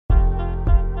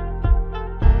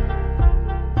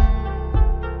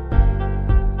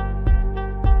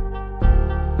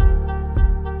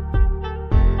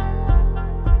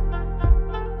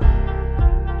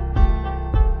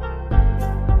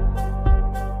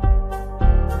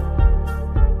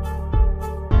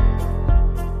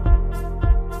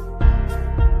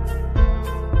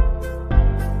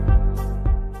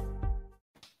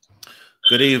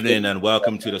Good evening and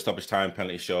welcome to the Stoppage Time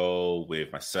Penalty Show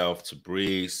with myself,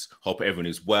 Tabriz. Hope everyone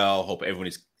is well. Hope everyone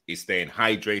is staying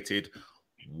hydrated.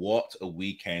 What a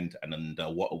weekend and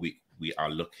what a week we are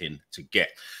looking to get.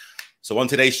 So on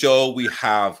today's show, we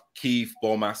have Keith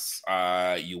Boanas,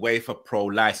 Uefa Pro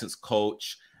License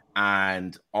Coach.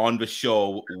 And on the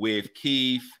show with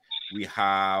Keith, we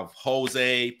have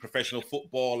Jose, professional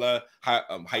footballer.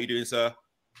 How you doing, sir?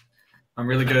 I'm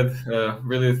really good.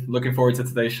 Really looking forward to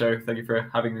today's show. Thank you for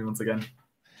having me once again.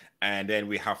 And then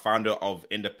we have founder of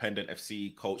Independent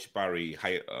FC, Coach Barry. How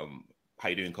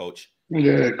you doing, Coach?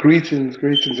 Yeah, greetings,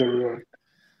 everyone.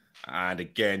 And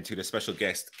again, to the special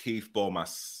guest, Keith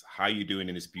Boanas. How are you doing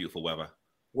in this beautiful weather?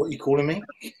 What are you calling me?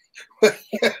 Have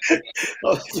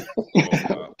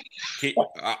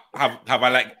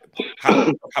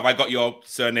I got your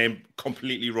surname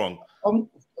completely wrong? I'm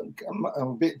a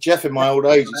bit Jeff in my old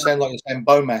age. It sounds like you're saying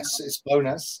Boanas. It's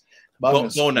Boanas.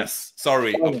 Bonus.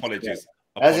 Sorry, bonus, apologies.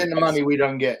 Yeah. As in the money we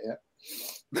don't get. Yeah.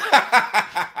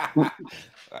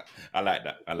 I like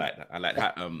that.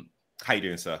 How you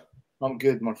doing, sir? I'm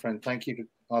good, my friend. Thank you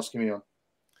for asking me on.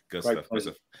 Good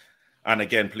stuff. And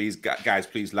again, please, guys,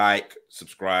 please like,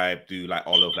 subscribe, do like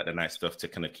all of the nice stuff to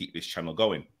kind of keep this channel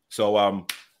going. So,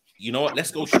 you know what? Let's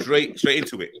go straight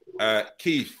into it.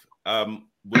 Keith,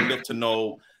 we'd love to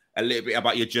know a little bit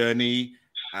about your journey.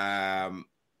 Take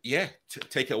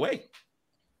it away.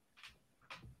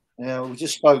 Yeah, we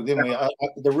just spoke, didn't we?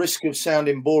 The risk of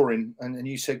sounding boring, and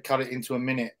you said cut it into a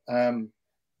minute.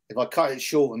 If I cut it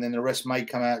short, and then the rest may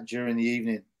come out during the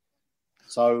evening.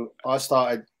 So I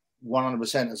started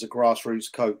 100% as a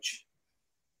grassroots coach.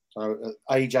 So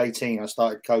at age 18, I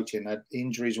started coaching. I had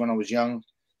injuries when I was young,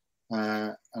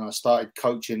 and I started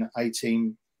coaching at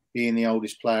 18, being the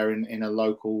oldest player in a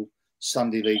local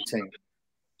Sunday league team.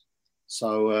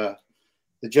 So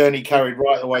the journey carried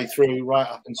right the way through, right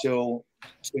up until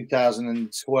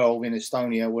 2012 in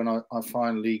Estonia, when I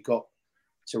finally got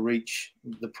to reach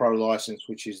the pro license,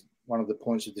 which is one of the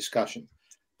points of discussion.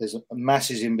 There's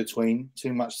masses in between,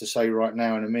 too much to say right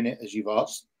now in a minute, as you've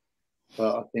asked.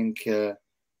 But I think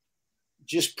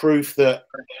just proof that,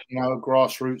 a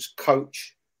grassroots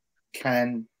coach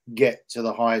can get to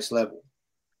the highest level.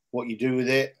 What you do with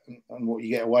it and what you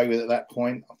get away with at that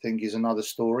point, I think, is another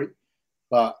story.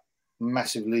 But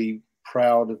massively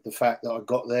proud of the fact that I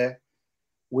got there.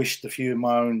 Wished a few of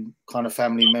my own kind of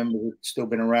family members had still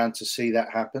been around to see that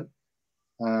happen.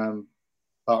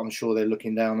 But I'm sure they're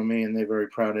looking down on me and they're very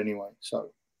proud anyway.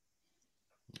 So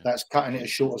that's cutting it as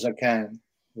short as I can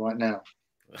right now.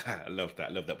 I love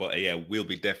that. But we'll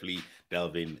be definitely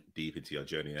delving deep into your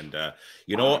journey. And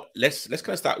you know what? Let's kind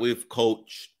of start with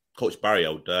Coach Barry. I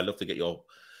would love to get your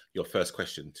first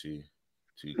question to.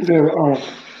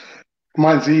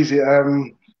 Mine's easy. I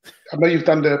know you've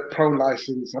done the pro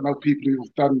license. I know people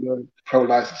who've done the pro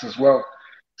license as well.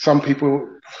 Some people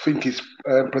think it's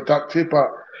productive, but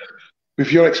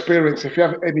with your experience, if you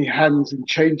have any hands in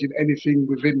changing anything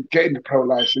within getting the pro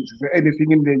license, is there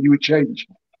anything in there you would change?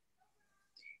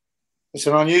 It's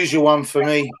an unusual one for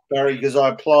me, Barry, because I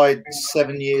applied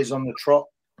 7 years on the trot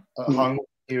at home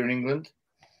here in England,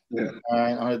 and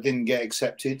I didn't get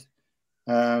accepted.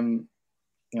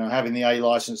 Having the A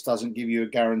license doesn't give you a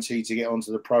guarantee to get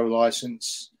onto the pro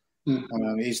license.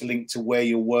 It is linked to where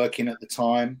you're working at the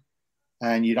time,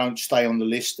 and you don't stay on the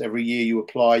list. Every year you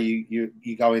apply, you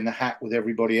go in the hat with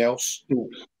everybody else.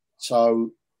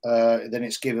 So then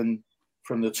it's given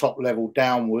from the top level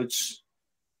downwards,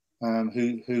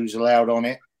 who's allowed on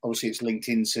it. Obviously, it's linked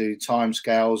into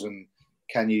timescales and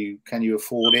can you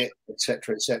afford it,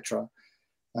 etc., etc.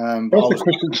 That's the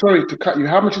question. Sorry to cut you.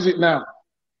 How much is it now?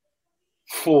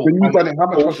 When you got it, how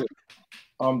much was it?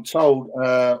 I'm told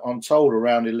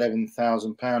around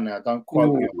 £11,000 now. Don't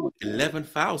quote me on that.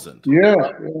 11,000. Yeah.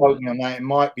 Don't quote me on that. It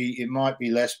might be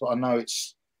less, but I know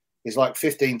it's like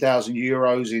 15,000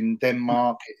 euros in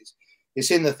Denmark.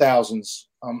 It's in the thousands.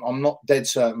 I'm not dead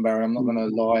certain, Barry. I'm not going to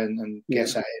lie and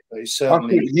guess at it, but it's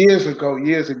certainly. I think years and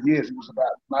years, it was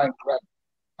about £9,000.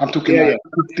 I'm talking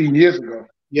 15 years ago.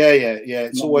 Yeah.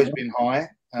 It's always been high.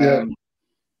 The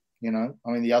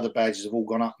other badges have all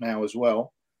gone up now as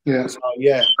well. Yeah. So,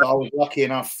 but I was lucky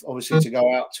enough, obviously, to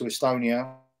go out to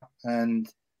Estonia, and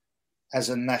as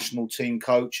a national team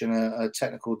coach and a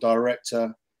technical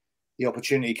director, the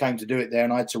opportunity came to do it there,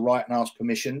 and I had to write and ask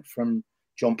permission from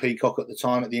John Peacock at the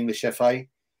time at the English FA,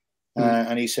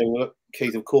 and he said, "Well, look,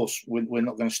 Keith, of course, we're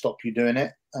not going to stop you doing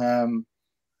it."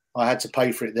 I had to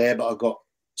pay for it there, but I got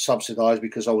subsidised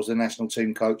because I was the national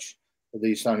team coach of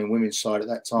the Estonian women's side at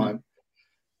that time.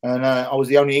 And I was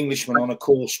the only Englishman on a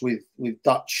course with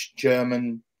Dutch,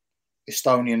 German,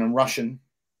 Estonian and Russian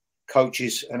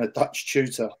coaches and a Dutch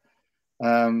tutor.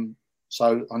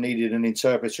 So I needed an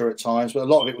interpreter at times, but a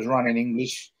lot of it was run in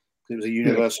English because it was a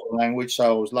universal language. So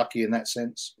I was lucky in that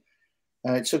sense.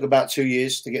 It took about 2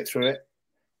 years to get through it.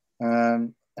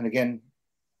 And again,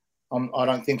 I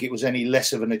don't think it was any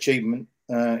less of an achievement.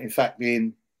 In fact,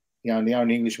 being the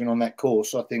only Englishman on that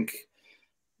course, I think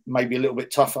maybe a little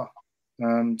bit tougher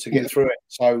to get through it.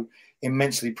 So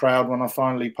immensely proud when I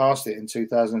finally passed it in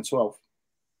 2012.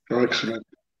 Excellent.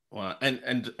 Well,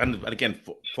 and again,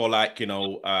 for like, there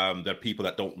are people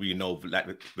that don't really know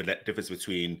the difference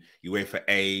between UEFA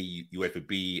A, UEFA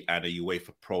B, and a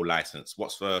UEFA Pro license.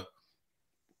 What's the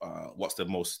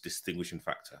most distinguishing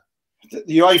factor?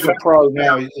 The UEFA Pro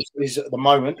now is at the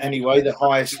moment, anyway, the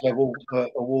highest level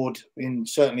award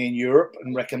certainly in Europe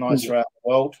and recognised throughout the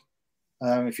world.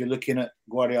 If you're looking at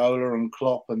Guardiola and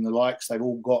Klopp and the likes, they've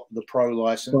all got the Pro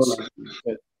license.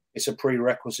 But it's a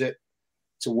prerequisite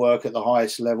to work at the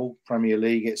highest level, Premier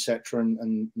League, etc.,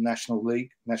 and National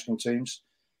League, national teams.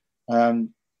 The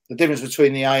difference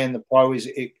between the A and the Pro is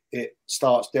it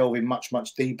starts delving much,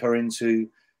 much deeper into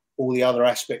all the other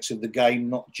aspects of the game,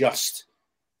 not just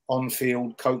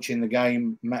on-field coaching the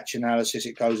game, match analysis.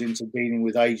 It goes into dealing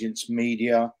with agents,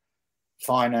 media,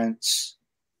 finance.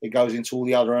 It goes into all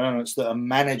the other elements that a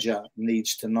manager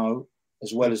needs to know,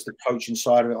 as well as the coaching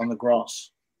side of it on the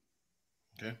grass.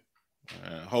 Okay.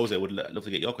 Jose, would love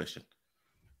to get your question.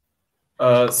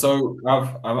 So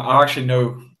I actually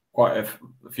know quite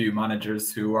a few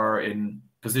managers who are in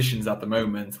positions at the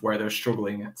moment where they're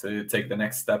struggling to take the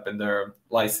next step in their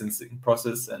licensing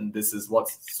process, and this is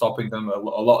what's stopping them a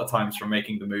lot of times from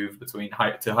making the move between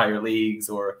higher leagues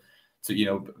or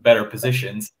to better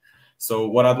positions. So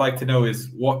what I'd like to know is,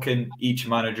 what can each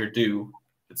manager do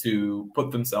to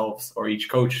put themselves, or each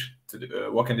coach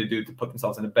what can they do to put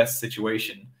themselves in the best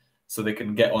situation so they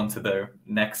can get onto their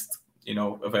next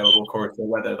available course, or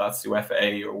whether that's UEFA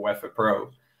A or UEFA Pro?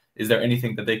 Is there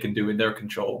anything that they can do in their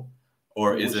control?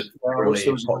 Or is it really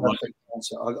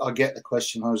I get the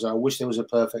question, Jose. I wish there was a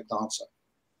perfect answer.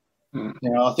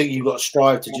 I think you've got to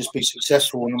strive to just be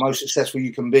successful, and the most successful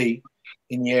you can be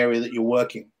in the area that you're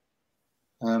working.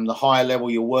 The higher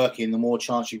level you're working, the more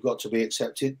chance you've got to be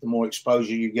accepted, the more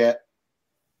exposure you get,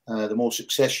 the more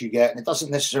success you get. And it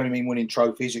doesn't necessarily mean winning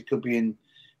trophies. It could be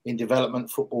in development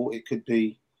football. It could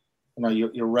be,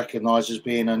 you're recognised as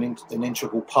being an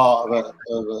integral part of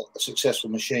a successful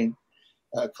machine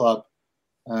at a club.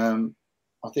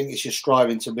 I think it's just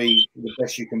striving to be the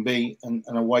best you can be and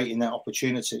awaiting that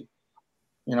opportunity.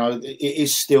 It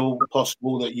is still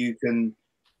possible that you can,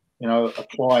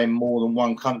 apply in more than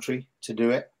one country to do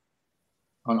it.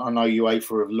 I know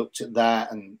UEFA have looked at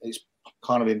that and it's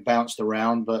kind of been bounced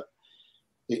around, but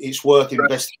it's worth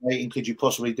investigating. Could you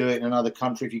possibly do it in another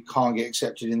country if you can't get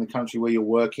accepted in the country where you're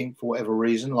working for whatever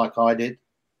reason, like I did?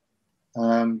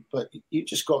 But you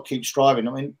just got to keep striving.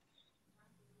 I mean,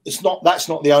 that's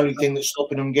not the only thing that's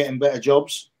stopping them getting better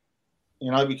jobs,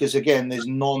 because again, there's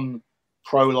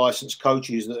non-pro licensed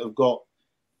coaches that have got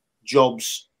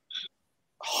jobs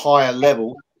higher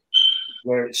level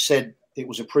where it said it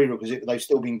was a prerequisite, but they've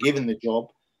still been given the job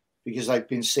because they've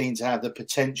been seen to have the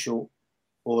potential,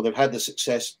 or they've had the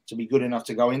success to be good enough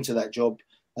to go into that job,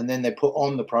 and then they're put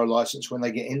on the pro license when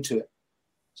they get into it.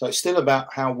 So it's still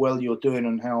about how well you're doing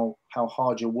and how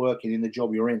hard you're working in the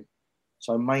job you're in.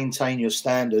 So maintain your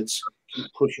standards, keep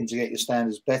pushing to get your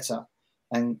standards better,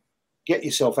 and get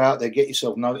yourself out there, get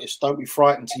yourself noticed. Don't be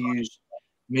frightened to use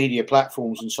media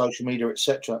platforms and social media,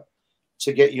 etc.,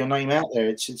 to get your name out there.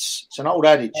 It's an old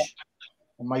adage.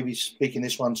 I may be speaking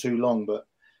this one too long, but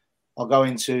I'll go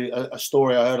into a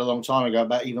story I heard a long time ago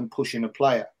about even pushing a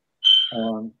player.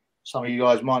 Some of you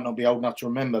guys might not be old enough to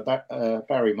remember.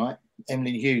 Barry might.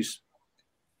 Emlyn Hughes.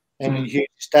 Emlyn Hughes'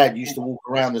 dad used to walk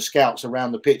around the scouts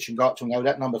around the pitch and go up to him and go,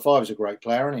 "That number 5 is a great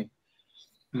player, isn't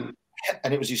he?"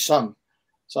 And it was his son.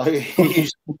 So he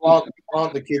used to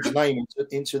plant the kid's name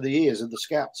into the ears of the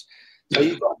scouts. So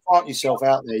you've got to plant yourself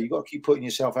out there. You've got to keep putting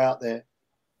yourself out there.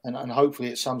 And hopefully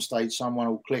at some stage someone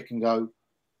will click and go,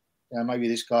 maybe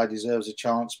this guy deserves a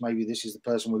chance. Maybe this is the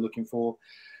person we're looking for.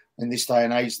 In this day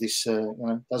and age, this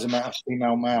doesn't matter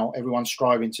female, male. Everyone's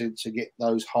striving to get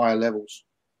those higher levels.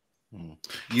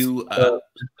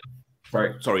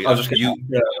 Sorry. Sorry. I was just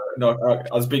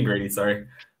I was being greedy. Sorry.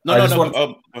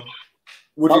 No.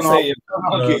 Would you say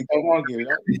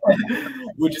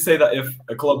Would you say that if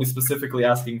a club is specifically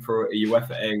asking for a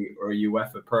UEFA A or a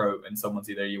UEFA Pro and someone's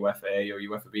either UEFA A or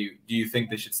UEFA B, do you think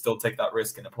they should still take that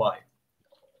risk and apply?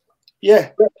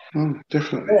 Yeah,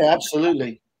 definitely. Yeah,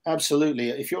 absolutely.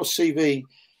 If your CV,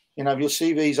 if your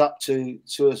CV's up to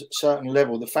a certain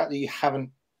level, the fact that you haven't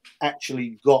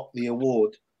actually got the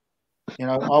award You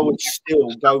know, I would still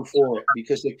go for it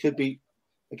because there could be,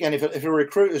 again, if a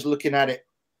recruiter's looking at it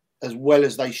as well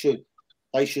as they should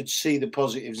see the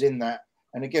positives in that.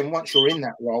 And again, once you're in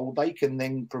that role, they can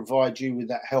then provide you with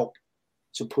that help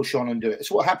to push on and do it.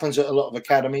 It's what happens at a lot of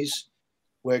academies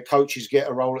where coaches get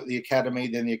a role at the academy,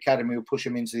 then the academy will push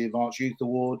them into the Advanced Youth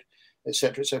Award, et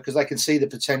cetera, because they can see the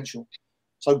potential.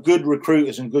 So good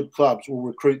recruiters and good clubs will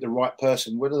recruit the right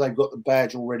person, whether they've got the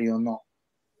badge already or not.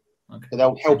 Okay. But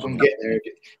they'll help them get there.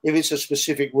 If it's a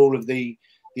specific rule of the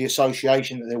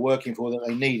association that they're working for that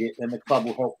they need it, then the club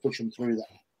will help push them through that.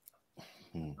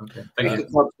 Okay. The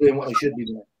club's doing what they should be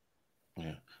doing.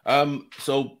 Yeah.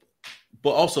 So,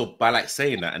 but also by like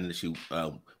saying that, and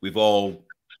we've all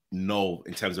know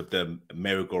in terms of the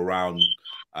merry-go-round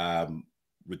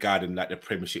regarding like the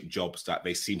Premiership jobs that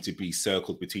they seem to be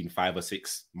circled between 5 or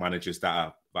 6 managers that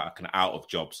are kind of out of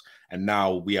jobs, and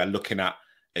now we are looking at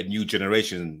a new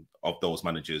generation of those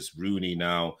managers. Rooney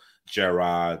now,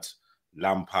 Gerrard,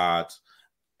 Lampard,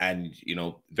 and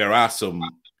there are some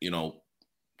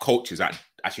coaches that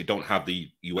actually don't have the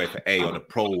UEFA A or the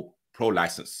pro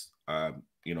license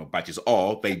badges,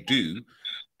 or they do,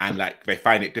 and like they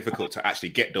find it difficult to actually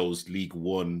get those League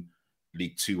One,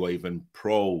 League Two, or even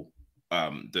pro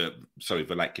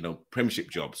Premiership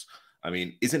jobs. I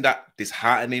mean, isn't that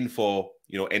disheartening for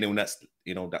anyone that's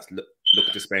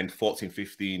looking to spend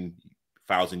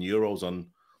 15,000 euros on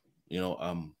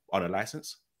on a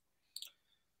license?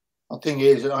 I think it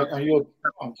is. I'm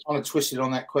kind of twisted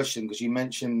on that question because you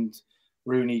mentioned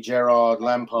Rooney, Gerrard,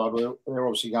 Lampard. They're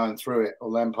obviously going through it. Or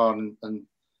Lampard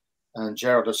and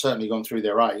Gerrard have certainly gone through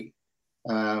their A.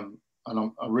 And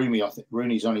Rooney, I think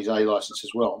Rooney's on his A license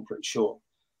as well. I'm pretty sure.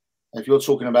 If you're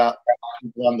talking about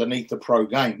people underneath the pro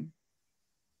game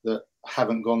that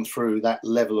haven't gone through that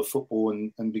level of football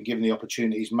and been given the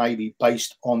opportunities, maybe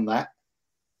based on that,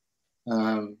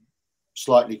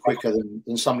 slightly quicker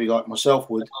than somebody like myself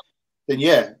would, then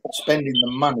yeah, spending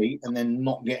the money and then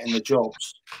not getting the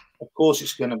jobs. Of course,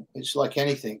 it's like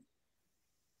anything.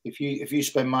 If you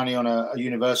spend money on a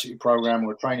university program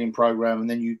or a training program and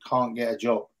then you can't get a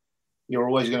job, you're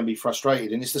always going to be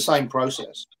frustrated. And it's the same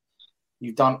process.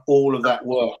 You've done all of that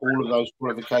work, all of those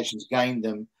qualifications, gained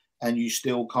them, and you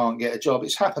still can't get a job.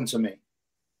 It's happened to me.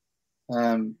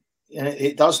 And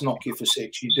it does knock you for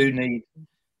six. You do need,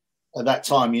 at that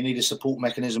time, you need a support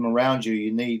mechanism around you.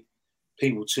 You need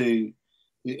people to,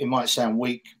 it might sound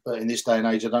weak, but in this day and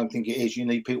age, I don't think it is. You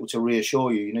need people to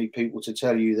reassure you. You need people to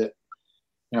tell you that,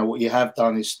 what you have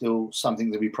done is still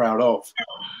something to be proud of.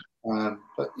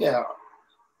 But yeah,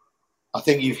 I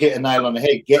think you've hit a nail on the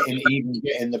head.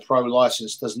 Getting the pro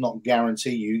license does not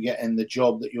guarantee you getting the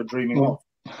job that you're dreaming of.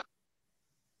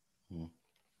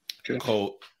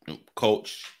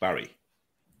 Coach Barry.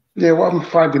 Yeah, what I'm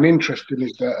finding interesting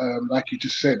is that, like you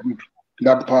just said, with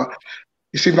Lampard,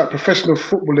 it seems like professional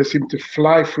footballers seem to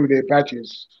fly through their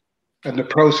badges, and the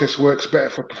process works better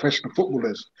for professional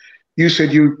footballers. You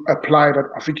said you applied,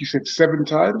 I think you said 7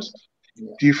 times.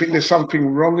 Yeah. Do you think there's something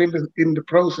wrong in the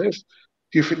process?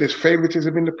 Do you think there's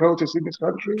favoritism in the process in this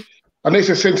country? I know it's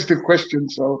a sensitive question,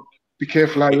 so be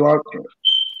careful how you answer it.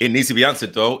 It needs to be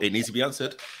answered, though. It needs to be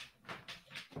answered.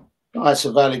 That's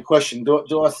a valid question.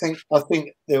 Do I think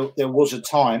there was a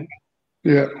time,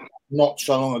 not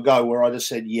so long ago, where I just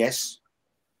said yes.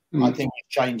 I think it's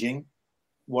changing.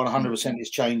 100% is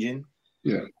changing.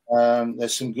 Yeah.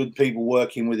 There's some good people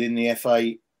working within the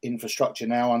FA infrastructure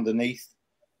now underneath,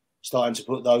 starting to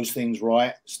put those things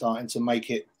right, starting to make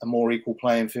it a more equal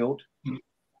playing field.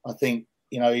 I think,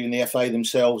 even the FA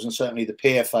themselves and certainly the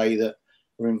PFA that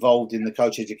are involved in the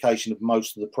coach education of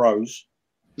most of the pros,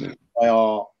 they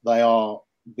are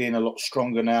being a lot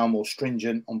stronger now, more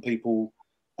stringent on people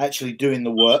actually doing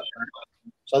the work.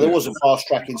 So there was a fast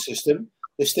tracking system.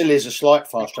 There still is a slight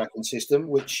fast tracking system,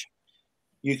 which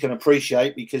you can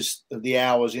appreciate because of the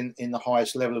hours in the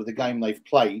highest level of the game they've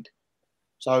played.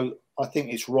 So I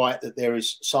think it's right that there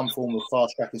is some form of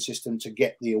fast tracking system to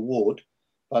get the award,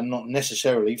 but not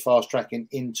necessarily fast tracking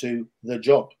into the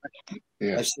job.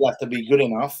 Yeah. They still have to be good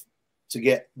enough to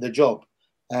get the job.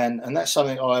 And that's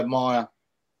something I admire,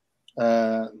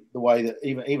 the way that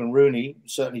even Rooney,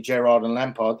 certainly Gerrard and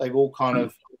Lampard, they've all kind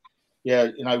of,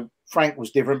 Frank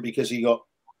was different because he got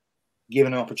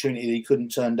given an opportunity that he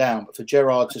couldn't turn down. But for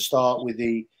Gerrard to start with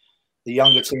the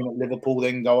younger team at Liverpool,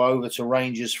 then go over to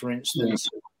Rangers, for instance,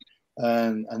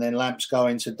 and then Lamps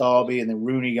going to Derby and then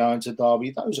Rooney going to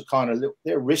Derby, those are kind of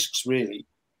they're risks, really.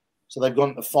 So they've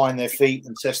gone to find their feet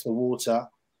and test the water.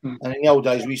 And in the old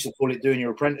days, we used to call it doing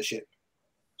your apprenticeship.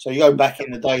 So you go back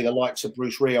in the day, the likes of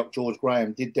Bruce Rioch, George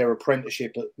Graham did their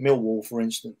apprenticeship at Millwall, for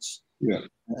instance.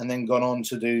 and then gone on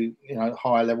to do, you know,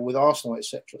 higher level with Arsenal,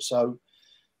 etc. So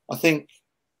I think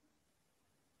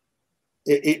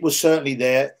it was certainly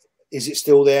there. Is it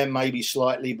still there? Maybe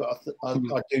slightly, but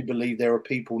I do believe there are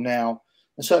people now,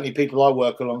 and certainly people I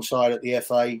work alongside at the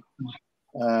FA,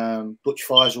 Butch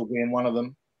Faisal being one of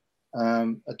them,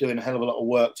 are doing a hell of a lot of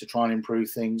work to try and improve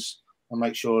things and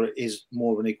make sure it is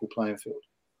more of an equal playing field.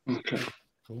 Okay.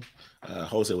 Cool.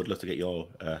 Jose, would love to get your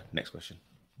next question.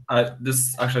 I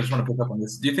just want to pick up on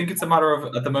this. Do you think it's a matter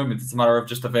of, at the moment, it's a matter of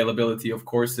just availability of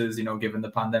courses, you know, given the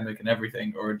pandemic and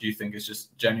everything, or do you think it's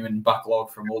just genuine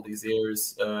backlog from all these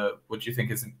years? What do you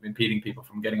think is impeding people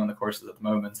from getting on the courses at the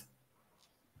moment?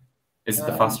 Is it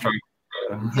the fast track?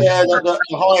 Yeah, the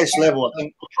highest level. I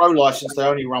think the pro license, they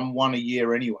only run one a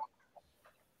year anyway,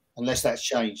 unless that's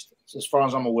changed. So as far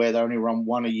as I'm aware, they only run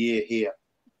one a year here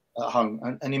at home,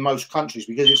 and in most countries,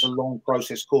 because it's a long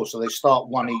process course, so they start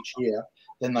one each year,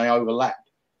 then they overlap.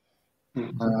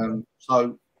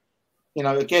 So, you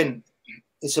know, again,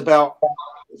 it's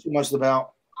almost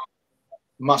about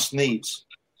must needs.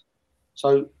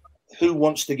 So who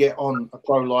wants to get on a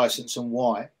pro license and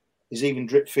why is even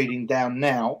drip feeding down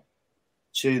now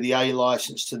to the A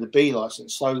license, to the B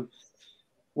license. So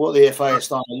what the FA are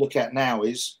starting to look at now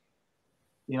is,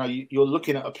 you know, you're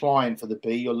looking at applying for the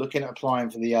B, you're looking at applying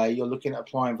for the A, you're looking at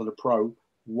applying for the pro.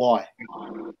 Why?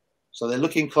 So they're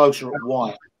looking closer at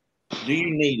why. Do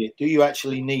you need it? Do you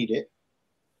actually need it?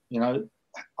 You know,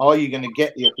 are you going to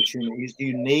get the opportunities? Do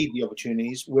you need the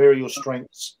opportunities? Where are your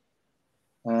strengths?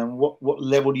 What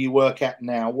level do you work at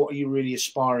now? What are you really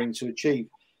aspiring to achieve?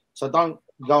 So don't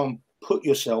go and put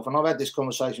yourself, and I've had this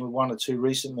conversation with one or two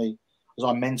recently, because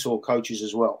I mentor coaches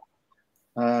as well.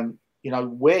 You know,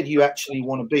 where do you actually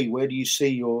want to be? Where do you see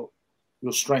your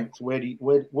strength? What do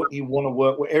you want to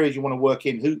work? What areas do you want to work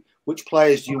in? Which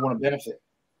players do you want to benefit?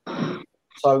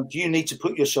 So do you need to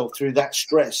put yourself through that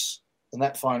stress and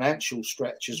that financial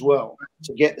stretch as well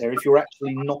to get there if you're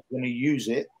actually not going to use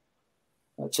it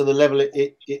to the level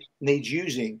it needs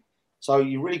using? So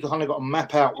you really kind of got to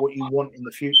map out what you want in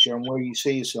the future and where you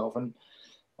see yourself. And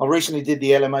I recently did the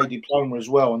LMA diploma as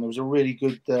well, and there was a really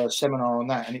good seminar on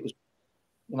that. And it was,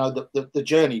 you know, the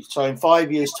journey. So in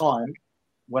 5 years' time,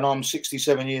 when I'm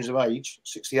 67 years of age,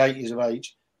 68 years of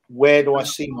age, where do I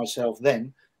see myself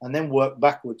then? And then work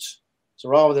backwards. So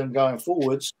rather than going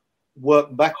forwards,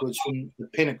 work backwards from the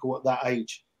pinnacle at that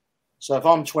age. So if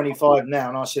I'm 25 now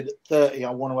and I said at 30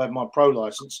 I want to have my pro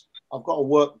license, I've got to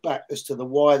work back as to the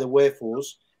why, the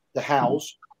wherefores, the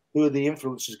hows, who are the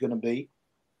influencers going to be,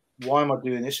 why am I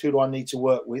doing this, who do I need to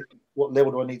work with, what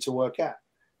level do I need to work at?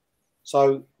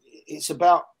 So it's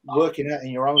about working out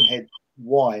in your own head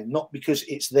why, not because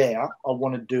it's there, I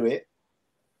want to do it.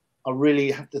 I really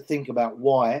have to think about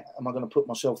why am I going to put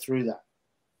myself through that.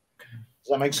 Does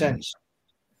that make sense?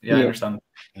 Yeah, I understand.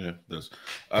 Yeah, it does.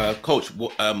 Coach,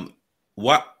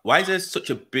 why is there such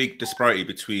a big disparity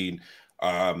between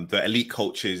the elite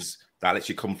coaches that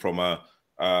actually come from a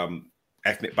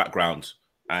ethnic background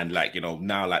and, like, you know,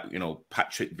 now, like, you know,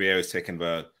 Patrick Vieira's taken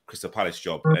the Crystal Palace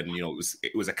job, and, you know,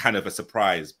 it was a kind of a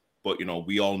surprise, but, you know,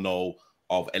 we all know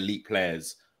of elite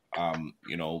players.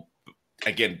 You know,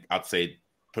 again, I'd say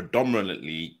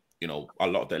predominantly, you know, a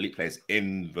lot of the elite players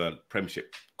in the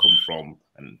Premiership come from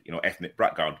an, you know, ethnic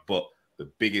background, but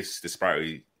the biggest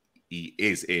disparity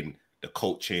is in the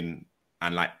coaching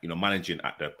and, like, you know, managing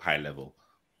at the high level.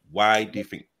 Why do you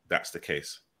think that's the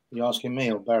case? You're asking me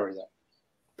or Barry that?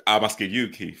 I'm asking you,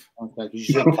 Keith. Okay, because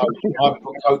you said coach. I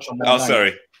put coach on my name.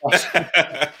 Sorry.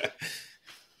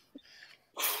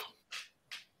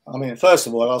 I mean, first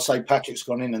of all, I'll say Patrick's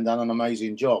gone in and done an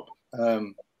amazing job.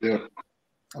 And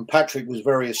Patrick was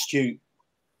very astute.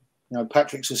 You know,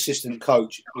 Patrick's assistant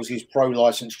coach was his pro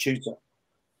license tutor.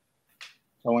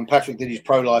 So when Patrick did his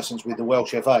pro license with the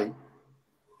Welsh FA,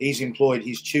 he's employed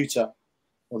his tutor,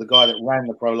 or the guy that ran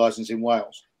the pro license in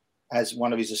Wales, as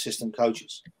one of his assistant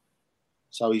coaches.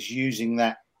 So he's using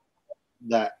that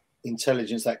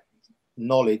intelligence, that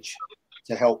knowledge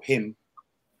to help him.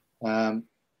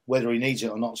 Whether he needs it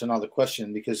or not is another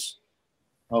question, because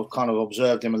I've kind of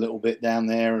observed him a little bit down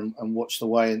there and watched the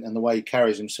way and the way he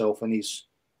carries himself. And he's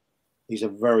a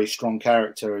very strong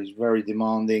character. He's very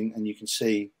demanding, and you can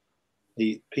see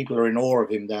people are in awe of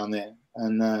him down there.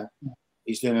 And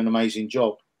he's doing an amazing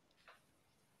job.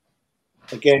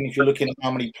 Again, if you're looking at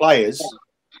how many players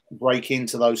break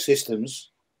into those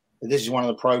systems, this is one of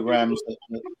the programs that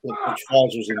Butch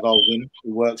Faisal was involved in,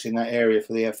 who works in that area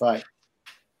for the FA.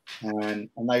 And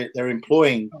they're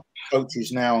employing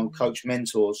coaches now and coach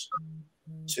mentors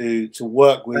to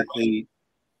work with the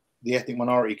ethnic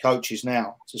minority coaches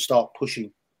now to start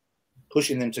pushing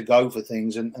pushing them to go for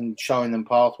things and showing them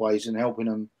pathways and helping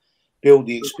them build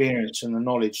the experience and the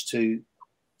knowledge to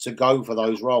go for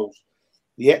those roles.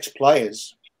 The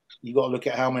ex-players, you've got to look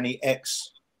at how many ex-black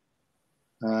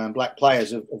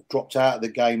players have dropped out of the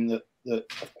game that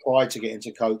have tried to get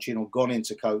into coaching or gone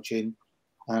into coaching.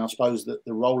 And I suppose that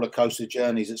the roller coaster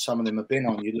journeys that some of them have been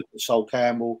on, you look at Sol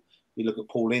Campbell, you look at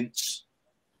Paul Ince,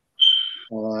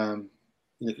 you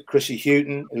look at Chrissy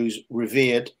Houghton, who's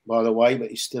revered, by the way, but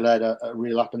he still had a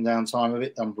real up and down time of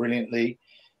it, done brilliantly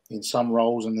in some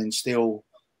roles and then still,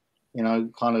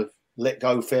 kind of let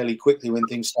go fairly quickly when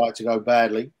things started to go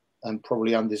badly and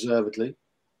probably undeservedly.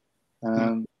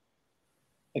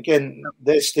 Again,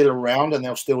 they're still around and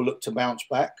they'll still look to bounce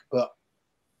back. But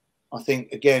I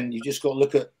think, again, you just got to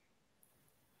look at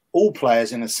all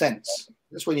players in a sense.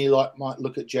 That's when you might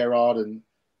look at Gerrard and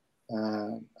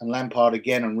Lampard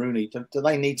again and Rooney. Do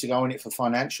they need to go in it for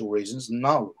financial reasons?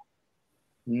 No.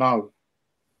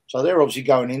 So they're obviously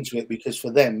going into it because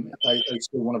for them, they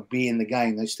still want to be in the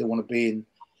game. They still want to be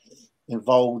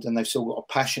involved and they've still got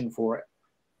a passion for it.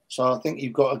 So I think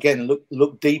you've got to, again,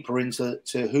 look deeper into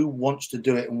who wants to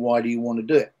do it and why do you want to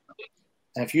do it.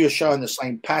 And if you're showing the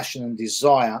same passion and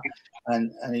desire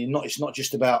and it's not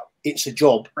just about it's a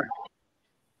job.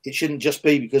 It shouldn't just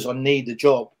be because I need the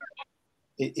job.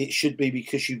 It should be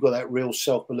because you've got that real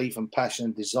self-belief and passion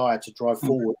and desire to drive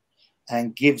forward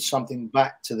and give something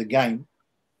back to the game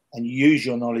and use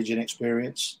your knowledge and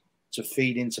experience to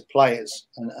feed into players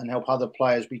and help other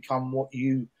players become what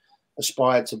you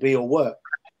aspire to be or were.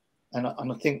 And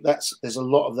I think there's a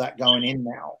lot of that going in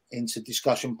now into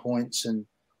discussion points and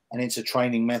into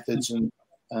training methods.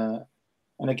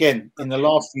 And again, in the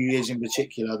last few years in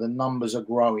particular, the numbers are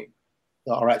growing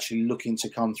that are actually looking to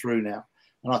come through now.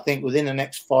 And I think within the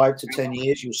next 5 to 10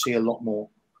 years, you'll see a lot more.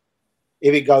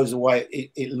 If it goes away,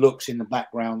 it looks in the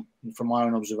background from my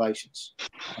own observations.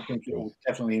 I think it will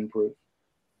definitely improve.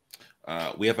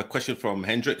 We have a question from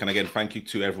Hendrik, and again, thank you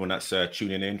to everyone that's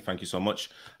tuning in. Thank you so much.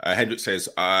 Hendrik says,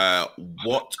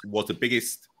 what was the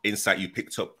biggest insight you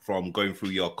picked up from going through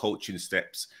your coaching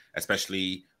steps,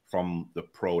 especially from the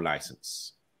pro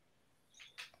license?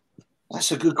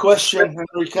 That's a good question,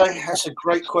 Enrique. That's a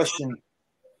great question.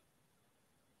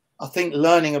 I think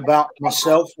learning about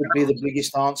myself would be the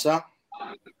biggest answer.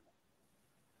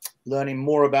 Learning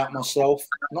more about myself,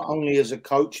 not only as a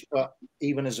coach, but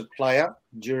even as a player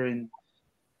during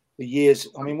the years.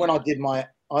 I mean, when I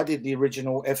did the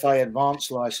original FA advanced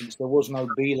license, there was no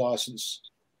B license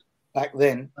back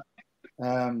then.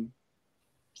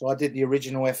 So I did the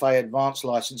original FA advanced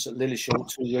license at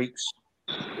Lillishall, 2 weeks,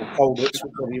 or Colditz,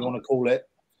 whatever you want to call it.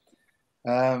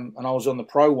 And I was on the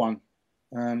pro one.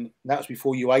 That was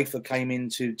before UEFA came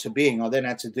into being. I then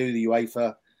had to do the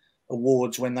UEFA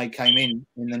awards when they came in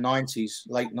the 90s,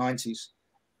 late 90s.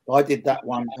 I did that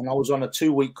one, and I was on a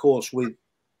 2-week course with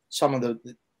some of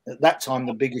at that time,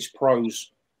 the biggest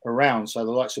pros around. So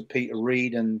the likes of Peter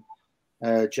Reid and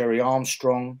Jerry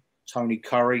Armstrong, Tony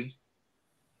Curry,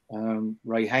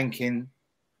 Ray Hankin,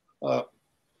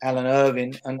 Alan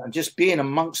Irvine, and just being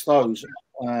amongst those,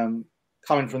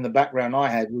 coming from the background I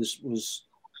had was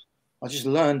I just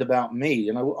learned about me.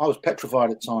 I was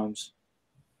petrified at times.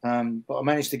 But I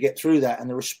managed to get through that. And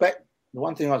the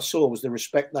one thing I saw was the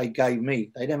respect they gave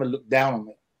me. They never looked down on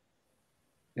me.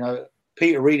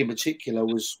 Peter Reid in particular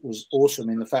was awesome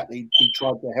in the fact that he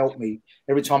tried to help me.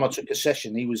 Every time I took a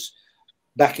session, he was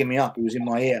backing me up. He was in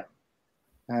my ear.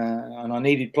 And I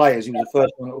needed players. He was the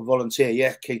first one that would volunteer.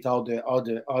 Yeah, Keith, I'll do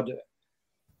it.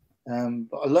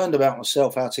 But I learned about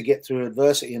myself, how to get through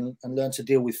adversity and learn to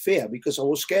deal with fear because I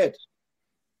was scared.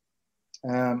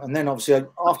 And then obviously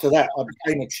after that, I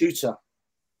became a tutor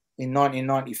in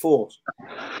 1994.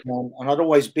 And I'd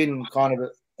always been kind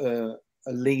of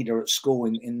a leader at school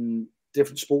in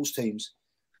different sports teams.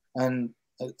 And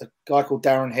a guy called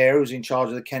Darren Hare, who was in charge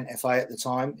of the Kent FA at the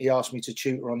time, he asked me to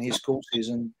tutor on his courses.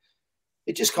 And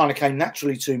it just kind of came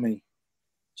naturally to me.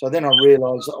 So then I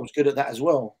realised that I was good at that as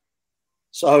well.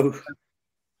 So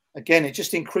again, it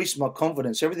just increased my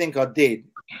confidence. Everything I did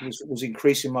was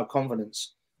increasing my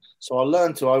confidence. So I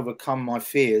learned to overcome my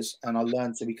fears and I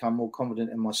learned to become more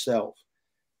confident in myself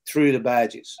through the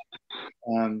badges.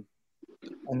 And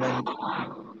then I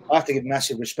have to give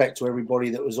massive respect to everybody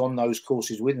that was on those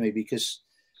courses with me because,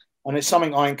 and it's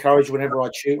something I encourage whenever I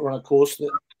tutor on a course,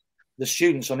 that the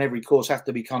students on every course have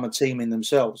to become a team in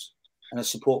themselves and a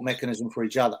support mechanism for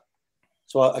each other.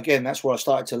 So again, that's where I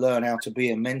started to learn how to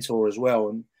be a mentor as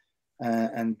well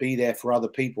and be there for other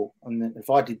people. And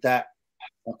if I did that,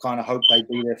 I kind of hope they'd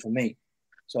be there for me.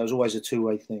 So it was always a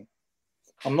two-way thing.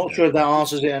 I'm not sure if that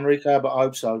answers it, Enrico, but I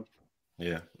hope so.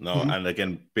 Yeah, no, and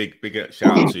again, big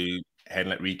shout out to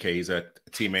Enrique is a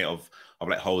teammate of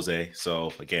like Jose.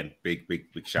 So again, big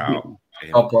shout out to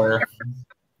him. Top player.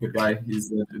 Good guy.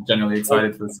 He's genuinely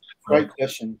excited for this. Great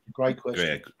question. Great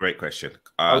question. Great question.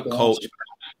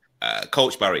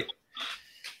 Coach Barry.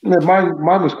 Yeah,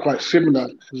 mine was quite similar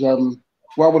because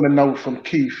what I want to know from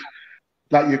Keith,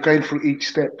 like you're going through each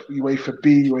step, UEFA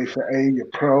B, UEFA A, your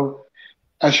pro.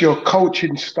 As your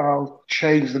coaching style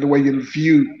changed, the way you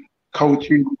view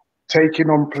coaching, taking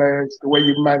on players, the way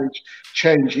you manage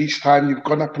change each time you've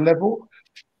gone up a level?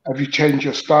 Have you changed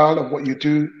your style of what you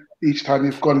do each time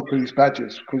you've gone through these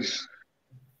badges? Because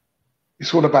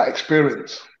it's all about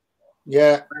experience.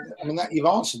 Yeah, I mean, that you've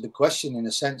answered the question in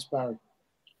a sense, Barry.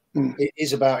 It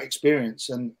is about experience,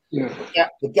 and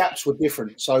the gaps were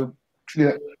different. So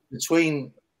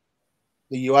between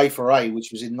the UEFA A,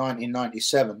 which was in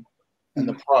 1997, and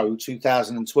the Pro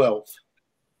 2012,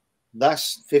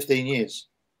 that's 15 years.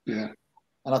 Yeah,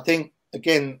 and I think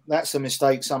again that's a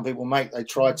mistake some people make. They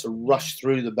try to rush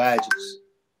through the badges.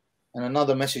 And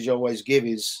another message I always give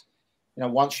is,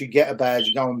 once you get a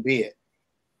badge, go and be it.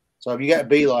 So if you get a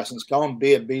B license, go and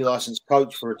be a B license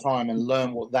coach for a time and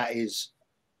learn what that is.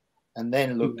 And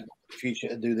then look at the future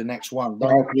to do the next one.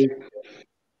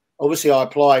 Obviously, I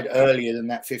applied earlier than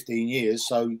that 15 years,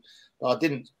 so I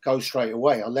didn't go straight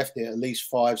away. I left it at least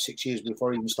 5-6 years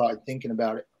before I even started thinking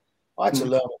about it. I had to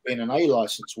learn what being an A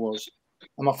license was.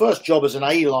 And my first job as an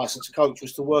A license coach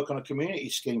was to work on a community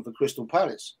scheme for Crystal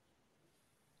Palace.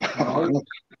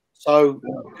 So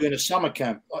doing a summer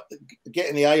camp,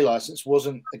 getting the A license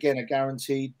wasn't, again, a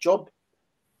guaranteed job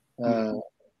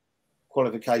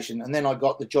qualification. And then I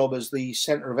got the job as the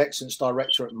Centre of Excellence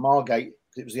Director at Margate.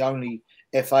 It was the only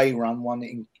FA run one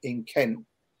in Kent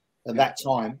at that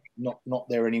time, not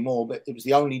there anymore, but it was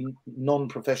the only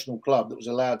non-professional club that was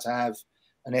allowed to have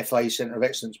an FA Centre of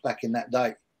Excellence back in that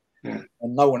day. And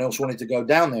no one else wanted to go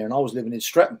down there, and I was living in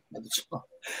Streatham at the time.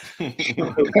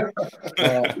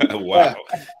 Wow.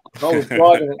 I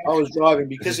was driving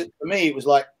because for me it was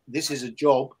like, this is a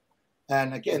job.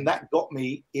 And again, that got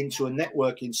me into a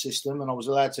networking system, and I was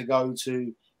allowed to go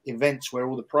to events where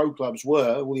all the pro clubs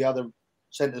were, all the other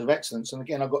centres of excellence. And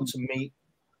again, I got to meet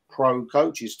pro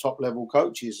coaches, top level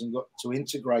coaches, and got to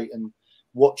integrate and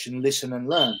watch and listen and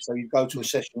learn. So you'd go to a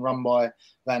session run by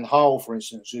Van Gaal, for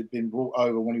instance, who'd been brought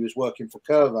over when he was working for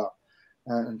Curva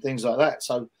and things like that.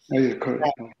 So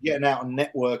getting out and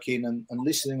networking and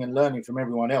listening and learning from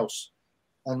everyone else.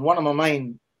 And one of my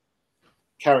main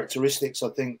characteristics, I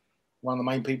think, one of the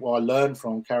main people I learned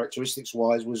from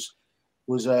characteristics-wise was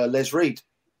Les Reed,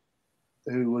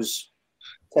 who was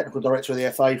technical director of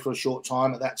the FA for a short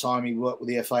time. At that time, he worked with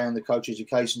the FA on the coach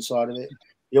education side of it.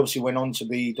 He obviously went on to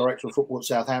be director of football at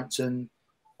Southampton.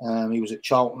 He was at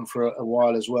Charlton for a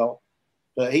while as well.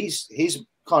 But his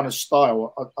kind of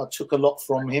style, I took a lot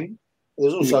from him.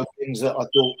 There's also things that I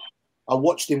thought, I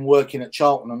watched him working at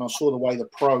Charlton and I saw the way the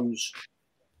pros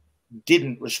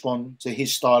didn't respond to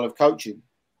his style of coaching.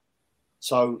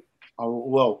 So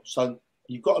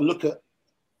you've got to look at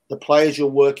the players you're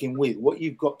working with, what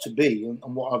you've got to be,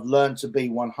 and what I've learned to be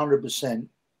 100%.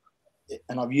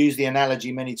 And I've used the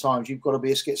analogy many times, you've got to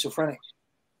be a schizophrenic.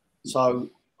 So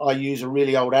I use a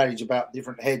really old adage about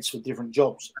different heads for different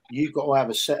jobs. You've got to have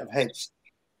a set of heads.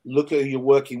 Look at who you're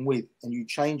working with, and you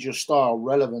change your style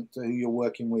relevant to who you're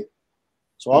working with.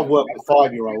 So I've worked with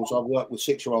 5-year-olds, I've worked with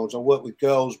 6-year-olds, I've worked with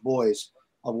girls, boys,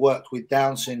 I've worked with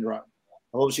Down syndrome.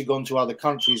 I've obviously gone to other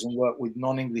countries and worked with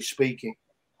non-English speaking.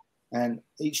 And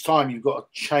each time you've got to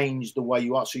change the way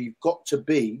you are. So you've got to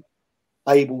be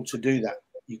able to do that.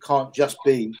 You can't just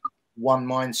be one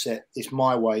mindset. It's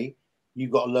my way.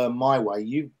 You've got to learn my way.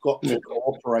 You've got to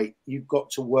cooperate. You've got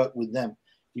to work with them.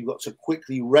 You've got to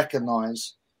quickly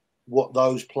recognize what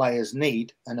those players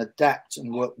need and adapt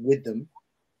and work with them,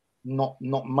 not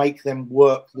make them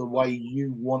work the way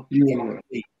you want them to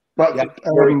be. But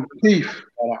Keith,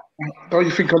 don't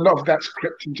you think a lot of that's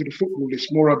crept into the football?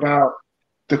 It's more about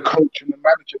the coach and the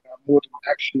manager now, more than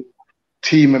the actual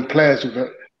team and players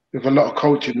with a lot of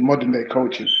coaching, modern day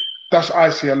coaching. That's I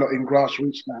see a lot in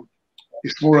grassroots now.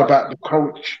 It's more about the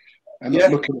coach and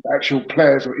not looking at actual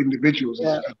players or individuals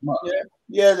as much.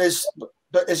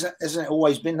 But hasn't it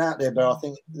always been out there? But I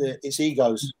think it's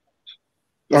egos.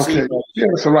 Egos. Yeah,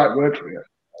 that's the right word for it.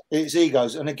 It's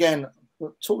egos. And again,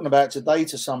 talking about it today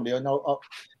to somebody, I know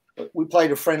we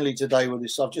played a friendly today with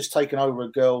this. I've just taken over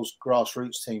a girls'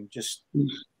 grassroots team just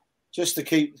to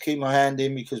keep my hand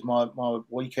in, because my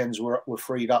weekends were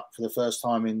freed up for the first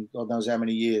time in God knows how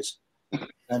many years.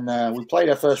 And we played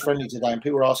our first friendly today, and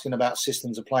people were asking about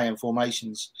systems of play and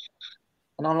formations.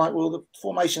 And I'm like, well, the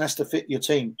formation has to fit your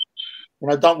team.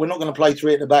 We're not going to play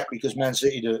 3 at the back because Man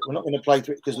City do it. We're not going to play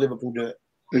 3 because Liverpool do it.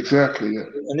 Exactly. Yeah.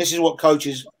 And this is what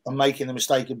coaches are making the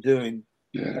mistake of doing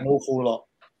an awful lot.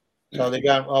 So they're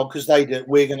going, oh, because they do it,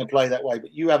 we're going to play that way.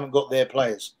 But you haven't got their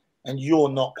players, and you're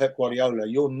not Pep Guardiola.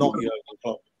 You're not Jurgen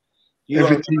Klopp.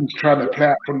 Every team's trying to play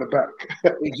out from the back.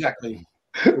 Exactly.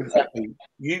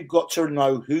 You've got to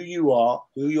know who you are,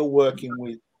 who you're working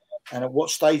with, and at what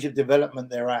stage of development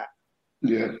they're at.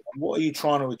 Yeah. And what are you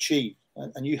trying to achieve?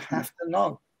 And you have to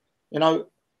know. You know,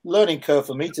 learning curve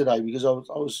for me today, because I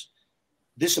was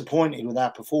disappointed with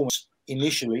our performance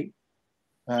initially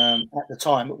at the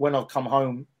time. When I've come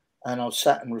home and I've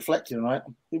sat and reflected on it,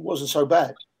 it wasn't so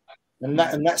bad. And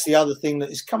that's the other thing that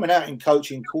is coming out in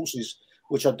coaching courses,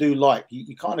 which I do like.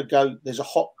 You kind of go, there's a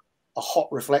hot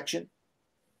reflection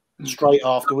straight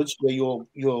afterwards where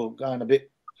you're going a bit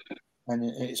and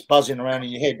it's buzzing around in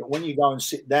your head. But when you go and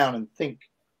sit down and think,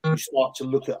 you start to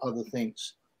look at other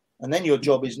things. And then your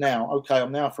job is now, okay,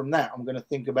 I'm now from that, I'm going to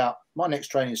think about my next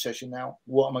training session now.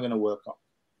 What am I going to work on?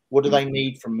 What do they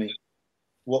need from me?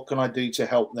 What can I do to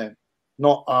help them?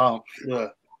 Not,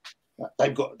 they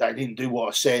didn't do what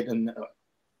I said. And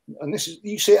this is,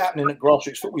 you see it happening at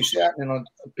grassroots football. You see it happening on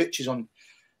pitches on,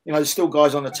 you know, there's still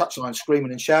guys on the touchline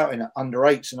screaming and shouting at under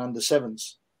 8s and under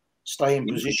 7s. Stay in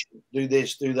position, do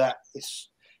this, do that. It's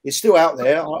still out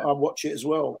there. I watch it as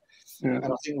well. Yeah. And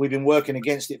I think we've been working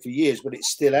against it for years, but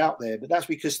it's still out there. But that's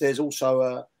because there's also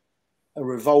a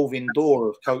revolving door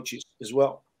of coaches as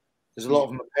well. There's a lot of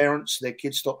them are parents, their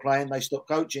kids stop playing, they stop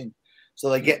coaching. So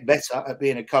they get better at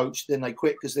being a coach, then they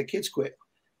quit because their kids quit.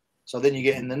 So then you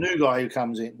get in the new guy who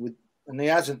comes in with, and he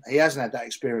hasn't had that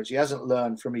experience. He hasn't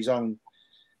learned from his own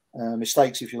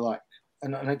mistakes, if you like.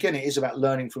 And again, it is about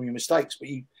learning from your mistakes. But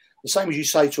the same as you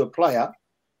say to a player,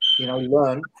 you know,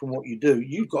 learn from what you do.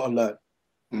 You've got to learn.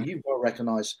 You've got to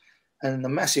recognise. And the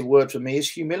massive word for me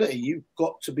is humility. You've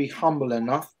got to be humble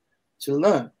enough to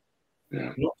learn.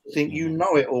 Yeah. Not to think you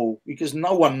know it all, because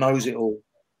no one knows it all.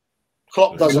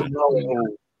 Klopp doesn't know it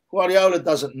all. Guardiola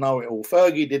doesn't know it all.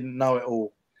 Fergie didn't know it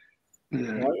all.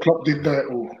 Yeah. Right? Klopp did know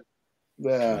it all.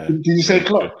 Yeah. Did you say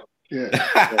Klopp? Yeah.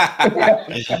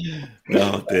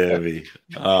 No, dear me.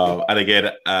 And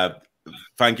again,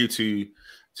 thank you to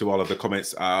all of the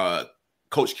comments.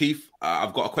 Coach Keith,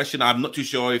 I've got a question. I'm not too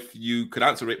sure if you could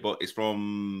answer it, but it's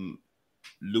from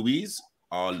Louise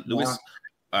or Lewis.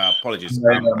 Apologies.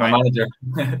 My manager.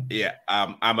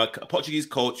 I'm a Portuguese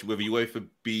coach with a Uefa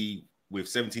B with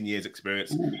 17 years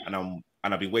experience, and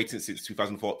I've been waiting since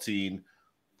 2014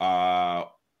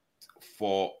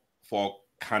 for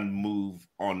can move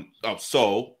on.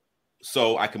 So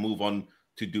I can move on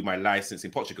to do my license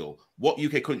in Portugal. What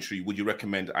UK country would you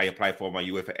recommend I apply for my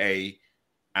Uefa A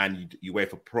and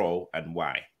UEFA Pro, and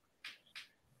why?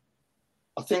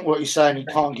 I think what you're saying, you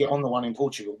can't get on the one in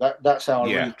Portugal. That's how I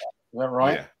read that. Is that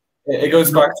right? Yeah. It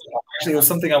goes back to, actually, it was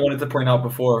something I wanted to point out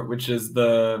before, which is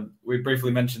we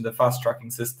briefly mentioned the fast tracking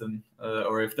system,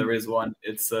 or if there is one,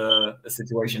 it's a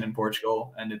situation in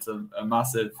Portugal, and it's a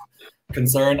massive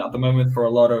concern at the moment for a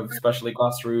lot of, especially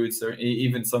grassroots or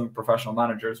even some professional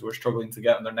managers who are struggling to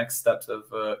get on their next steps of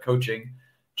coaching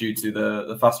due to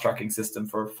the fast tracking system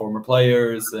for former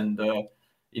players and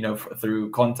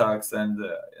through contacts, and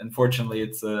unfortunately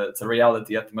it's a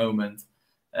reality at the moment,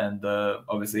 and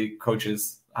obviously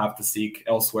coaches have to seek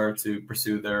elsewhere to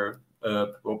pursue their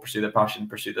passion,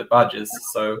 pursue their badges.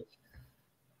 So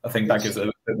I think that gives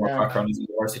a bit more background into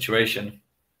our situation.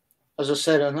 As I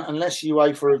said, unless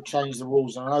UEFA have changed the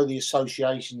rules, and I know the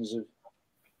associations have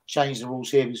changed the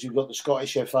rules here, because you've got the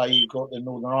Scottish FA, you've got the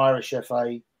Northern Irish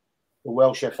FA, the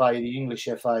Welsh FA, the English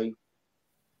FA,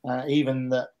 even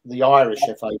the Irish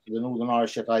FA, the Northern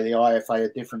Irish FA, the IFA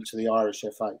are different to the Irish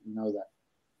FA. You know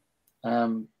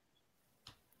that.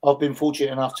 I've been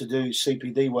fortunate enough to do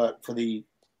CPD work for the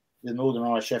Northern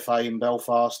Irish FA in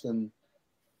Belfast, and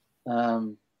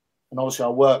obviously I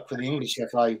work for the English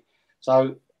FA.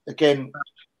 So again,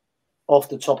 off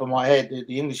the top of my head,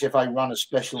 the English FA run a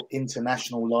special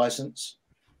international license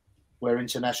where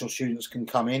international students can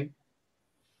come in.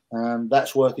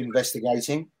 That's worth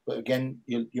investigating, but again,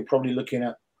 you're probably looking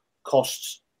at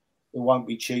costs. It won't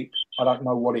be cheap. I don't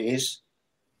know what it is,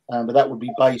 but that would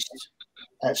be based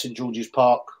at St George's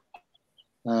Park,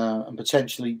 and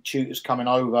potentially tutors coming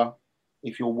over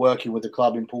if you're working with a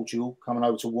club in Portugal, coming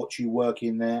over to watch you work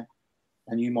in there,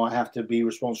 and you might have to be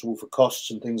responsible for costs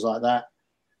and things like that.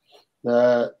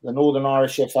 The Northern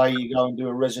Irish FA, you go and do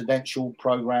a residential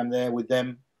program there with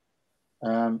them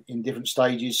in different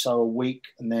stages, so a week,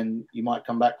 and then you might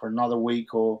come back for another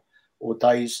week or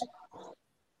days.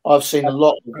 I've seen a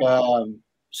lot of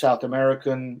South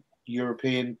American,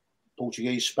 European,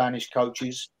 Portuguese, Spanish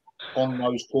coaches on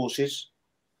those courses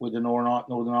with the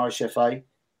Northern Irish FA.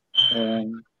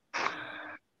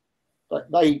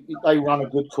 But they run a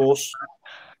good course,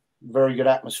 very good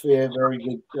atmosphere,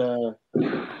 very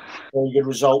good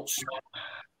results.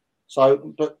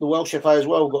 So, but the Welsh FA as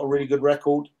well got a really good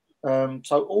record.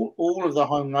 So all of the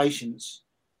home nations,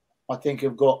 I think,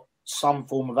 have got some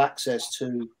form of access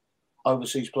to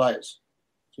overseas players,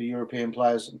 to European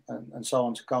players, and so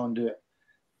on, to go and do it.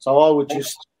 So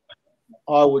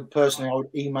I would personally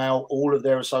email all of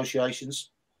their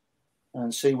associations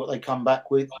and see what they come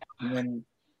back with, and then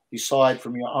decide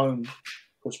from your own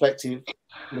perspective,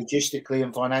 logistically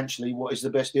and financially, what is the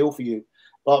best deal for you.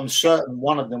 But I'm certain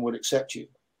one of them would accept you.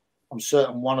 I'm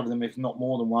certain one of them, if not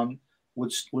more than one,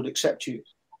 would accept you.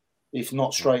 If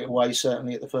not straight away,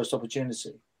 certainly at the first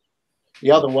opportunity.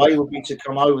 The other way would be to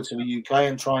come over to the UK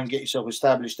and try and get yourself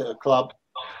established at a club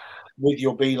with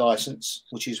your B license,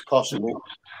 which is possible,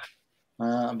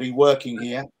 and be working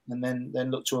here, and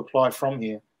then look to apply from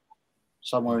here,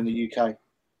 somewhere in the UK.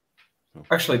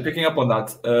 Actually, picking up on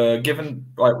that, given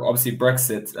obviously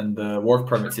Brexit and the work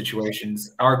permit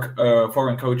situations, our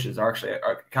foreign coaches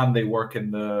can they work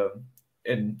in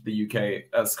the UK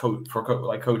as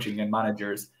coaching and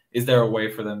managers? Is there a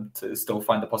way for them to still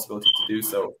find the possibility to do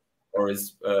so, or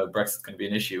is Brexit going to be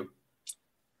an issue?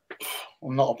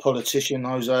 I'm not a politician,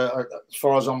 Jose. As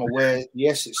far as I'm aware,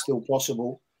 yes, it's still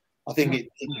possible. I think it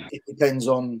depends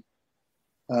on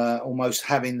almost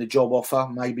having the job offer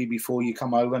maybe before you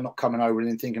come over, not coming over and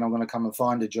then thinking I'm going to come and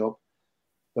find a job.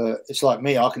 But it's like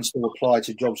me, I can still apply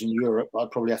to jobs in Europe.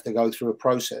 I'd probably have to go through a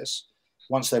process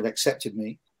once they've accepted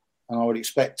me, and I would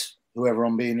expect whoever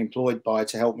I'm being employed by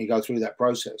to help me go through that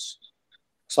process.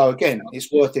 So again,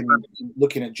 it's worth him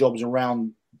looking at jobs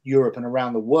around Europe and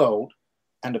around the world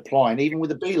and applying. Even with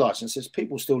the B license, there's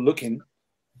people still looking.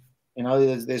 You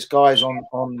know, there's guys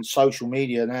on social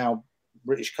media now,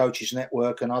 British Coaches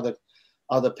Network and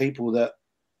other people that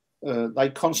they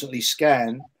constantly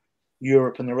scan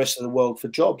Europe and the rest of the world for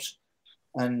jobs.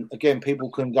 And again,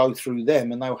 people can go through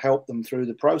them and they'll help them through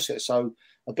the process. So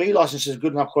a B license is a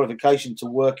good enough qualification to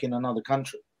work in another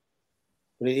country.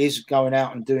 But it is going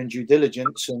out and doing due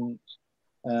diligence and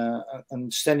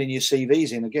sending your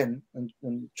CVs in again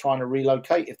and trying to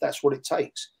relocate if that's what it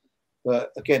takes.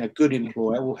 But again, a good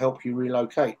employer will help you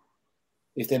relocate.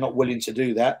 If they're not willing to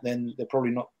do that, then they're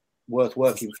probably not worth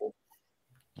working for.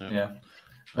 Yeah.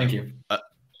 Thank you.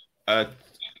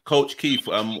 Coach Keith,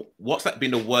 what's that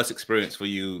been the worst experience for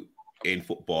you in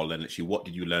football? And actually, what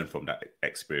did you learn from that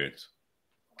experience?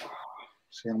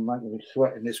 See, I'm making me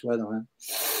sweat in this weather, man.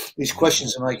 These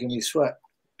questions are making me sweat.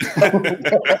 And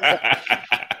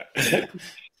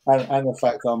the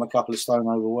fact that I'm a couple of stone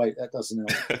overweight, that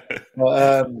doesn't help.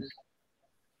 But,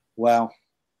 well,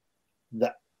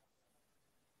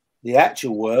 the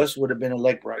actual worst would have been a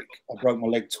leg break. I broke my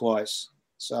leg twice.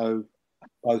 So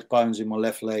both bones in my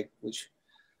left leg, which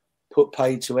put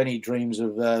paid to any dreams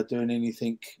of doing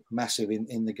anything massive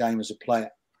in the game as a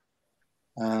player.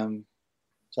 So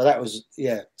that was,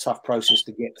 tough process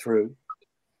to get through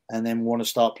and then want to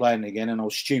start playing again. And I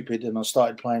was stupid and I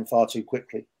started playing far too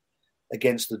quickly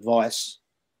against advice.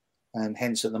 And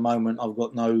hence at the moment, I've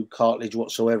got no cartilage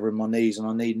whatsoever in my knees and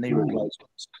I need knee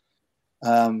replacements.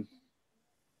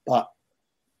 But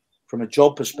from a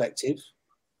job perspective,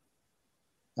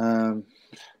 it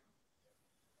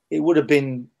would have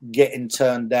been getting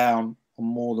turned down on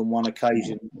more than one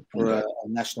occasion for a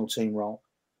national team role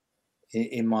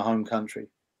in my home country.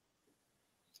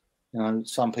 You know,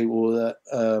 some people that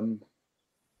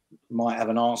might have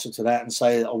an answer to that and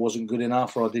say that I wasn't good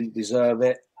enough or I didn't deserve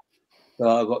it. But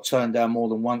I got turned down more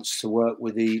than once to work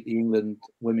with the England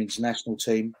women's national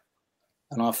team.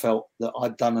 And I felt that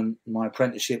I'd done my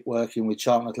apprenticeship working with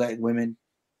Charlton Athletic Women,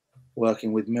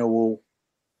 working with Millwall.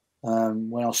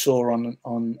 When I saw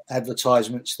on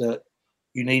advertisements that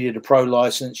you needed a pro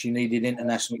license, you needed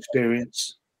international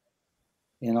experience.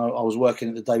 You know, I was working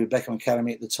at the David Beckham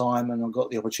Academy at the time and I got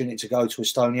the opportunity to go to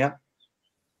Estonia.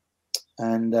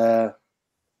 And I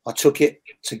took it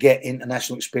to get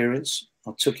international experience.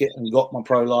 I took it and got my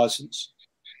pro license.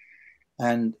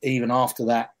 And even after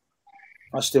that,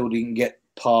 I still didn't get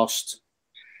past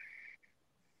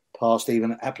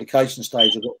even application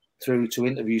stage. I got through to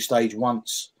interview stage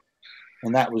once.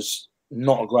 And that was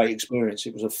not a great experience.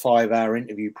 It was a 5-hour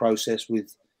interview process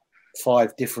with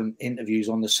 5 different interviews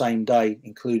on the same day,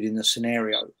 including the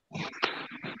scenario,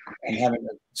 and having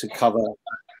to cover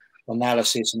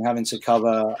analysis and having to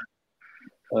cover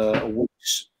a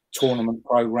week's tournament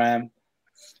program.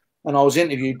 And I was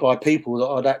interviewed by people that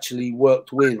I'd actually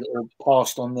worked with or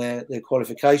passed on their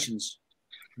qualifications.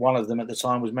 One of them at the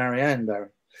time was Marianne Barry.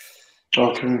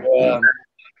 Okay.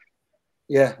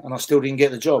 Yeah, and I still didn't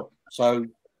get the job. So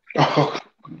that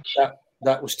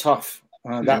was tough.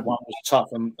 That one was tough.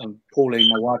 And Pauline,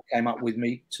 my wife, came up with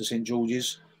me to St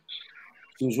George's.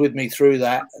 She was with me through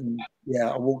that. And yeah,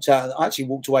 I actually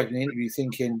walked away from the interview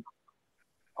thinking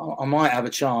I might have a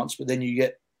chance, but then you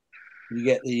get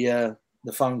the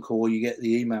phone call, you get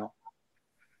the email.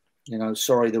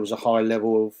 Sorry, there was a high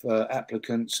level of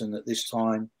applicants, and at this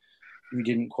time you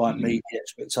didn't quite meet the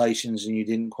expectations, and you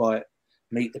didn't quite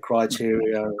meet the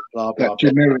criteria. Blah blah.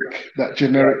 That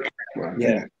generic.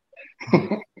 Yeah.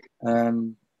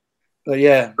 But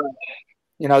yeah,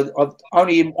 I've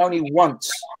only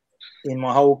once in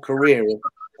my whole career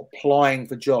applying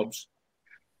for jobs,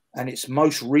 and it's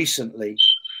most recently,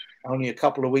 only a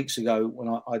couple of weeks ago, when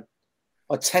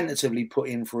I tentatively put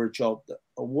in for a job that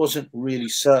I wasn't really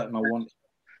certain I wanted,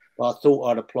 but I thought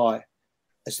I'd apply.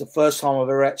 It's the first time I've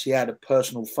ever actually had a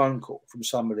personal phone call from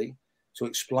somebody to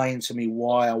explain to me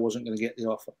why I wasn't going to get the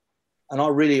offer. And I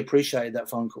really appreciated that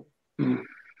phone call.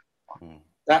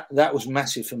 That was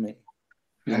massive for me.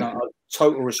 And I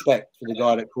total respect for the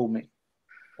guy that called me.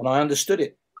 And I understood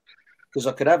it because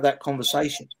I could have that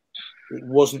conversation. It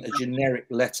wasn't a generic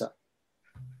letter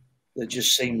that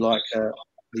just seemed like the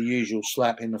usual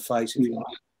slap in the face, if you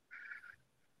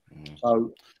like.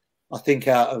 So I think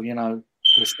out of,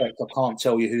 respect, I can't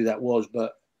tell you who that was,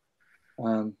 but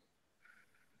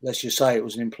let's just say it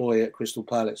was an employee at Crystal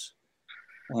Palace.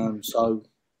 So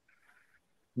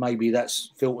maybe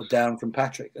that's filtered down from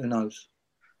Patrick. Who knows?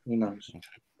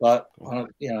 But,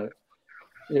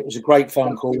 it was a great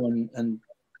phone call and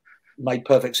made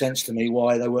perfect sense to me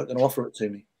why they weren't going to offer it to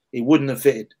me. It wouldn't have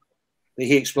fitted, but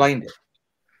he explained it.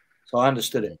 So I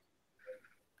understood it.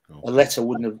 A letter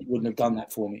wouldn't have done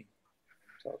that for me.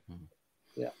 So,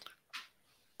 yeah.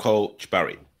 Coach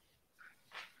Barry.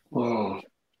 Well,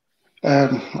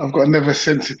 I've got another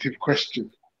sensitive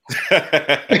question.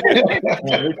 I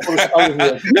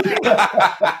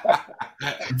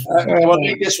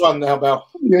need this one now, Bal.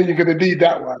 Yeah, you're going to need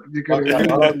that one.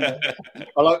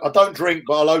 I don't drink,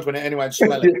 but I'll open it anyway and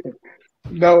smell it.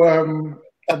 No,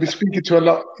 I've been speaking to a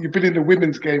lot. You've been in the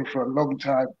women's game for a long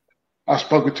time. I've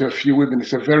spoken to a few women.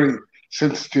 It's a very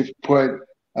sensitive point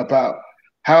about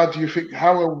how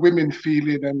are women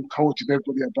feeling and coaching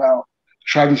everybody about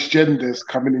transgenders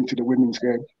coming into the women's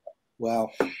game? Wow.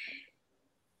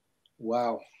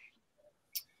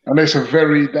 I know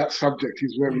that subject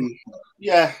is very.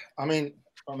 Yeah, I mean,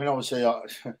 obviously.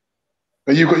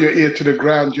 But you've got your ear to the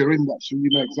ground. You're in that, so you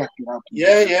know exactly how.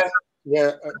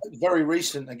 Yeah. Very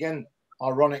recent, again,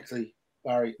 ironically,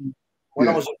 Barry. When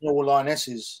I was at Norwell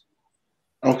Lionesses.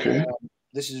 Okay.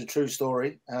 This is a true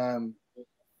story.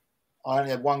 I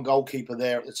only had one goalkeeper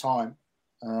there at the time,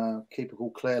 a keeper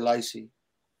called Claire Lacey.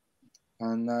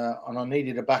 And I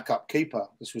needed a backup keeper.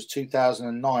 This was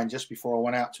 2009, just before I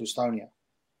went out to Estonia.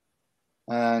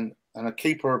 And a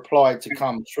keeper applied to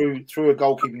come through a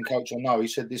goalkeeping coach I know. He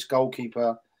said this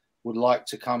goalkeeper would like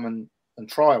to come and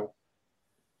trial.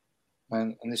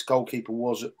 And this goalkeeper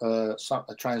was a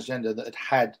transgender that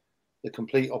had the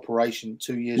complete operation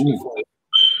 2 years before.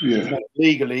 Yeah.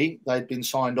 Legally, they'd been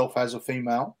signed off as a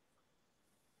female.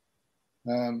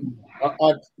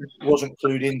 I wasn't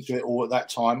clued into it all at that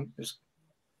time. It's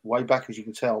way back, as you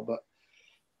can tell, but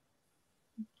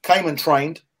came and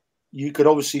trained. You could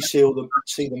obviously see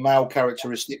the male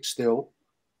characteristics still.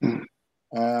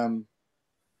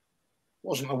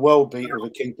 Wasn't a world beater of a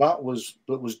keeper, but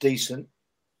was decent.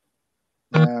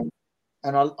 And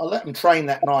I let them train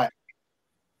that night.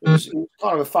 It was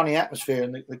kind of a funny atmosphere,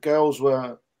 and the girls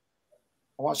were,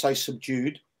 I won't say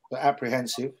subdued, but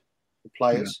apprehensive, the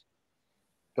players.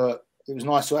 But it was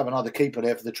nice to have another keeper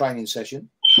there for the training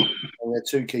session. We had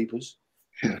two keepers.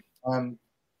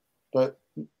 But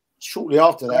shortly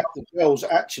after that, the girls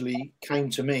actually came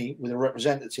to me with a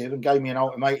representative and gave me an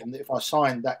ultimatum that if I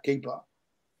signed that keeper,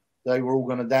 they were all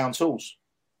going to down tools.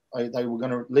 They were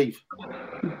going to leave.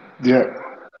 Yeah.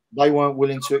 They weren't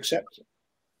willing to accept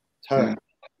her.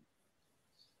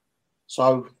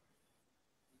 So,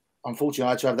 unfortunately,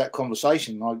 I had to have that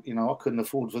conversation. I couldn't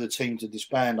afford for the team to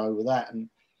disband over that. And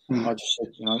I just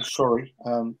said, sorry.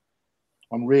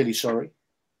 I'm really sorry.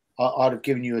 I'd have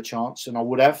given you a chance, and I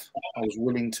would have. I was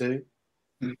willing to.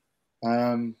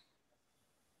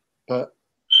 But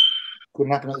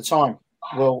couldn't happen at the time.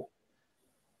 Well,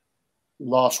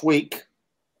 last week,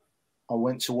 I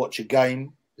went to watch a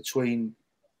game between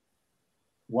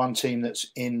one team that's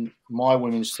in my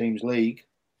women's team's league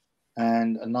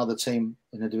and another team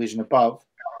in a division above.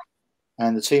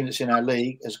 And the team that's in our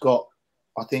league has got,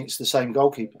 I think it's the same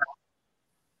goalkeeper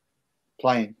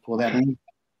playing for them.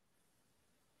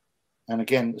 And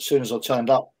again, as soon as I turned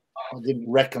up, I didn't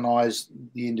recognise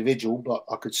the individual, but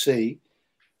I could see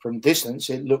from distance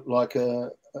it looked like a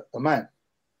man.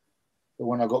 But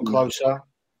when I got closer,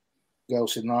 the girl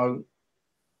said, no,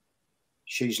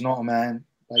 she's not a man.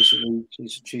 Basically,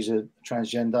 she's a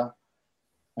transgender,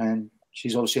 and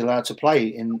she's obviously allowed to play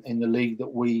in the league that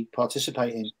we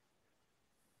participate in.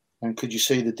 And could you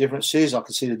see the differences? I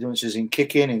could see the differences in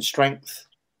kicking, in strength.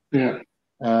 Yeah.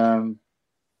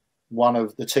 One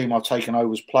of the team I've taken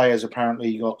over as players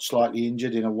apparently got slightly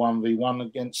injured in a 1v1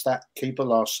 against that keeper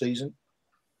last season,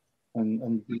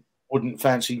 and wouldn't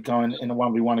fancy going in a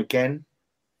 1v1 again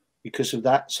because of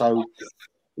that. So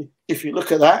if you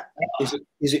look at that,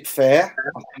 is it fair?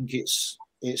 I think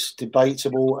it's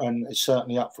debatable, and it's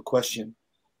certainly up for question.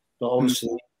 But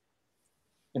obviously,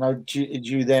 do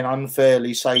you then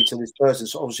unfairly say to this person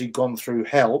that's obviously gone through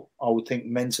hell, I would think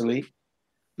mentally,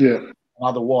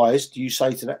 otherwise, do you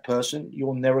say to that person,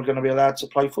 you're never going to be allowed to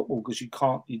play football because you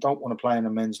don't want to play in a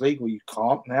men's league, or you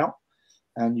can't now,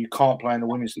 and you can't play in the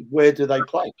women's league? Where do they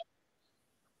play?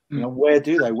 Where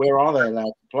do they? Where are they allowed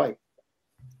to play?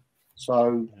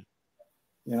 So,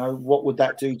 what would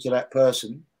that do to that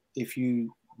person if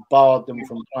you barred them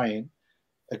from playing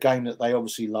a game that they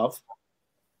obviously love?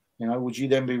 Would you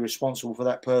then be responsible for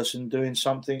that person doing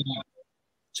something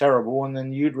terrible, and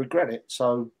then you'd regret it?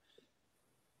 So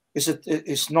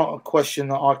it's not a question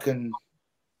that I can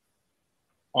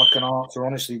answer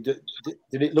honestly. Did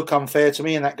it look unfair to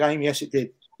me in that game? Yes, it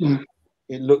did.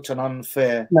 It looked an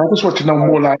unfair. No, I just want to know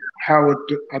more like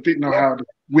I didn't know how the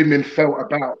women felt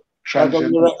about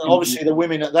transgender. Obviously, the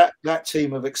women at that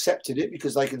team have accepted it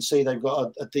because they can see they've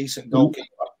got a decent goalkeeper.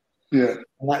 Yeah,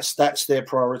 and that's their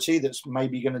priority. That's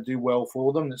maybe going to do well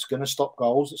for them. That's going to stop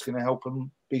goals. That's going to help them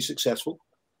be successful.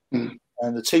 And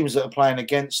the teams that are playing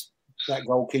against that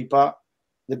goalkeeper,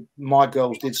 my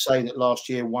girls did say that last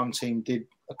year one team did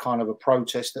a kind of a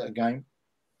protest at a game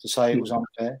to say it was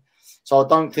unfair. So I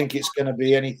don't think it's going to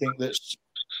be anything that's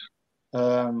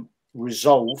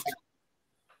resolved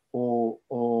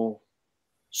or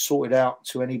sorted out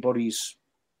to anybody's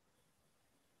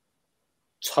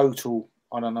total,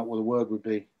 I don't know what the word would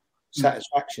be,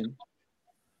 satisfaction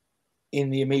in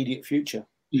the immediate future.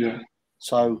 Yeah.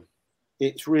 So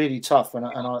it's really tough, and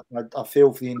I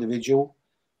feel for the individual,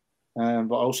 but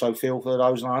I also feel for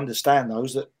those, and I understand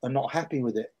those that are not happy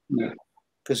with it. Yeah.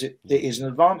 Because it is an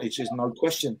advantage, there's no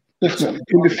question. Definitely.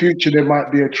 In the future, there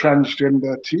might be a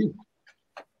transgender team.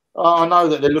 I know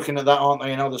that they're looking at that, aren't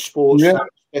they, in other sports,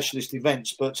 specialist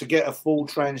events. But to get a full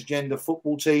transgender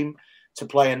football team, to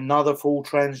play another full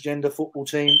transgender football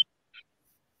team,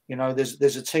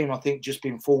 there's a team I think just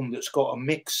been formed that's got a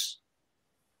mix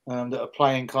that are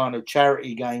playing kind of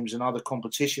charity games and other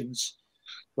competitions.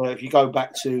 But if you go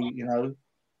back to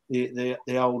the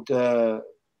old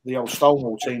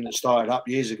Stonewall team that started up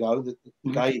years ago, the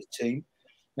gay team,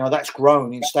 that's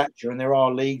grown in stature, and there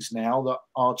are leagues now that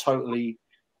are totally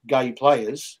gay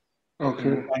players. Okay.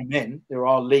 Gay men. There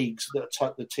are leagues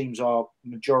that the teams are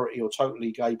majority or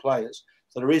totally gay players.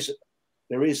 So there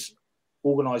is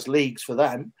organised leagues for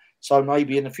them. So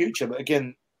maybe in the future, but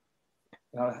again,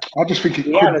 I just think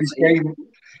it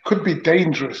could be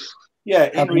dangerous. Yeah,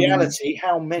 in reality,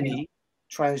 how many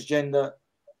transgender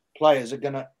players are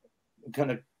going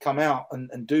to come out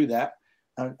and do that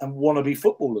and want to be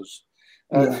footballers?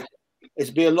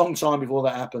 It'll be a long time before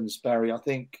that happens, Barry. I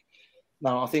think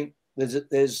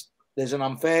there's an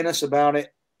unfairness about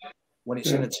it when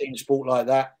it's in a team sport like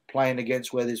that, playing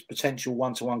against where there's potential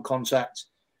one-to-one contact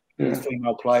with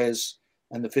female players,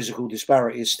 and the physical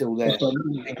disparity is still there.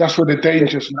 That's where the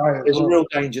dangers lie. There's a real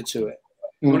danger to it.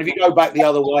 When if you go back the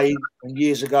other way, and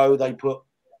years ago they put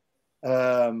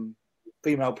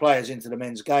female players into the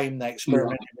men's game, they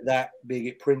experimented with that, be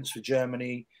it Prince for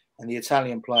Germany and the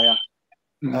Italian player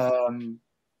that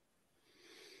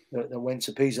went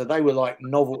to Pisa. They were like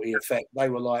novelty effect. They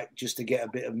were like just to get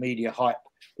a bit of media hype.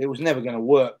 It was never going to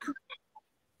work,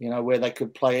 where they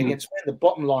could play against. The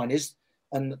bottom line is,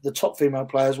 and the top female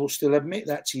players will still admit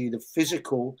that to you, the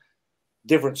physical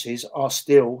differences are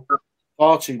still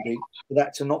far too big for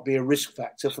that to not be a risk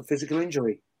factor for physical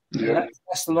injury.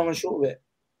 That's the long and short of it.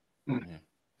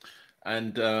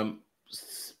 And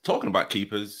talking about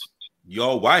keepers,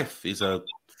 your wife is a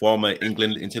former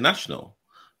England international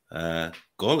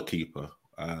goalkeeper,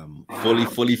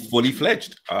 fully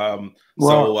fledged.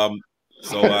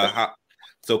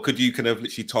 So could you kind of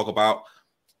literally talk about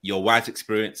your wife's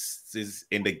experiences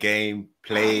in the game,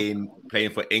 playing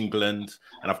for England,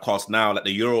 and of course now that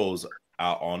the Euros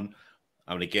are on,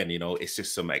 and again, it's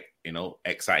just some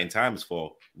exciting times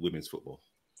for women's football.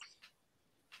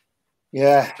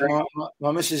 Yeah,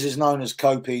 my missus is known as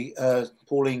Copey.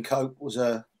 Pauline Cope was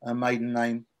her maiden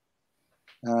name.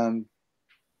 I'm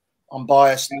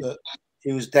biased, but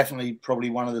she was definitely probably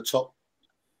one of the top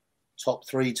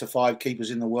 3 to 5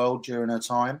 keepers in the world during her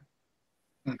time.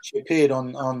 She appeared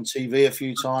on TV a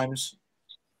few times.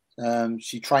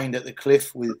 She trained at the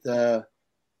Cliff with the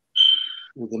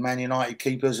Man United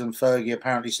keepers, and Fergie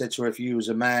apparently said to her, "If you was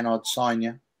a man, I'd sign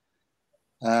you."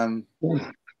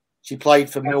 She played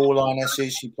for Millwall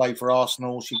Lionesses. She played for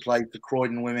Arsenal. She played for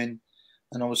Croydon Women,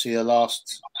 and obviously her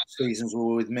last seasons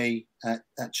were with me at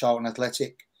Charlton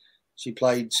Athletic. She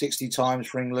played 60 times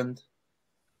for England.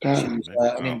 She was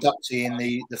an inductee in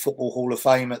the Football Hall of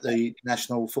Fame at the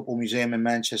National Football Museum in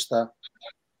Manchester.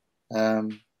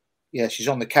 She's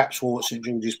on the caps wall at St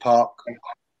George's Park.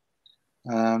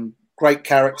 Great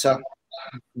character,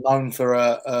 known for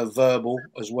a verbal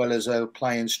as well as her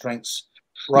playing strengths.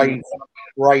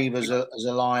 Brave as a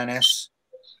lioness.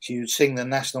 She would sing the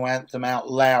national anthem out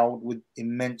loud with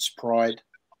immense pride.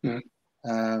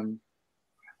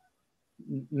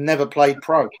 Never played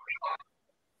pro.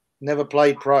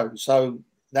 So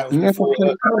that was before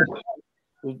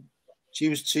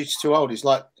she's too old. It's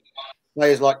like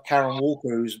players like Karen Walker,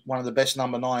 who's one of the best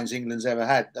number 9s England's ever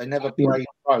had. They never played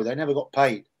pro. They never got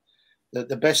paid.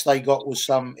 The best they got was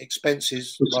some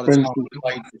expenses by the time they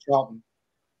played for Charlton.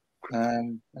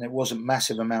 And it wasn't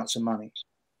massive amounts of money.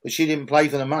 But she didn't play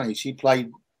for the money. She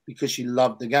played because she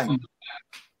loved the game.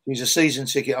 She's a season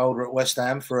ticket holder at West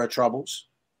Ham for her troubles.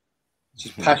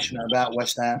 She's passionate about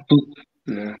West Ham.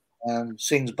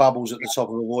 Sings bubbles at the top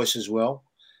of her voice as well.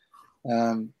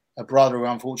 A brother who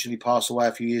unfortunately passed away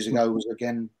a few years ago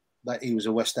he was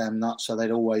a West Ham nut, so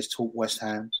they'd always talk West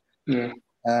Ham.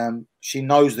 She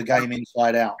knows the game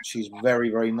inside out. She's very,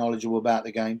 very knowledgeable about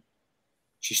the game.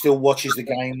 She still watches the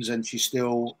games, and she's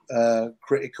still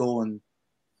critical and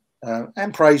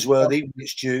praiseworthy when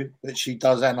it's due. But she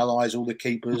does analyse all the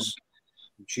keepers.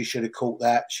 She should have caught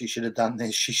that. She should have done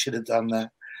this. She should have done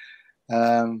that.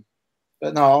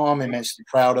 But no, I'm immensely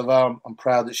proud of her. I'm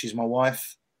proud that she's my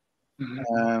wife.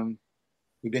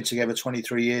 We've been together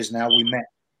 23 years now. We met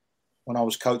when I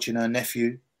was coaching her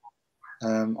nephew.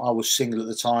 I was single at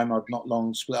the time. I'd not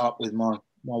long split up with my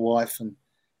wife, and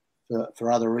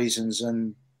for other reasons,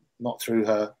 and not through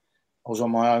her. I was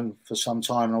on my own for some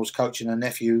time, and I was coaching her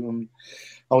nephew, and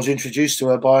I was introduced to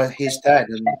her by his dad,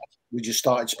 and we just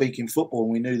started speaking football,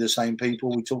 and we knew the same people.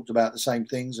 We talked about the same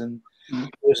things, and it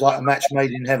was like a match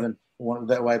made in heaven, for want of a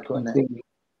better way of putting it.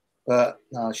 But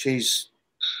no,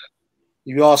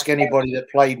 you ask anybody that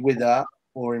played with her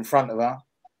or in front of her,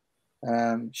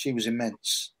 she was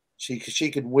immense. She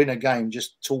could win a game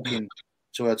just talking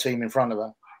to her team in front of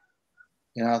her.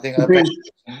 You know, I think her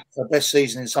best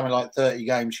season in something like 30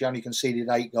 games, she only conceded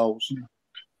 8 goals.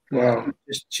 Wow.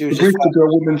 She was Tabriz could do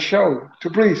a women's show.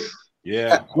 Tabriz.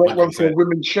 Yeah. Great one for a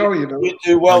women's show, you know. You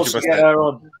do well 100%. To get her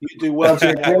on. You do well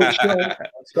to get her on.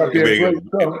 That'd be a great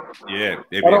show. Yeah.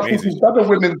 I don't think you've done a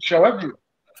women's show, have you?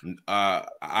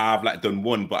 I've done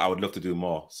one, but I would love to do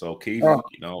more. So Keith,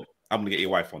 you know, I'm gonna get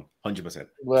your wife on 100%.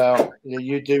 Well, yeah,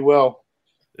 you do well.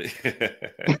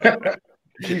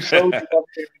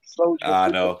 I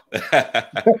know.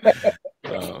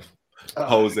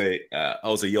 Jose,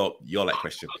 your like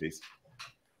question, please.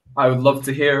 I would love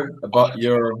to hear about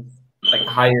your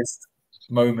highest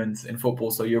moments in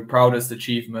football. So your proudest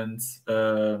achievements.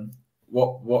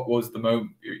 What was the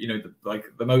moment? You know,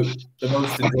 the most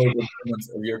enjoyable moments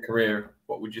of your career.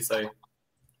 What would you say?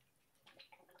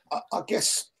 I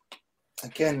guess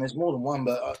again, there's more than one,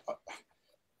 but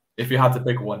if you had to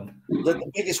pick one, the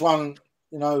biggest one,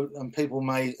 you know, and people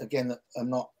may again that are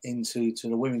not into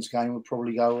the women's game would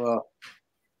probably go,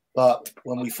 but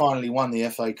when we finally won the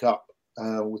FA Cup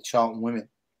with Charlton Women,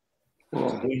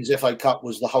 the Women's FA Cup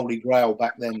was the holy grail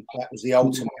back then. That was the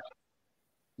ultimate.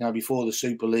 You know, before the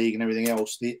Super League and everything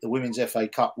else, the Women's FA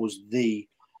Cup was it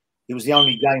was the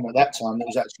only game at that time that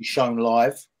was actually shown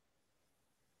live.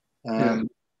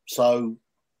 So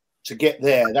to get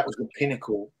there, that was the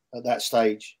pinnacle at that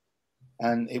stage.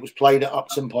 And it was played at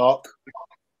Upton Park.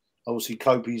 Obviously,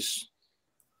 Copey's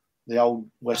the old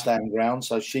West Ham ground,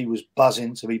 so she was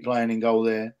buzzing to be playing in goal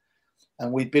there.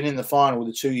 And we'd been in the final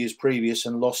the 2 years previous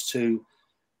and lost to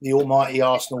the almighty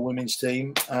Arsenal women's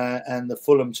team and the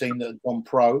Fulham team that had gone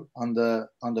pro under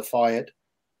Fayed.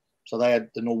 So they had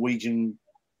the Norwegian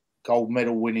gold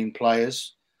medal winning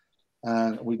players.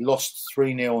 And we lost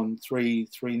 3-0 and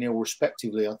 3-0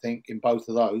 respectively, I think, in both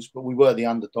of those. But we were the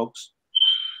underdogs.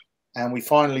 And we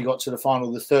finally got to the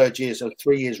final the third year. So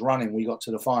 3 years running, we got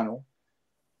to the final.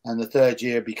 And the third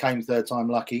year became third time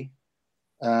lucky.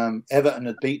 Everton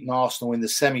had beaten Arsenal in the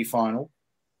semi-final.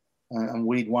 and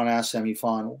we'd won our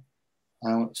semi-final.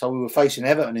 So we were facing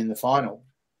Everton in the final,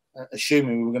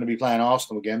 assuming we were going to be playing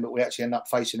Arsenal again, but we actually ended up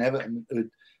facing Everton, who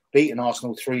had beaten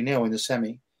Arsenal 3-0 in the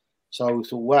semi. So we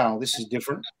thought, wow, this is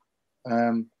different.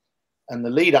 And the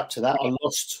lead up to that, I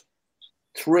lost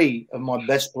 3 of my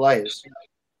best players.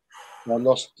 I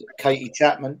lost Katie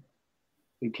Chapman,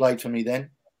 who played for me then.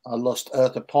 I lost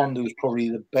Eartha Pond, who was probably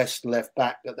the best left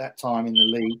back at that time in the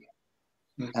league.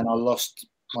 And I lost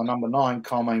my number 9,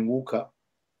 Carmine Walker,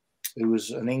 who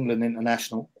was an England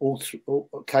international.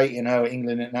 Katie and her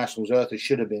England internationals, Eartha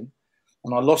should have been.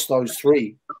 And I lost those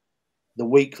 3 the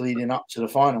week leading up to the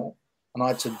final. And I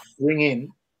had to bring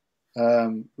in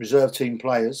reserve team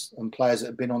players and players that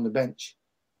had been on the bench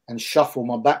and shuffle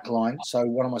my back line. So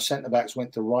one of my centre backs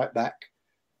went to right back.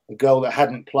 The girl that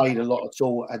hadn't played a lot at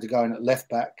all had to go in at left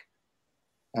back.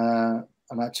 And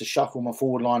I had to shuffle my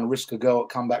forward line, risk a girl that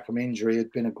come back from injury.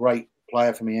 Had been a great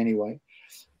player for me anyway.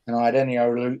 And I had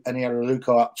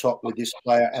Luco up top with this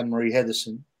player, Anne-Marie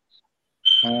Henderson.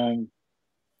 And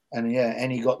yeah,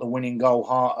 Annie got the winning goal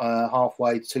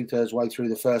halfway, 2/3 way through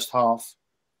the first half.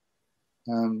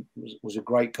 It was a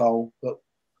great goal, but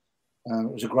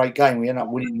it was a great game. We ended up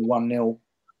winning 1-0.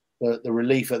 But the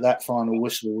relief at that final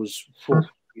whistle was,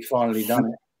 we finally done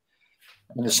it.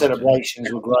 And the celebrations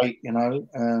were great, you know.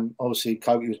 Obviously,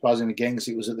 Kobe was buzzing again because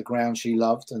it was at the ground she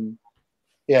loved. And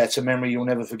yeah, it's a memory you'll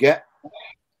never forget.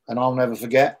 And I'll never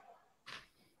forget.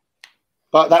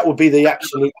 But that would be the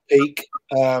absolute peak.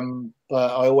 But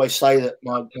I always say that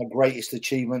my greatest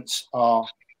achievements are,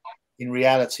 in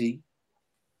reality,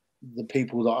 the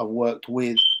people that I've worked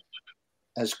with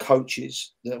as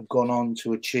coaches that have gone on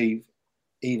to achieve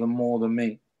even more than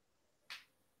me.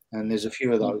 And there's a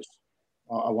few of those.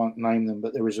 I won't name them,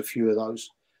 but there is a few of those.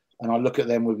 And I look at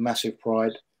them with massive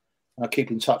pride. And I keep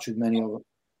in touch with many of them.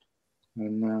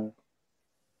 And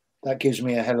that gives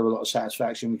me a hell of a lot of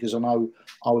satisfaction because I know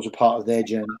I was a part of their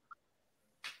journey.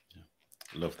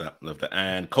 Love that. Love that.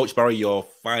 And Coach Barry, your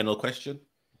final question?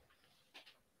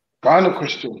 Final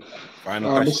question.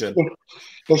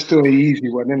 Let's do an easy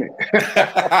one, innit?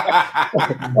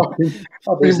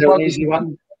 I've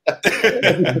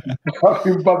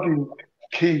been bugging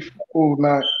Keith all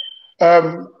night.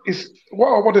 What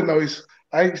I want to know is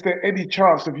there any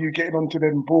chance of you getting onto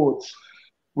them boards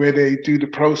where they do the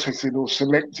processing or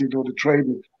selecting or the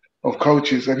training of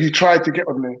coaches? Have you tried to get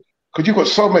on there? Because you've got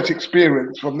so much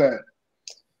experience from there.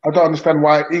 I don't understand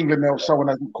why England or someone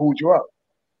hasn't called you up.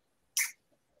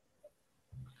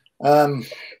 I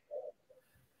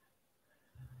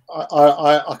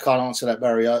can't answer that,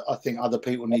 Barry. I think other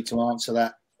people need to answer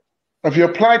that. Have you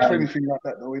applied for anything like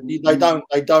that though?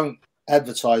 They don't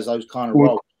advertise those kind of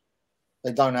roles.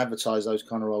 They don't advertise those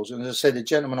kind of roles. And as I said, the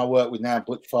gentleman I work with now,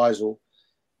 Butch Faisal,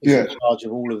 is in charge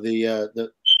of all of the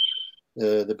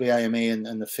BAME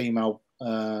and the female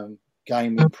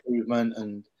game improvement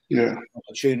and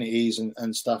opportunities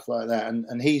and stuff like that.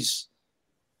 And he's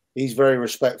very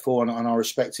respectful, and I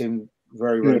respect him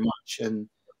very, very much. And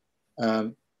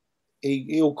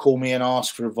he'll call me and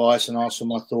ask for advice and ask for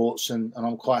my thoughts, and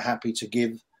I'm quite happy to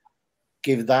give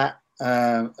that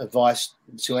advice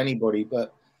to anybody.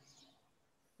 But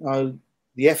the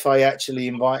FA actually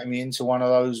invited me into one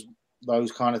of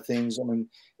those kind of things. I mean,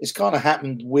 it's kind of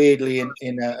happened weirdly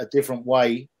in a different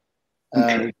way,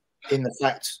 in the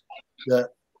fact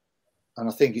that, and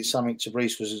I think it's something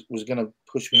Tabrice was going to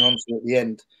push me onto at the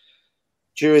end.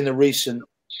 During the recent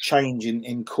change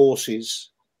in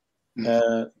courses,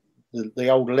 the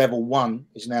old level 1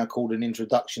 is now called an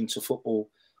introduction to football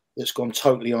that's gone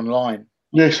totally online.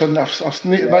 Yes, and I've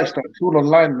noticed that it's all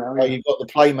online now. So you've got the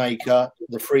Playmaker,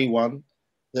 the free one,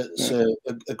 that's a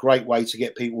great way to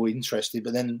get people interested.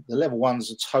 But then the level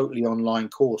 1's a totally online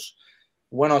course.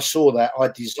 When I saw that, I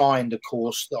designed a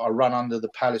course that I run under the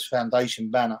Palace Foundation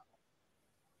banner.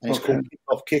 And it's called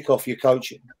Kick Off Your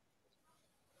Coaching.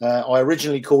 I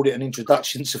originally called it an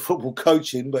introduction to football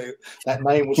coaching, but that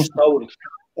name was stolen.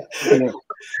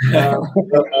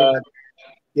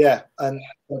 And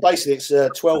basically it's a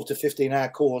 12 to 15 hour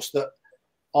course that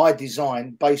I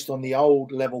designed based on the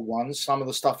old level 1s, some of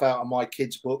the stuff out of my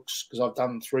kids' books, because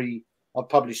I've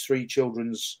published 3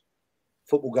 children's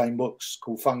football game books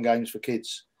called Fun Games for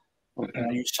Kids. And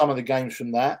I used some of the games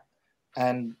from that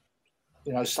and,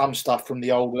 some stuff from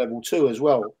the old level 2 as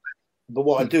well. But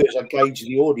what I do is I gauge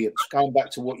the audience. Going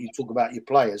back to what you talk about your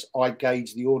players, I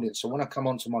gauge the audience. So when I come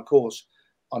onto my course,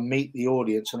 I meet the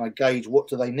audience and I gauge what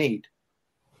do they need.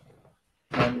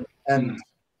 And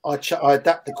I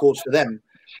adapt the course to them.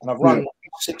 And I've run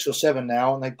 6 or 7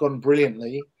 now, and they've gone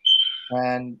brilliantly.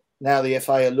 And now the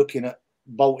FA are looking at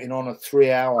bolting on a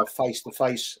 3-hour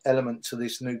face-to-face element to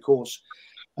this new course.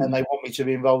 and they want me to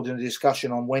be involved in a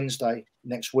discussion on Wednesday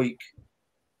next week,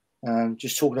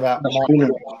 just talking about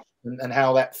and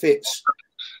how that fits.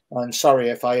 And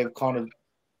Surrey FA have kind of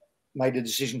made a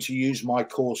decision to use my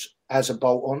course as a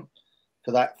bolt-on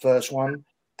for that first one,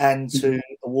 and to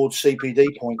award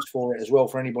CPD points for it as well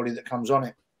for anybody that comes on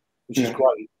it, which is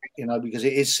great, because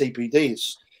it is CPD.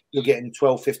 You're getting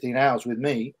 12, 15 hours with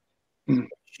me.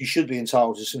 You should be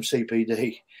entitled to some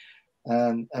CPD.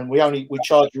 And we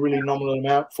charge a really nominal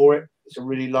amount for it. It's a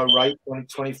really low rate, only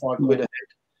 25 quid a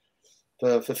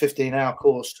head for 15-hour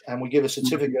course. And we give a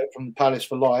certificate from the Palace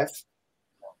for Life.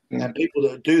 And people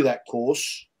that do that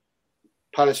course,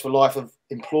 Palace for Life have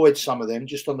employed some of them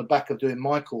just on the back of doing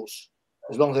my course.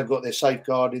 As long as they've got their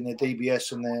safeguarding, their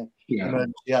DBS and their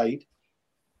emergency aid,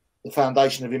 the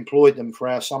foundation have employed them for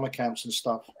our summer camps and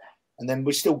stuff. And then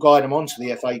we still guide them onto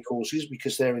the FA courses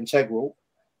because they're integral.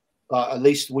 But at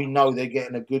least we know they're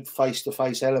getting a good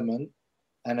face-to-face element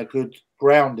and a good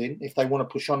grounding if they want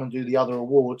to push on and do the other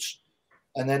awards.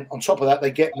 And then on top of that,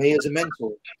 they get me as a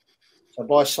mentor. So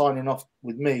by signing off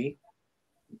with me,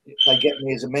 they get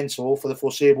me as a mentor for the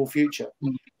foreseeable future.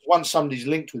 Once somebody's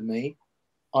linked with me,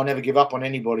 I never give up on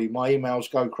anybody. My emails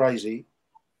go crazy.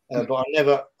 But I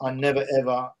never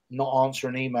ever not answer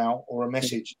an email or a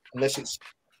message unless it's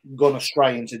gone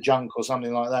astray into junk or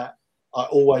something like that. I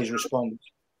always respond.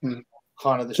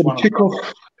 Kind of this one.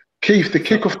 Keith, the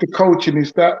kick off the coaching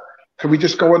is that. Can we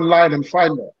just go online and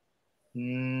find that?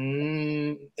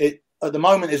 At the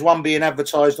moment, there's one being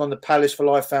advertised on the Palace for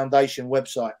Life Foundation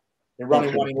website. They're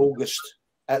running one in August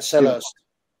at Selhurst.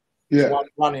 There's one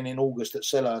running in August at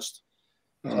Selhurst.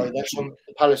 So that's on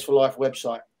the Palace for Life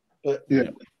website. But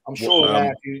I'm sure now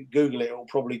if you Google it, it'll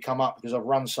probably come up because I've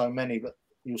run so many. But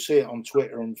you'll see it on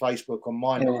Twitter and Facebook on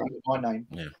my name.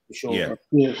 For sure.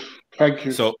 Thank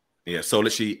you. So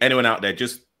literally anyone out there,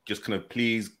 just kind of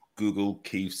please Google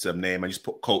Keith's name and just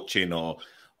put coaching or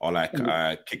like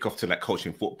kick off to like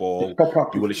coaching football.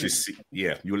 You will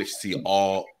literally see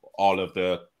all of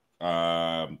the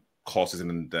courses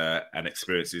and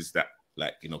experiences that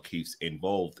Keith's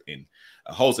involved in.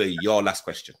 Jose, your last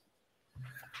question.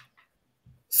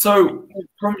 So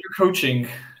from your coaching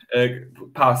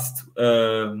past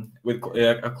with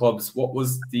clubs, what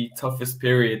was the toughest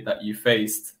period that you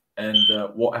faced, and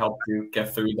what helped you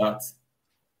get through that?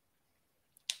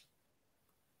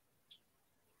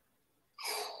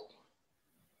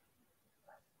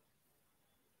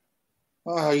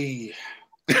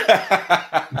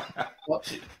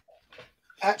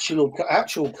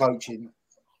 Actual coaching.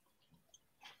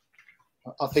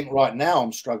 I think right now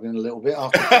I'm struggling a little bit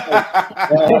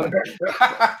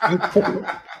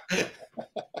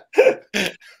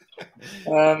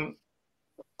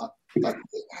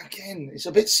again, it's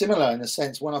a bit similar in a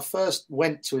sense. When I first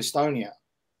went to Estonia,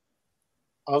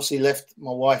 I obviously left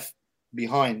my wife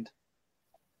behind.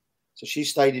 So she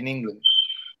stayed in England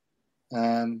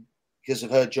because of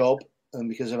her job and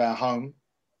because of our home.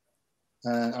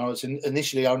 And I was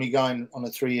initially only going on a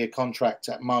 3-year contract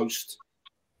at most.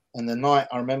 And I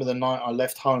remember the night I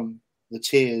left home, the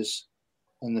tears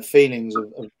and the feelings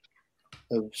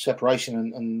of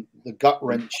separation and the gut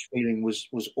wrench feeling was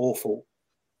awful.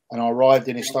 And I arrived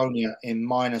in Estonia in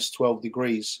minus 12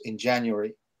 degrees in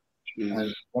January.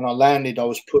 And when I landed, I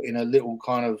was put in a little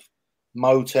kind of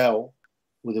motel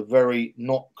with a very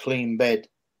not clean bed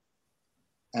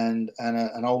and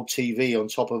an old TV on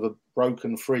top of a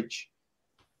broken fridge.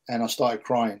 And I started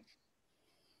crying.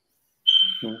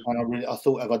 And I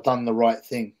thought, have I done the right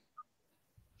thing?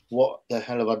 What the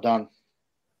hell have I done?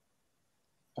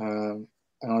 And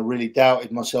I really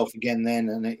doubted myself again then,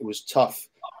 and it was tough.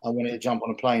 I wanted to jump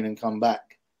on a plane and come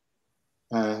back.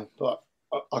 But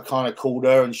I kind of called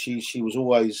her, and she was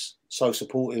always so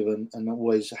supportive and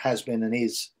always has been and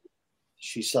is.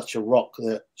 She's such a rock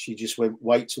that she just went,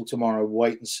 wait till tomorrow,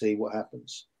 wait and see what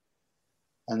happens.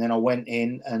 And then I went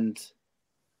in and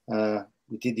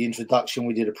we did the introduction.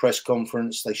 We did a press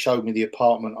conference. They showed me the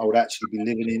apartment I would actually be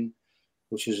living in,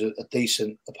 which was a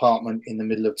decent apartment in the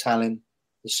middle of Tallinn,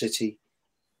 the city.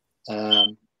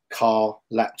 Car,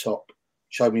 laptop.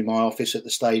 Showed me my office at the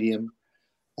stadium.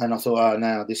 And I thought,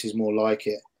 now this is more like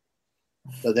it.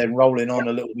 But then rolling on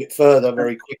a little bit further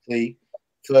very quickly,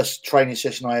 first training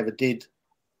session I ever did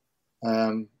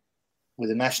with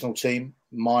the national team,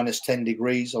 minus 10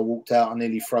 degrees. I walked out and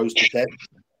nearly froze to death.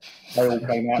 They all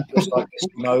came out just like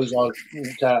Eskimos. I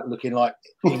walked out looking like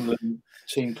England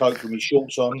team coach with my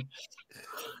shorts on.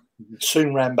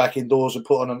 Soon ran back indoors and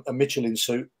put on a Michelin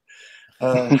suit.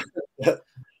 But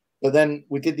then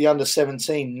we did the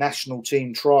under-17 national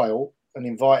team trial and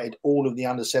invited all of the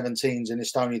under-17s in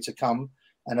Estonia to come.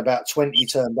 And about 20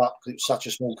 turned up because it's such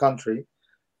a small country.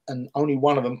 and only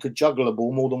one of them could juggle a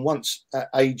ball more than once at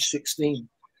age 16.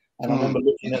 And I remember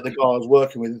looking at the guy I was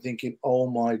working with and thinking, oh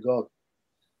my God,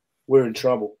 we're in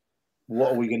trouble.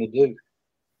 What are we going to do?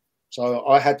 So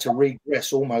I had to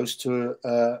regress almost to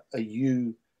a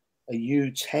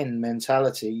U10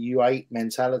 mentality, U8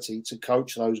 mentality to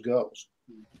coach those girls.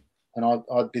 And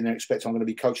I'd been expecting I'm going to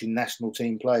be coaching national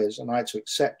team players, and I had to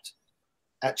accept,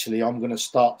 actually, I have to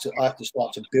start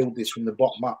to build this from the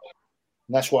bottom up.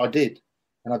 And that's what I did.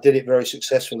 And I did it very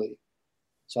successfully.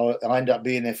 So I ended up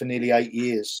being there for nearly 8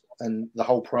 years, and the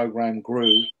whole program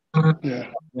grew.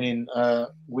 Yeah.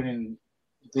 Winning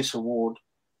this award,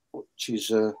 which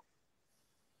is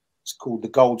it's called the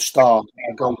Gold Star.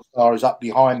 The Gold Star is up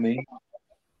behind me.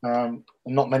 And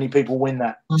not many people win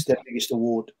that. It's their biggest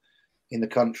award in the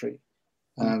country.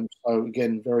 So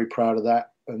again, very proud of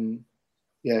that. And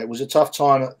yeah, it was a tough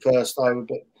time at first, though,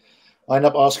 but I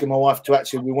ended up asking my wife to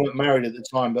actually, we weren't married at the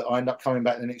time, but I ended up coming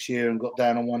back the next year and got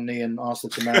down on one knee and asked her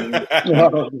to marry me.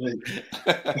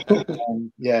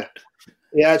 Yeah,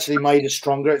 it actually made us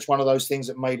stronger. It's one of those things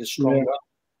that made us stronger.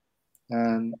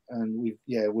 Yeah. And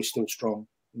we're still strong,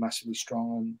 massively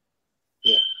strong.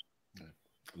 And I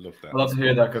love that. I love to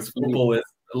hear that, because football is,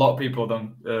 a lot of people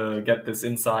don't get this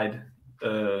insights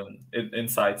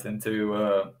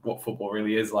into what football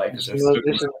really is like.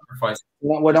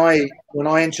 When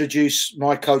I introduce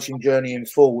my coaching journey in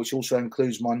full, which also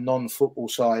includes my non-football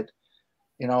side,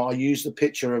 I use the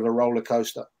picture of a roller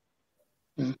coaster,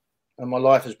 and my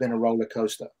life has been a roller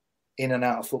coaster. In and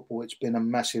out of football, it's been a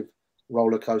massive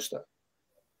roller coaster,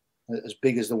 as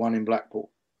big as the one in Blackpool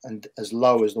and as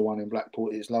low as the one in Blackpool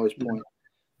at its lowest point.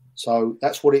 So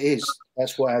that's what it is.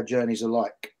 That's what our journeys are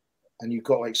like. And you've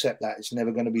got to accept that. It's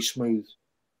never going to be smooth.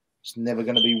 It's never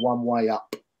going to be one way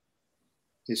up.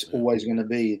 It's always going to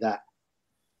be that.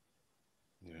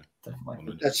 Yeah,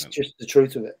 definitely. That's just the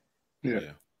truth of it.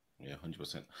 Yeah,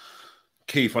 100%.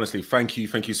 Keith, honestly, thank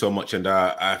you so much. And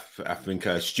I think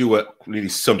Stuart really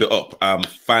summed it up.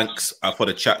 Thanks for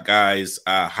the chat, guys.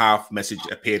 Half message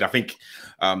appeared. I think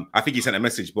he sent a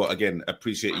message, but again,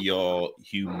 appreciate your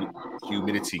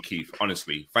humility, Keith.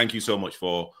 Honestly, thank you so much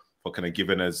for kind of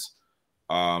giving us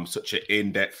such an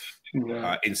in-depth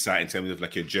insight in terms of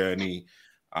like your journey.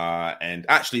 And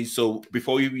actually, so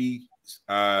before we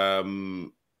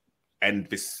end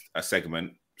this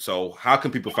segment, so how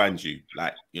can people find you?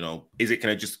 Like, is it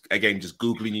kind of just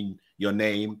Googling your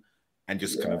name and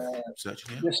just kind of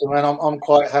searching it? Listen, man, I'm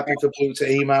quite happy for people to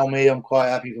email me. I'm quite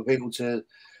happy for people to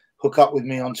hook up with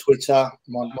me on Twitter.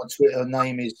 My Twitter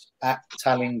name is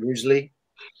 @TallingGrizzly.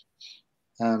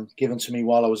 Given to me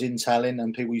while I was in Tallinn,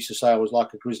 and people used to say I was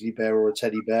like a grizzly bear or a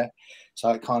teddy bear, so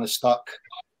it kind of stuck.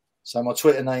 So my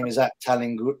Twitter name is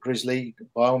 @TallingGrizzly.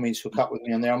 By all means, hook up with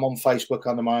me on there. I'm on Facebook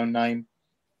under my own name.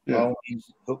 By all means,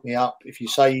 hook me up. If you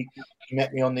say you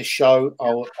met me on this show,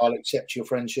 I'll accept your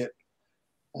friendship,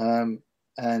 and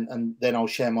then I'll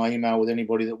share my email with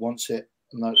anybody that wants it.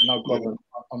 No problem.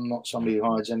 I'm not somebody who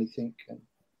hides anything. And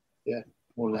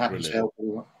more than happy to help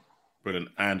everyone. Brilliant.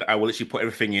 And I will actually put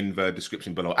everything in the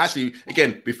description below. Actually,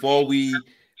 again, before we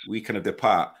kind of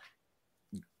depart,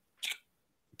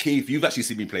 Keith, you've actually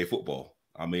seen me play football.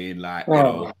 I mean, like, no.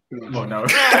 I was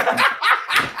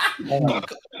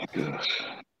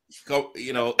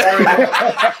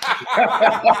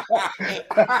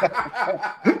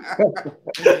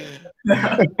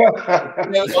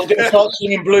going to start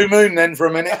singing Blue Moon then for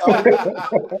a minute.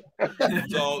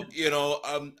 So,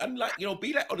 and like,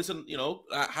 be like honest, and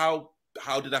like how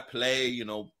did I play?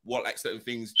 What like certain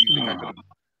things do you think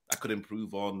I could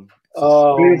improve on?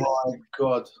 Oh my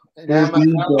God!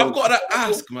 I've got to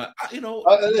ask, man.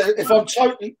 If I'm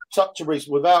totally up to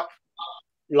reason, without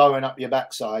blowing up your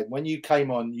backside, when you came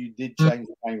on, you did change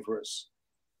the game for us.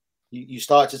 You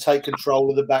started to take control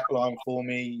of the back line for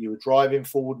me. You were driving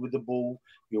forward with the ball.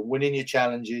 You're winning your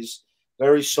challenges.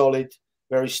 Very solid,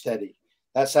 very steady.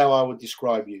 That's how I would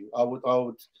describe you. I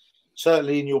would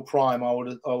certainly in your prime, I would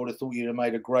have thought you'd have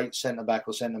made a great centre back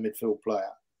or centre midfield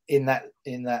player.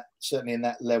 Certainly in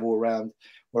that level around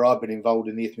where I've been involved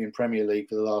in the Ethiopian Premier League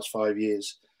for the last 5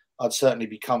 years, I'd certainly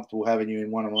be comfortable having you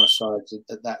in one of my sides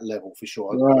at that level for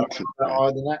sure.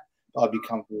 Higher than that, I'd be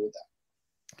comfortable with that.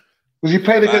 Was you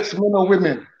played against men or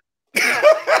women?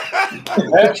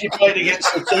 They actually played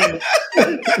against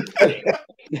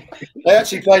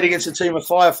a team of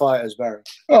firefighters, Barry.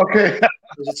 Okay.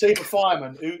 It was a team of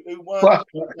firemen who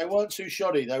weren't too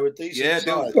shoddy. They were decent.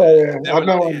 I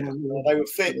know. They were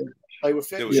fit. They were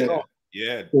fit and strong.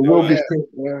 Yeah.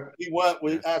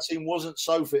 Our team wasn't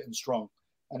so fit and strong,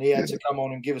 and he had to come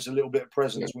on and give us a little bit of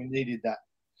presence. We needed that.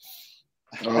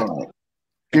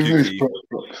 Give me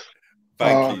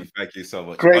Thank you so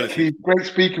much. Great, Honestly, Keith. Great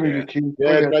speaking with you, Keith.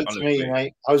 Yeah, Brilliant. great to meet you,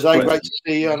 mate. Jose, great to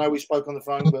see you. I know we spoke on the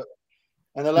phone, but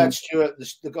and the lad Stuart,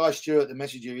 the guy Stuart that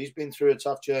messaged you, he's been through a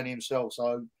tough journey himself,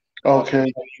 so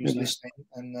okay. He was listening,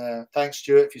 and thanks,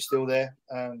 Stuart, if you're still there.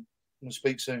 We'll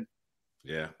speak soon.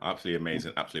 Yeah, absolutely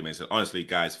amazing, Honestly,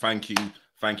 guys, thank you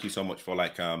so much for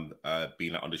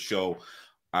being on the show.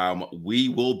 We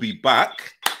will be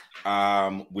back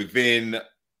within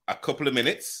a couple of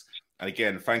minutes. And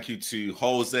again, thank you to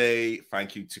Jose,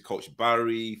 thank you to Coach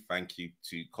Barry, thank you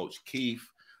to Coach Keith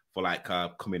for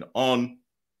coming on.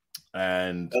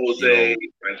 And Jose,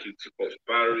 thank you to Coach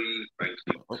Barry, thank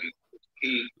you to Coach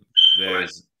Keith.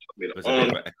 There's a bit of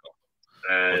an echo.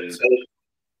 And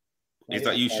is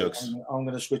that you, Shugs? I'm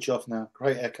going to switch off now.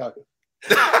 Great echo.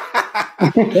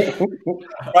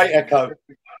 Great echo.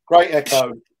 Great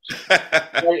echo.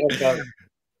 Great echo.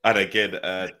 And again,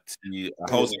 to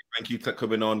Jose, thank you for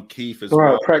coming on. Keith as All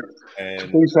well. right, Frank.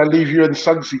 And Please, I leave you in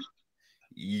Sunsea.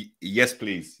 Yes,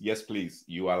 please. Yes, please.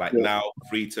 You are now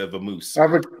free to vamoose.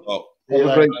 Have a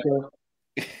great show.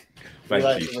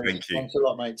 Thank you. Thanks a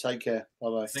lot, mate. Take care.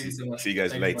 Bye-bye. See you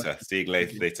guys later. See you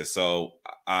later. So,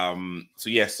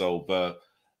 the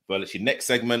literally next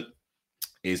segment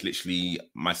is literally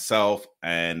myself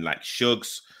and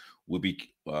Shugs will be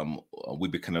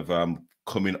kind of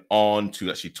coming on to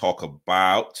actually talk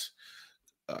about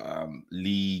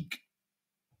league.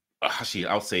 Actually,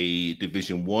 I'll say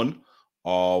Division 1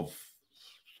 of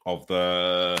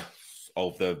the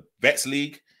Vets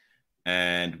League,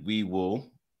 and we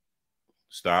will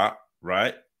start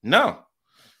right now.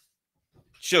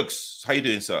 Shugs, how you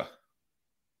doing, sir?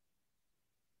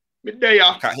 Midday,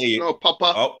 I can't hear you. No,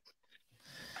 Papa. Oh,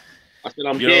 I said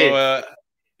I'm here.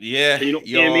 Yeah. Can you not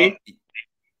hear me?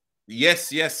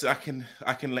 Yes, I can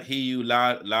hear you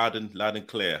loud and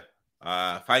clear.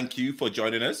 Thank you for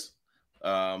joining us.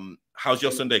 How's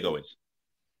your Sunday going?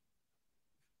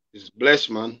 It's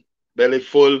blessed, man. Belly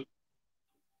full,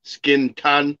 skin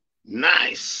tan,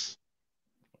 nice.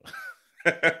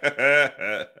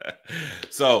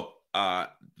 So,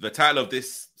 the title of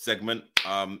this segment,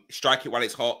 Strike It While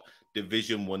It's Hot,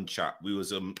 Division 1 chat. We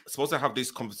was supposed to have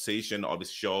this conversation or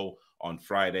this show on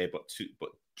Friday, but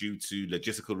due to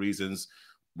logistical reasons,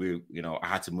 I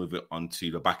had to move it onto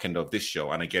the back end of this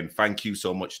show. And again, thank you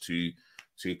so much to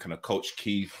kind of Coach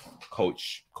Keith,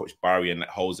 Coach Barry, and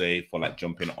Jose for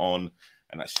jumping on,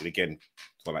 and actually again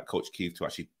for Coach Keith to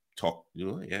actually talk.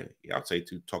 I'd say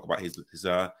to talk about his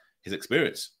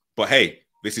experience. But hey,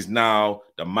 this is now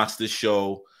the Masters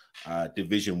Show,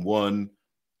 Division 1.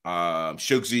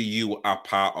 Shugsy, you are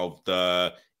part of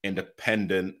the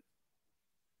independent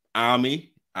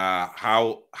army.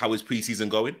 How is preseason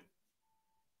going?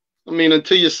 I mean,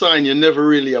 until you sign, you're never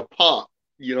really apart.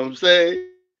 You know what I'm saying?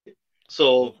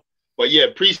 So, but yeah,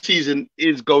 preseason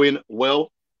is going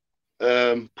well.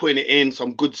 Putting it in,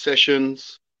 some good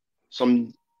sessions,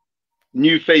 some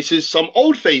new faces, some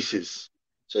old faces.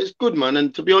 So it's good, man.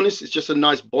 And to be honest, it's just a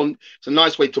nice bond. It's a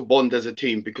nice way to bond as a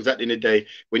team, because at the end of the day,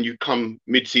 when you come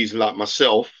mid-season like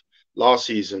myself last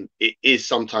season, it is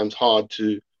sometimes hard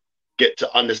to get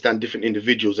to understand different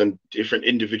individuals and different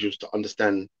individuals to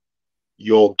understand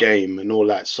your game and all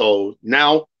that. So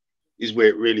now is where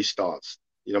it really starts.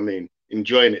 You know what I mean?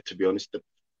 Enjoying it, to be honest.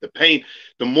 The pain,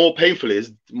 the more painful it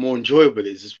is, the more enjoyable it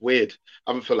is. It's weird.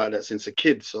 I haven't felt like that since a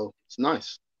kid, so it's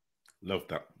nice. Love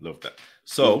that.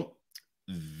 So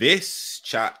this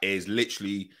chat is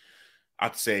literally,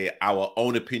 I'd say, our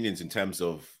own opinions in terms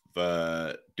of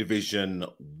the Division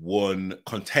 1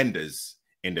 contenders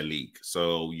in the league.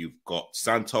 So you've got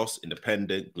Santos,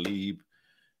 Independent, Glebe,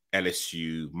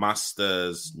 LSU,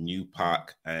 Masters, New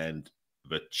Park, and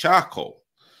the Charcoal.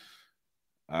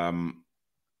 There's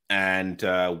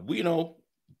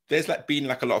been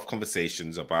a lot of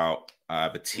conversations about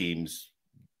the teams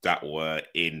that were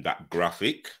in that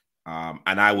graphic.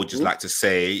 And I would just like to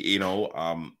say,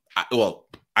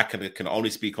 I can only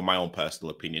speak on my own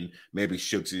personal opinion. Maybe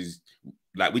Shugs is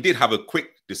we did have a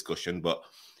quick discussion, but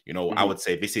I would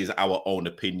say this is our own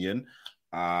opinion.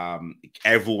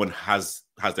 Everyone has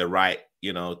their right,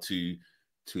 to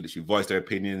literally voice their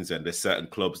opinions, and there's certain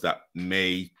clubs that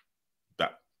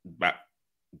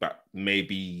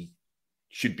maybe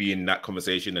should be in that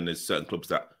conversation, and there's certain clubs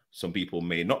that some people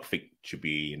may not think should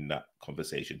be in that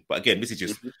conversation. But again, this is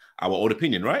just our own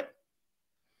opinion, right?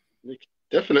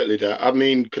 Definitely that. I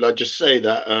mean, could I just say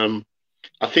that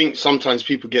I think sometimes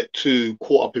people get too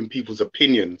caught up in people's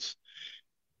opinions.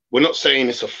 We're not saying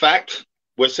it's a fact.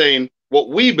 We're saying what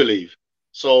we believe.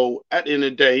 So at the end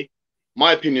of the day,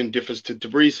 my opinion differs to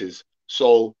Breeze's.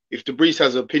 So if Debris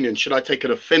has an opinion, should I take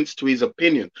an offense to his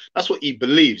opinion? That's what he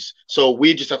believes. So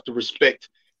we just have to respect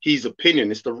his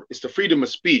opinion. It's the freedom of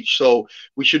speech. So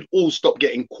we should all stop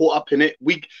getting caught up in it.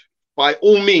 We, by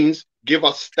all means, give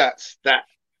us stats that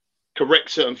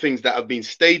correct certain things that have been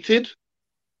stated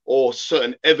or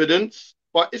certain evidence.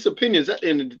 But it's opinions. At the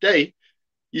end of the day,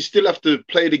 you still have to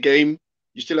play the game.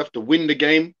 You still have to win the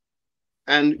game.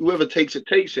 And whoever takes it,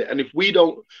 takes it. And if we've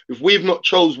not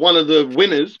chose one of the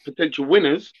winners, potential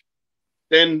winners,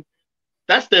 then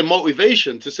that's their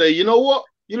motivation to say, you know what?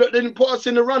 You lot didn't put us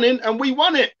in the running and we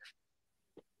won it.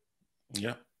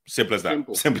 Yeah. Simple as that.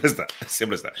 Simple. Simple as that.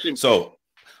 Simple as that. Simple.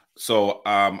 So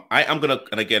I am gonna,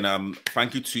 and again,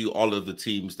 thank you to all of the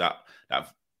teams that kind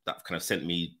of sent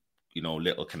me,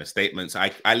 little kind of statements.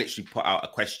 I literally put out a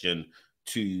question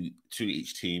to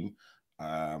each team.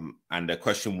 And the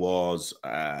question was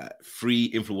 3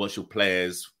 influential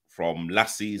players from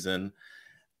last season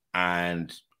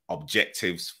and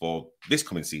objectives for this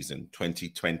coming season,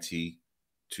 2020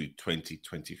 to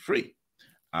 2023.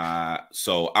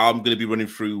 So I'm going to be running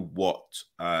through what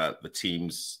the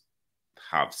teams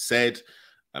have said.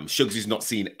 Shugsy's not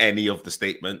seen any of the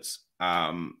statements.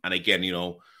 And again,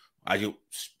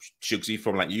 Shugsy,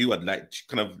 from like you, I'd like to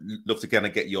kind of love to kind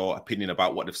of get your opinion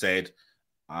about what they've said.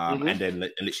 And then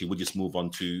literally we'll just move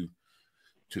on to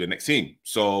the next team.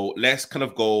 So let's kind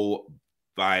of go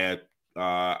via,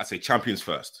 I say champions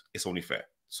first. It's only fair.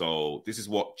 So this is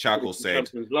what Charcoal said.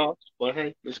 Champions last, but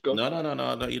hey, let's go. No.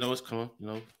 It's come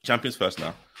on. Champions first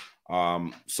now.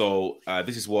 So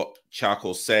this is what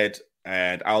Charcoal said,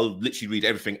 and I'll literally read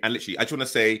everything. And literally, I just want to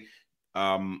say,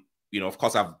 of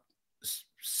course,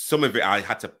 some of it I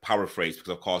had to paraphrase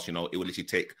because, of course, it would literally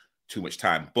take too much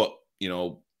time. But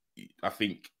I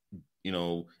think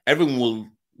everyone will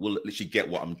literally get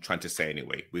what I'm trying to say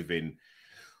anyway within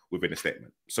a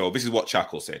statement. So this is what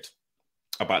Charcoal said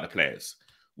about the players.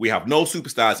 We have no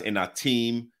superstars in our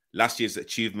team. Last year's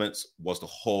achievements was the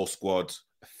whole squad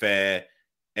affair.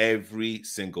 Every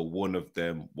single one of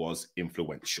them was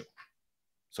influential.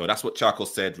 So that's what Charcoal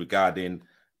said regarding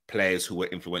players who were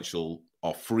influential,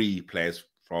 or 3 players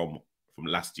from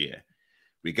last year.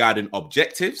 Regarding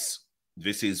objectives,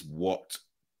 this is what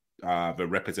the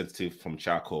representative from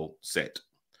Charcoal said.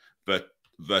 The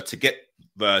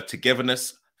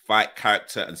togetherness, fight,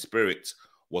 character, and spirit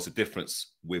was the difference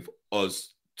with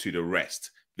us to the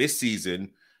rest. This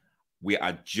season, we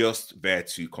are just there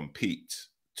to compete.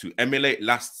 To emulate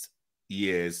last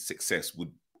year's success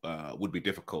would be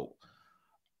difficult.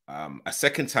 A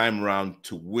second time round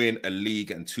to win a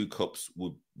league and 2 cups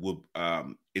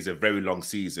is a very long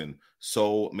season.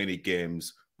 So many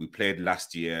games we played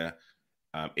last year.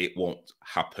 It won't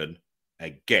happen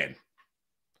again.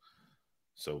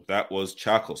 So that was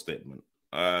Charcoal's statement.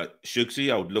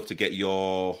 Shugsy, I would love to get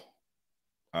your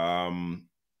opinion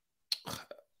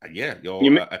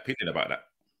about that.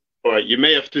 All right, you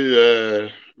may have to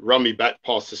run me back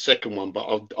past the second one, but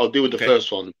I'll deal with the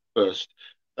first one first.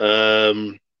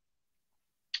 They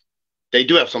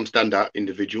do have some standout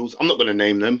individuals. I'm not going to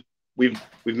name them. We've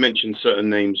mentioned certain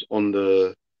names on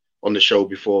the show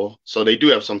before, so they do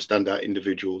have some standout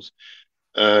individuals.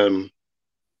 But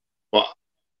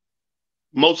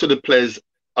most of the players,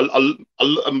 a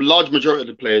large majority of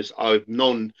the players, I've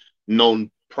known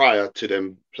prior to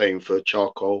them playing for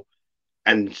Charcoal,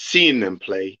 and seeing them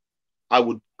play, I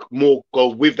would more go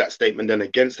with that statement than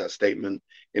against that statement,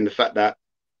 in the fact that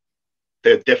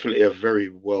they're definitely a very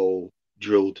well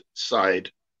drilled side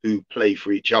who play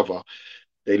for each other.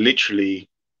 They literally,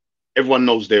 everyone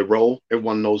knows their role,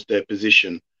 everyone knows their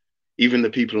position. Even the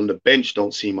people on the bench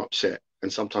don't seem upset,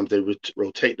 and sometimes they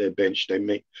rotate their bench. They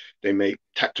make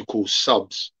tactical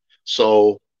subs.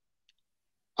 So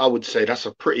I would say that's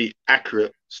a pretty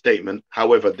accurate statement.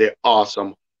 However, there are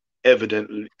some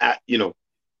evidently,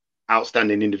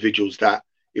 outstanding individuals that,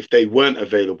 if they weren't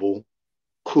available,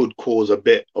 could cause a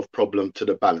bit of problem to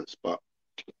the balance. But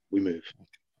we move.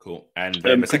 Cool. And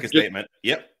then the second statement.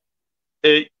 Yep.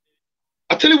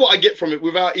 I'll tell you what I get from it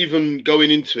without even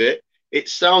going into it. It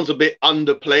sounds a bit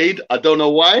underplayed. I don't know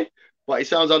why, but it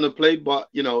sounds underplayed. But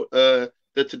the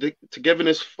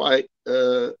togetherness fight,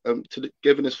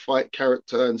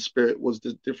 character and spirit was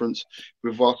the difference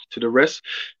with us to the rest.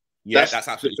 Yeah, that's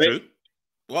absolutely true.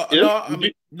 Well, yeah?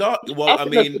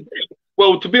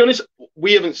 Well, to be honest,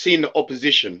 we haven't seen the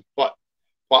opposition, but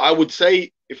I would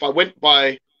say if I went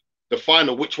by the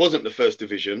final, which wasn't the first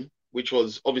division, which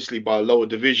was obviously by a lower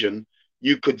division,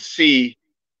 you could see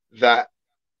that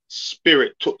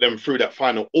spirit took them through that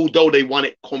final. Although they won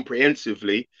it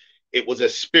comprehensively, it was a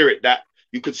spirit that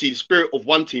you could see the spirit of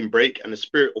one team break and the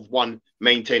spirit of one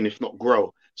maintain, if not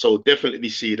grow. So definitely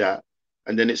see that.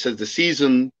 and then it says the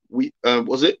season we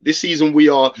was it this season we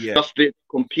are Yeah. just there to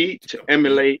compete to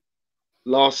emulate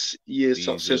last year's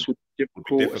Season success would be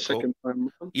difficult a second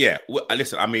time around. Yeah, well,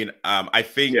 listen, I mean, I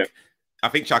think Yeah.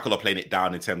 Charcoal are playing it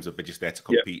down in terms of they're just there to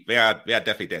Yeah. compete. They are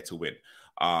definitely there to win.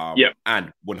 Yeah.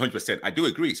 And 100%, I do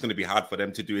agree. It's going to be hard for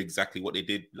them to do exactly what they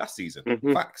did last season.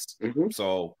 Mhm. Facts. Mhm.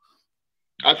 So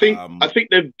I think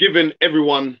they've given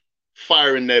everyone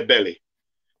fire in their belly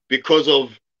because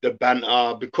of the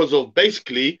banter, because of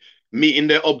basically meeting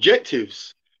their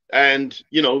objectives, and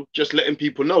just letting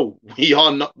people know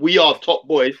we are top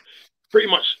boys. Pretty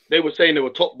much, they were saying they were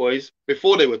top boys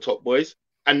before they were top boys,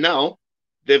 and now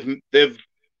they've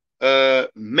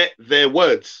met their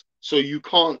words. So you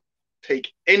can't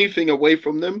take anything away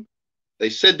from them. They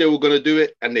said they were going to do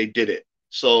it, and they did it.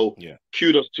 So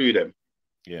kudos to them.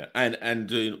 Yeah, and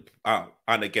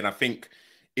again, I think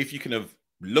if you kind of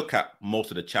look at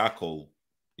most of the Charcoal,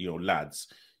 lads,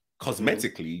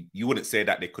 cosmetically, you wouldn't say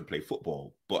that they could play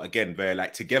football, but again, they're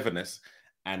like togetherness,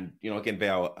 and again, they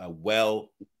are a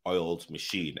well-oiled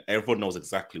machine. Everyone knows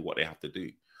exactly what they have to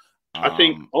do. I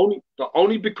think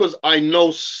only because I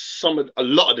know a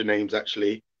lot of the names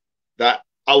actually that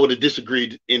I would have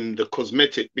disagreed in the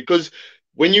cosmetic, because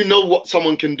when you know what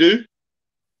someone can do,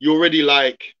 you're already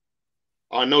like,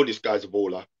 I know this guy's a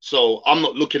baller. So I'm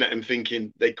not looking at him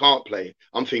thinking they can't play.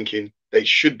 I'm thinking they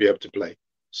should be able to play.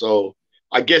 So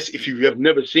I guess if you have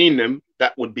never seen them,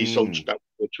 that would be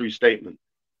a true statement.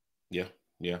 Yeah.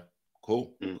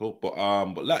 Cool.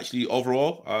 But actually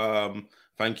overall,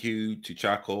 thank you to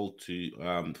Charcoal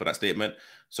for that statement.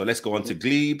 So let's go on to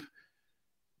Glebe.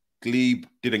 Glebe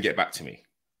didn't get back to me.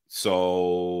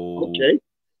 So okay.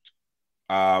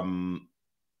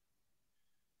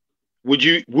 Would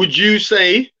you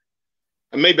say,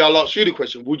 and maybe I'll ask you the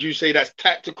question, would you say that's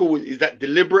tactical? Is that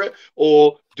deliberate,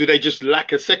 or do they just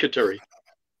lack a secretary?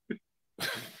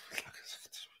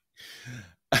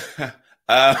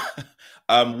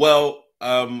 Well,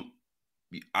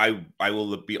 I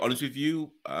will be honest with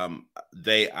you.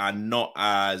 They are not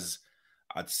as,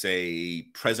 I'd say,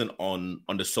 present on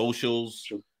the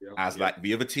socials as like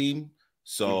the other team.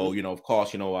 So of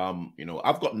course,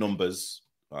 I've got numbers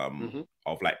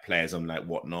of like players and like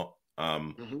whatnot.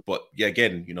 But yeah,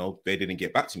 again, they didn't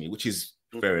get back to me, which is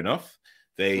fair enough.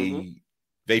 They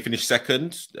finished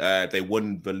second. They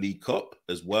won the League Cup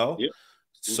as well.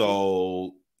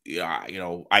 So yeah,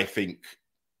 I think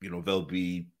they'll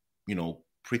be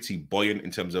pretty buoyant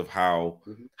in terms of how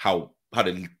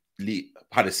the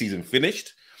season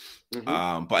finished.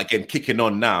 But again, kicking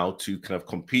on now to kind of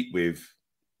compete with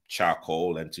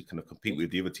Charcoal and to kind of compete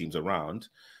with the other teams around.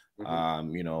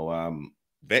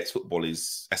 Vets football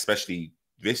is, especially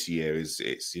this year, it's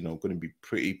going to be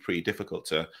pretty difficult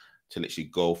to literally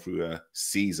go through a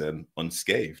season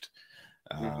unscathed.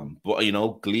 But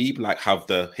Glebe have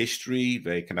the history,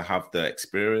 they kind of have the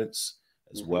experience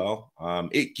as well.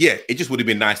 It just would have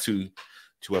been nice to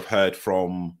have heard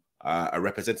from a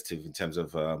representative in terms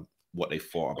of what they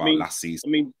thought about last season.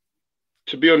 I mean,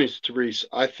 to be honest, Therese,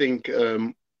 I think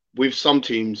with some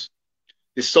teams,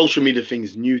 this social media thing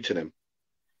is new to them,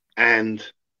 and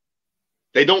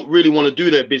they don't really want to do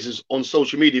their business on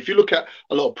social media. If you look at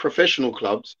a lot of professional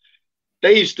clubs,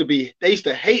 they used to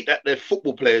hate that their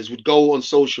football players would go on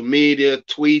social media,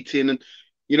 tweeting,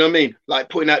 and like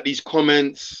putting out these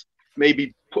comments,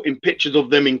 maybe putting pictures of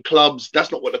them in clubs.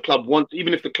 That's not what the club wants,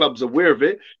 even if the club's aware of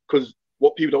it, because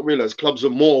what people don't realize, clubs are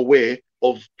more aware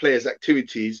of players'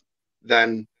 activities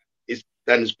than is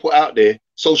put out there.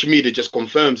 Social media just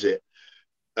confirms it.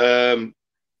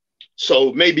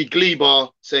 So maybe Glebe are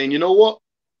saying, you know what?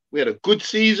 We had a good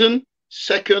season,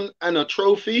 second and a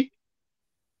trophy.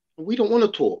 We don't want to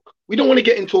talk. We don't want to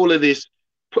get into all of this,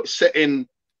 setting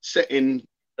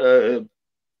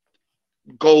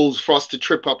goals for us to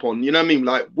trip up on. You know what I mean?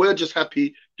 Like, we're just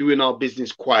happy doing our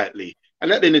business quietly.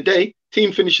 And at the end of the day,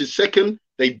 team finishes second.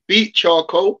 They beat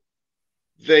Charcoal.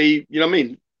 They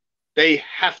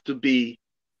have to be.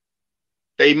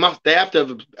 They have to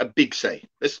have a big say.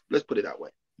 Let's put it that way.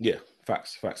 Yeah,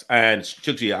 facts. And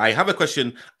Chugji, I have a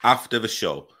question after the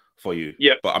show for you.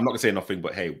 Yeah. But I'm not going to say nothing,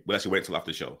 but hey, we'll actually wait till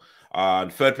after the show.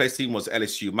 Third place team was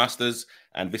LSU Masters,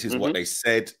 and this is what they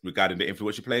said regarding the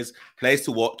influential players. Players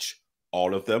to watch,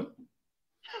 all of them.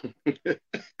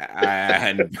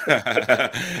 and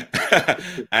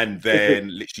and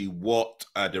then literally what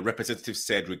the representative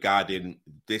said regarding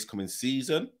this coming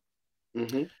season.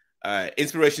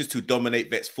 Inspirations to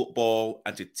dominate Vets football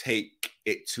and to take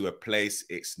it to a place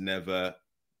it's never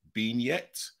been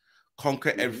yet.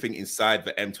 Conquer everything inside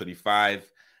the M25,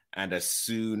 and as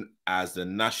soon as the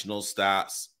national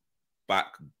starts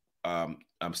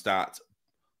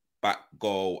back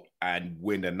go and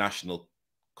win the National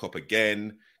Cup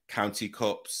again, County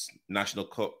Cups, National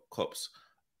Cups.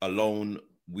 Alone,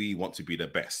 we want to be the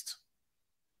best.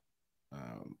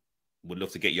 Would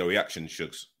love to get your reaction,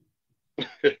 Shugs.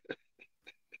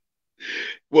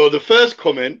 Well, the first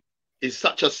comment is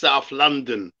such a South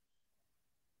London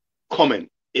comment.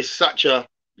 It's such a,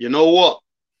 you know what?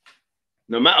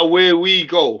 No matter where we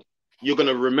go, you're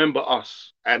gonna remember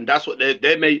us, and that's what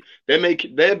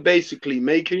they're basically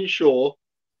making sure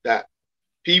that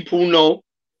people know.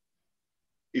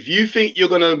 If you think you're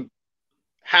gonna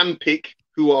handpick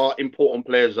who our important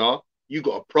players are, you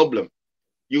got a problem.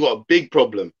 You got a big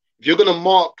problem. If you're gonna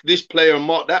mark this player and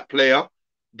mark that player,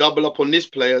 double up on this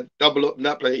player, double up on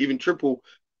that player, even triple,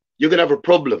 you're gonna have a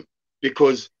problem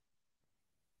because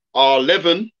our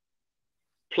 11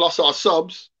 plus our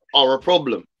subs are a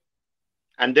problem.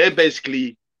 And they're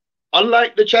basically,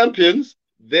 unlike the champions,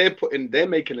 they're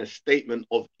making a statement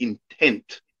of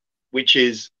intent, which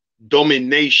is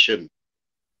domination.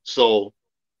 So,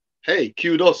 hey,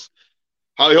 kudos.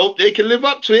 I hope they can live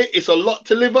up to it. It's a lot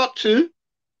to live up to,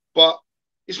 but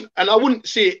and I wouldn't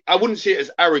see it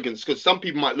as arrogance, because some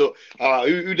people might look,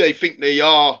 who they think they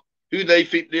are,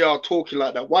 talking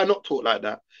like that. Why not talk like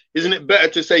that? Isn't it better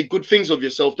to say good things of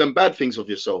yourself than bad things of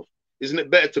yourself? Isn't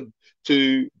it better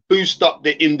to boost up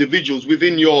the individuals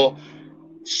within your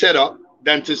setup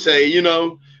than to say, you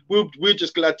know, we're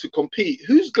just glad to compete?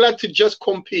 Who's glad to just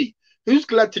compete? Who's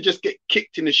glad to just get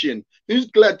kicked in the shin? Who's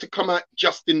glad to come out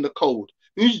just in the cold?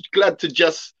 Who's glad to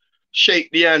just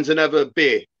shake the hands and have a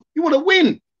beer? You want to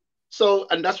win. So,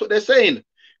 and that's what they're saying.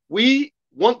 We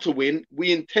want to win.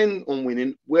 We intend on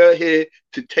winning. We're here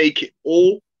to take it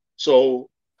all. So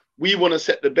we want to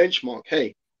set the benchmark.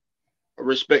 Hey,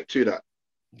 respect to that.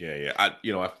 Yeah.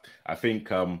 I think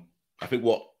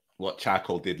what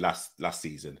Charcoal did last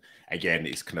season, again,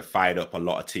 it's kind of fired up a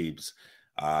lot of teams,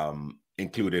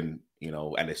 including, you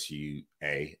know, LSU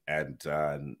A, and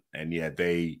yeah,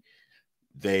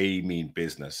 they mean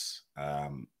business.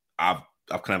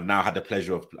 I've kind of now had the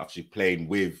pleasure of actually playing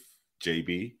with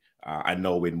JB. I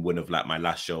know in one of like my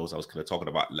last shows, I was kind of talking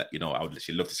about, you know, I would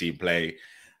literally love to see him play,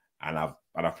 and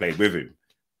I've played with him.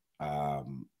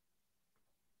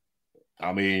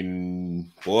 I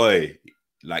mean, boy,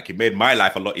 like, it made my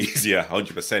life a lot easier,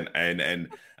 100%,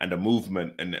 and the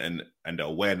movement and the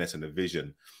awareness and the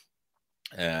vision.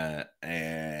 And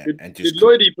just did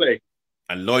Lloydie play?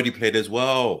 And Lloydie played as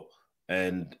well,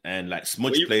 and like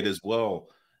Smudge played as well,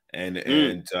 and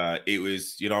it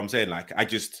was, you know what I'm saying, like, I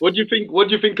just, what do you think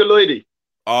of Lloydie?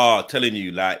 Telling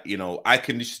you, like, you know, I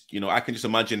can just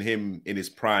imagine him in his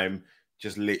prime,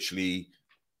 just literally,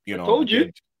 you know, told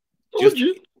you.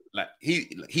 Like, he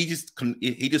just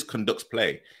conducts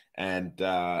play, and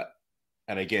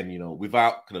again, you know,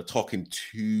 without kind of talking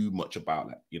too much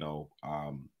about it, you know,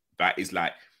 that is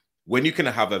like, when you can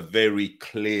have a very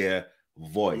clear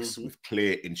voice with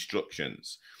clear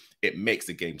instructions, it makes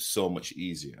the game so much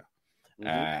easier.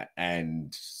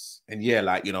 And yeah,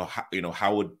 like,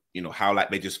 how like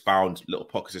they just found little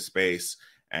pockets of space,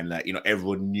 and like, you know,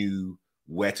 everyone knew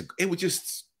where to. It was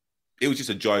just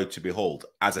a joy to behold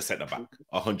as a centre back,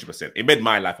 100%. It made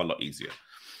my life a lot easier.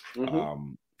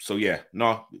 So yeah,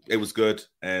 no, it was good,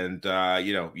 and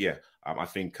you know, yeah, I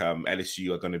think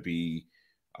LSU are going to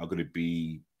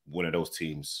be one of those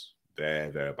teams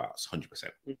thereabouts,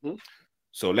 100%.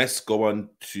 So let's go on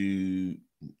to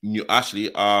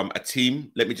a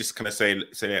team. Let me just kind of say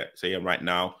it right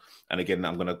now, and again,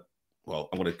 I'm gonna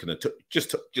kind of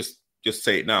just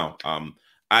say it now.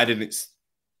 I didn't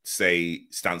say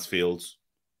Stansfield.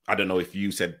 I don't know if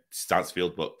you said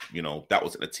Stansfield, but you know, that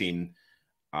was a team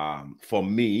for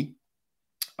me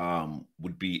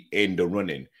would be in the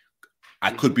running.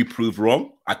 I could be proved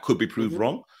wrong.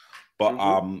 But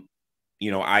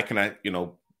you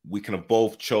know, we kind of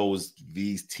both chose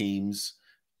these teams,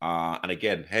 and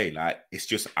again, hey, like, it's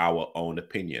just our own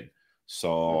opinion.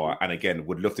 So and again,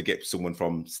 would love to get someone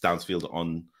from Stansfield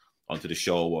onto the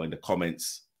show or in the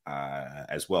comments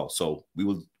as well. So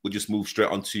we'll just move straight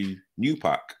on to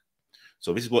Newpark.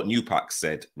 So this is what Newpark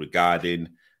said regarding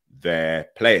their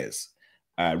players.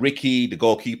 Ricky, the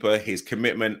goalkeeper, his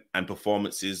commitment and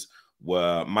performances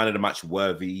were man of the match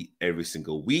worthy every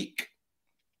single week.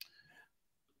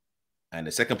 And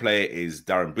the second player is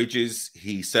Darren Bridges.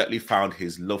 He certainly found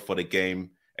his love for the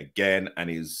game again, and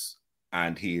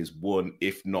he is one,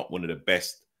 if not one of the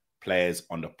best players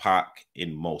on the park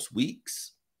in most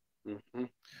weeks. And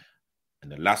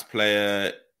the last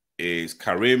player is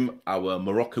Karim, our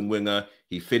Moroccan winger.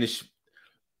 He finished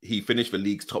the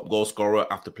league's top goal scorer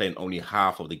after playing only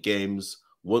half of the games.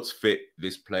 Once fit,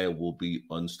 this player will be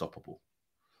unstoppable.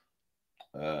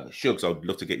 Shugs, I would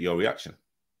love to get your reaction.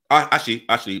 Actually,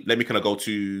 let me kind of go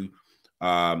to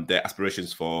their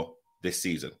aspirations for this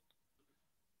season.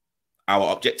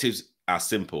 Our objectives are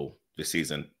simple this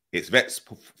season. It's Vets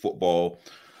football.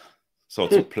 So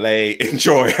to play,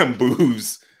 enjoy, and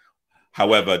booze.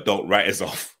 However, don't write us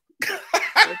off. Okay.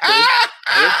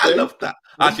 I love that.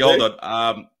 Actually, hold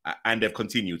on. And they've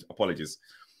continued. Apologies.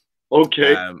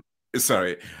 Okay.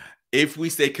 Sorry. If we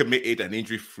stay committed and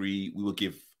injury-free, we will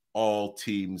give all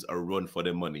teams a run for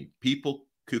their money. People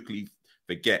quickly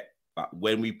forget that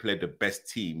when we played the best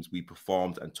teams, we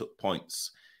performed and took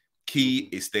points. Key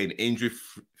is staying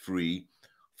injury-free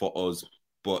for us,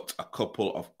 but a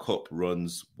couple of cup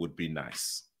runs would be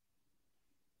nice.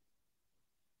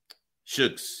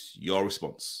 Shugs, your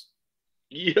response.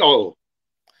 Yo.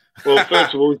 Well,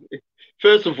 first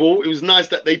of all, it was nice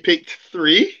that they picked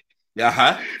 3.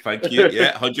 Thank you.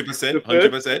 Yeah, 100%.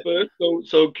 100%.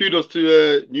 So kudos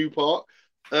to New Park.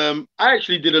 I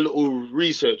actually did a little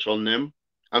research on them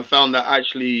and found that I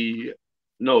actually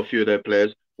know a few of their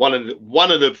players. One of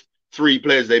the 3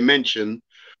 players they mentioned,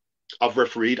 I've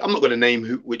refereed. I'm not going to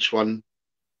name which one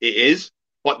it is,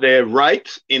 but they're right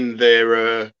in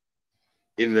their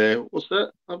what's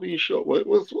that? I'm being shot.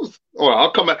 What's all right, I'll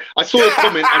come back. I saw a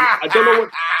comment and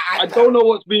I don't know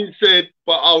what's being said,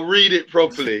 but I'll read it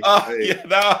properly.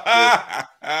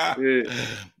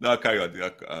 No, carry on.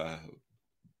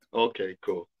 Okay,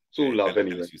 cool. It's all love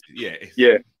anyway.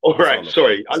 Yeah. All right.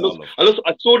 Sorry. I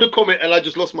saw the comment and I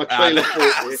just lost my train of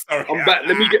thought. Sorry. I'm back.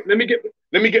 Let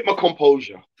me get my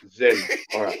composure. Zen.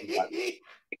 All right. I'm back.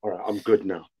 All right. I'm good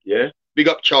now. Yeah. Big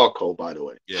up Charcoal, by the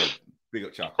way. Yeah. Big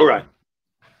up Charcoal. All right.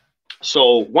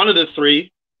 So one of the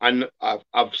 3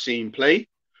 I've seen play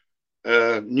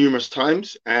numerous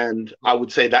times, and I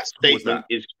would say that statement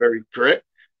is very correct.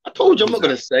 I told you I'm not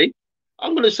going to say.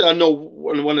 I'm going to say I know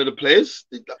one of the players.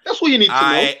 That's what you need to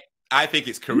know. I think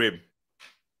it's Karim.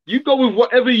 You go with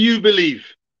whatever you believe.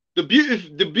 The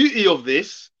beauty of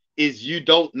this is you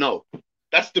don't know.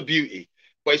 That's the beauty.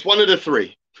 But it's one of the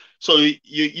 3. So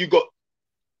you got,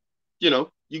 you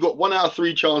got 1 out of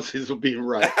 3 chances of being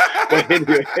right. But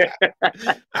anyway.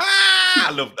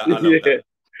 I love that. I love that.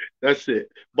 That's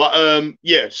it. But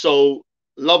so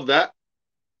love that.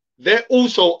 They're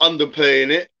also underplaying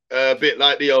it a bit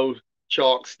like the old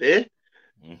Sharks there.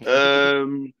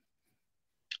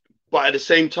 But at the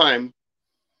same time,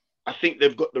 I think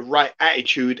they've got the right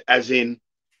attitude, as in,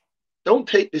 don't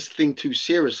take this thing too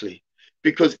seriously.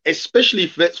 Because especially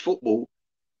if Vets football,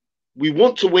 we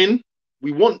want to win.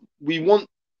 We want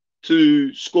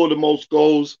to score the most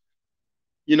goals,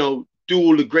 do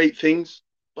all the great things,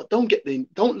 but don't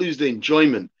lose the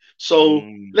enjoyment. So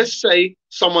let's say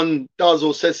someone does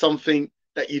or says something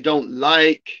that you don't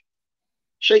like,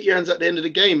 shake your hands at the end of the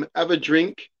game, have a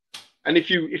drink. And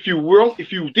if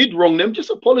you did wrong them,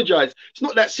 just apologize. It's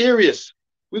not that serious.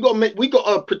 We got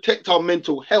to protect our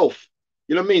mental health.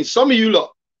 You know what I mean? Some of you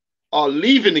lot are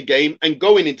leaving the game and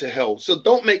going into hell. So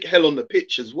don't make hell on the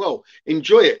pitch as well.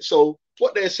 Enjoy it. So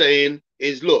what they're saying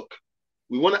is, look,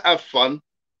 we want to have fun,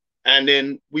 and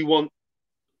then we want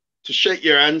to shake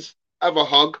your hands, have a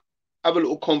hug, have a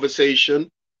little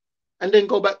conversation, and then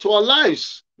go back to our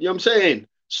lives. You know what I'm saying?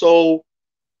 So,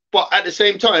 but at the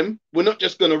same time, we're not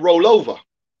just going to roll over.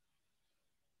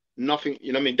 Nothing,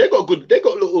 you know what I mean? They got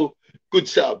a little good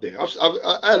setup there. I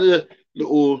had a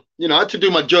little, I had to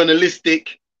do my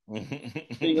journalistic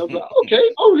thing. I was like, okay,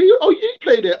 you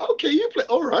play there. Okay, you play.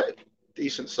 All right.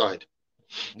 Decent side.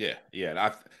 Yeah.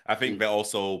 I think they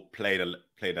also played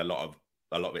a lot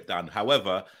of it down.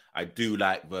 However, I do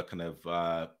like the kind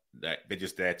of they're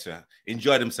just there to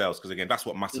enjoy themselves, because again, that's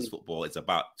what Masters football is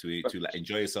about, to like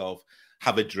enjoy yourself,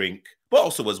 have a drink, but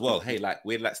also as well, hey, like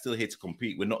we're like still here to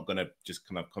compete. We're not gonna just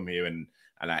kind of come here and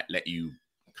like let you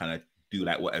kind of do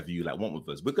like whatever you like want with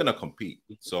us. We're gonna compete.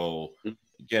 So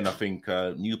again, I think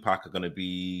New Park are gonna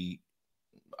be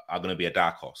a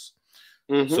dark horse.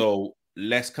 So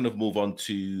let's kind of move on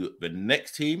to the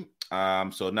next team.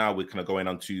 So now we're kind of going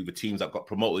on to the teams that got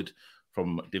promoted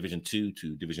from Division 2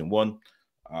 to Division 1.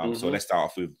 So let's start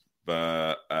off with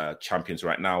the champions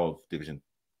right now of Division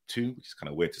 2, which is kind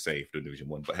of weird to say for Division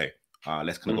 1, but hey,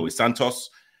 let's kind of go with Santos.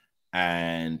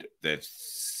 And they've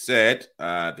said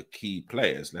the key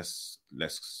players. Let's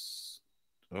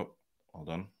hold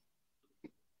on.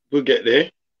 We'll get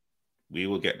there. We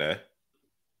will get there.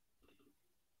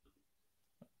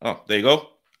 Oh, there you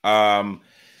go.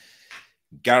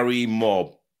 Gary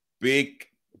Moore, big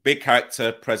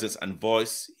character, presence, and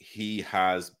voice. He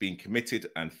has been committed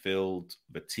and filled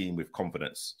the team with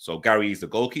confidence. So Gary is the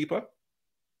goalkeeper.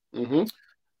 The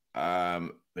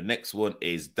next one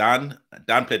is Dan.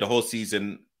 Dan played the whole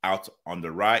season out on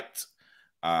the right,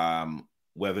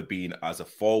 whether being as a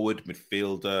forward,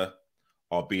 midfielder,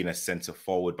 or being a centre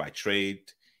forward by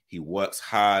trade. He works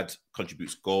hard,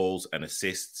 contributes goals and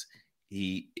assists.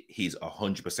 He's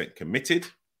 100% committed.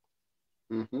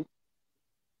 Mm-hmm.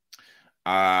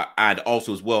 And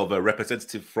also as well, the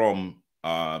representative from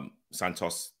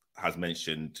Santos has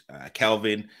mentioned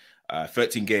Kelvin,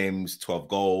 13 games, 12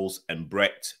 goals, and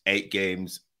Brett, 8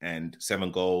 games and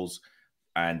 7 goals.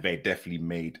 And they definitely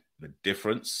made the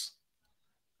difference.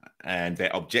 And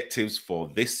their objectives for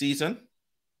this season: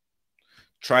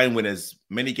 try and win as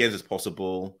many games as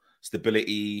possible,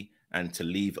 stability, and to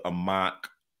leave a mark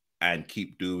and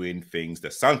keep doing things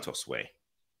the Santos way.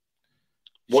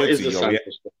 What is the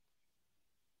Santos way?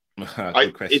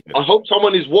 Good question. I hope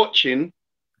someone is watching.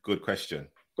 Good question.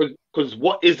 Because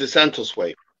what is the Santos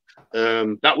way?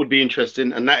 That would be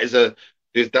interesting, and that's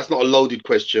not a loaded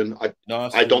question. I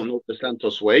don't know the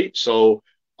Santos way, so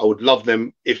I would love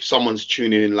them if someone's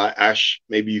tuning in, like Ash.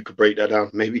 Maybe you could break that down.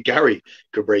 Maybe Gary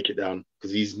could break it down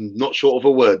because he's not short of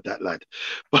a word, that lad.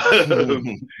 But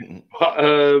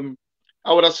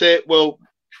how would I say it? Well,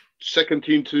 second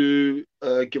team to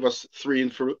give us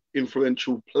 3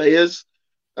 influential players.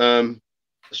 The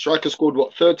striker scored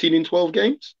 13 in 12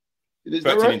 games? Is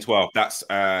 13 right? in 12. That's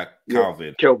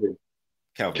Calvin. Kelvin.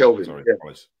 Sorry.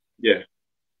 Yeah.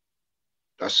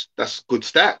 That's good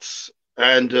stats.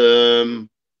 And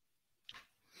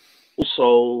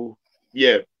also,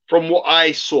 yeah, from what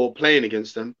I saw playing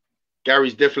against them,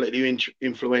 Gary's definitely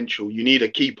influential. You need a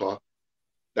keeper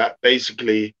that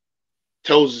basically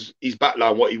tells his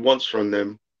backline what he wants from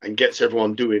them and gets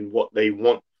everyone doing what they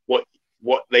want,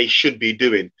 what they should be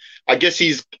doing. I guess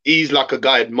he's like a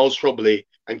guy, most probably,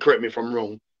 and correct me if I'm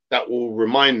wrong, that will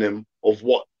remind them of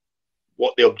what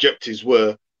the objectives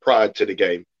were prior to the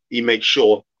game. He makes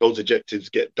sure those objectives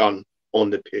get done on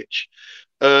the pitch.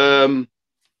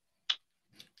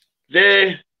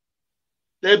 They're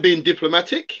being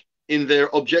diplomatic in their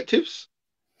objectives,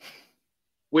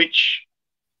 which,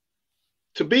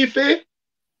 to be fair,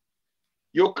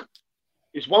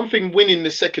 it's one thing winning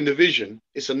the second division.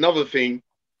 It's another thing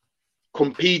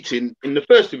competing in the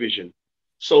first division.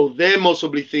 So they're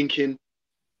possibly thinking,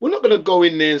 we're not going to go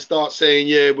in there and start saying,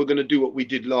 yeah, we're going to do what we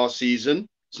did last season.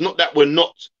 It's not that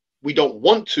we don't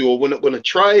want to, or we're not going to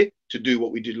try to do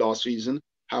what we did last season.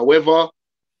 However,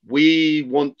 we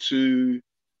want to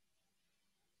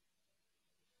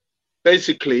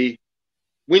basically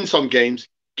win some games,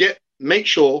 make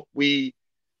sure we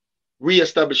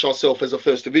re-establish ourselves as a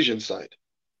first division side.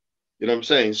 You know what I'm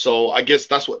saying? So I guess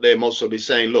that's what they're mostly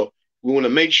saying. Look, we want to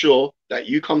make sure that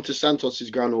you come to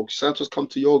Santos's ground, or Santos come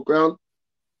to your ground,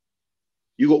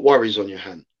 you got worries on your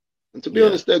hand. And to be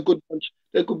honest, they're a good bunch.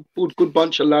 They're a good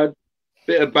bunch of lads.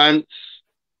 Bit of bants.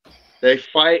 They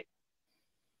fight.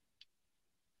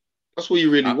 That's what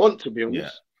you really want, to be honest. Yeah.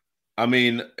 I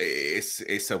mean,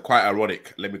 it's quite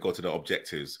ironic. Let me go to the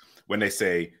objectives. When they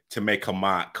say to make a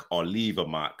mark or leave a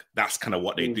mark, that's kind of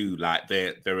what they do. Like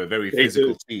they're a very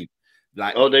physical team.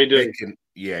 Like they do.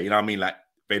 You know what I mean? Like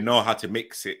they know how to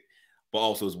mix it, but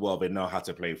also as well they know how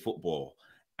to play football.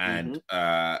 And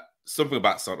something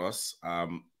about Santos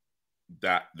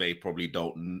that they probably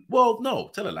don't. Well, no,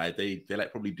 tell a lie. They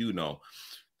like probably do know.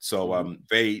 So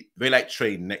they like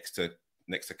train next to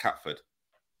Catford.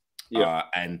 Yeah.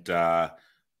 And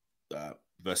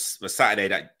the Saturday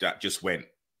that just went,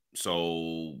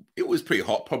 so it was pretty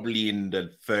hot, probably in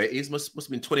the 30s, must have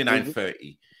been 29,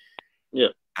 30. Yeah.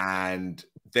 And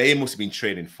they must have been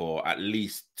training for at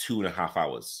least 2.5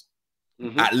 hours.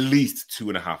 At least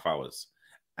 2.5 hours.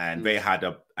 And they had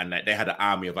an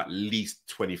army of at least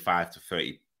 25 to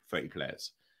 30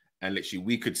 players. And literally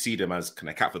we could see them as kind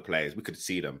of Catford players. We could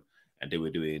see them, and they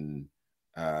were doing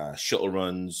shuttle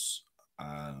runs,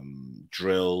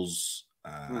 drills,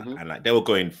 and like they were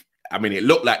going. I mean, it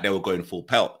looked like they were going full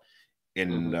pelt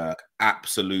in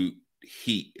absolute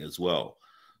heat as well.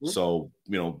 So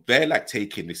you know they're like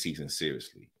taking the season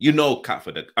seriously. You know,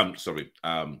 Catford.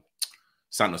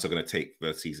 Santos are going to take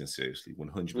the season seriously,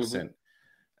 100%.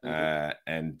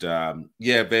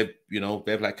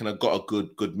 They've like kind of got a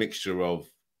good mixture of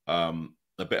a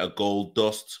bit of gold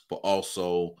dust, but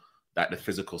also like the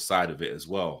physical side of it as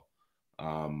well.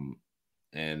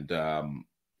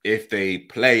 If they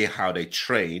play how they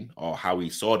train or how we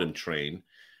saw them train,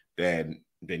 then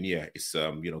yeah, it's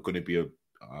going to be a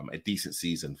decent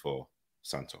season for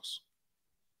Santos.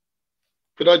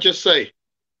 Could I just say,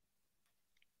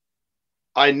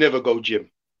 I never go gym,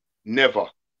 never.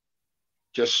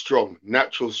 Just strong,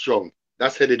 natural strong.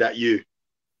 That's headed at you.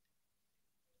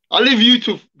 I leave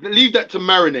that to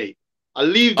marinate. I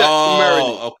leave that to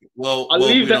marinate. Okay. Well, I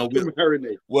leave that to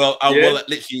marinate. Well, Yeah?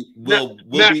 literally,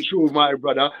 natural, my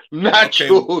brother.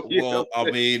 Natural. Okay. Well, I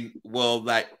mean,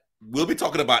 like we'll be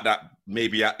talking about that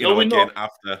maybe we're again not.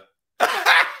 after.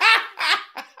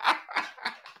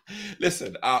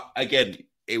 Listen, again,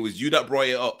 it was you that brought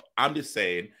it up. I'm just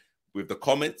saying, with the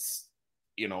comments,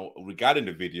 regarding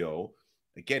the video,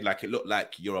 again, like it looked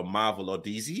like you're a Marvel or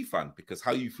DC fan because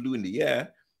how you flew in the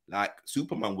air, like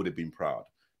Superman would have been proud.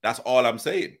 That's all I'm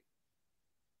saying.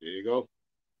 There you go.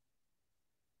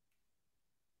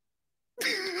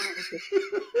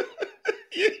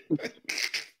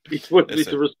 He wanted me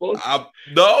to respond.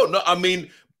 No. I mean,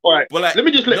 all right. Let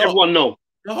me just let everyone know.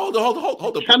 No, hold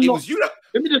on. It was you that.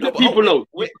 Let me just let people know.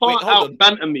 You can't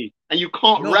out-banter me, and you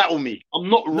can't rattle me. I'm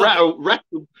not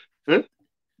rattled. Huh?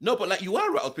 No, but like you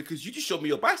are rattled because you just showed me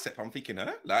your bicep. I'm thinking,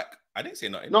 like I didn't say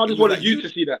nothing. No, I just wanted you to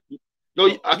see that. No,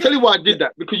 I'll tell you why I did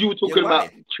that because you were talking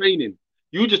about training.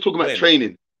 You were just talking about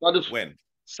training. When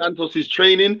Santos is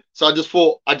training, so I just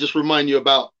thought I'd just remind you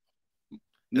about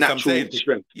natural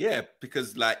strength. Yeah,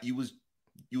 because like you was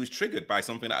triggered by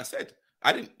something that I said.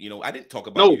 I didn't talk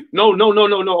about you. No.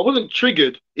 I wasn't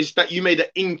triggered. It's that you made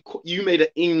an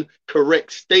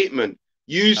incorrect statement.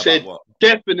 You said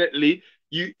definitely.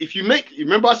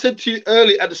 Remember I said to you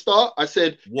early at the start, I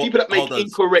said people that make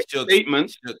incorrect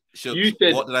statements. You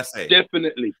said, what did I say?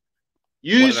 Definitely.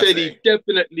 You said he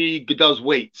definitely does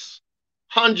weights.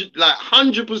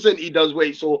 100% he does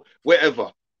weights or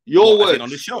whatever. Your words. On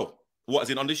the show. What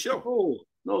is it on this show? Oh,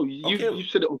 no, you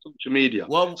said it on social media.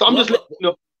 Well, so I'm just letting you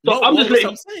know. So I'm just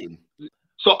letting.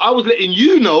 So I was letting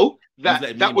you know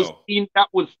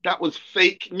that was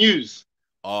fake news.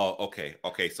 Oh, okay.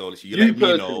 So you let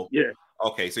me know. Yeah.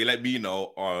 Okay, so you let me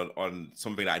know on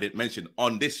something that I didn't mention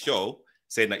on this show,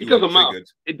 saying that it you were triggered. Matter.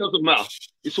 It doesn't matter.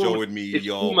 It's showing me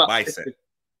your bicep.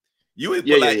 You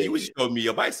was showing me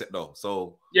your bicep though.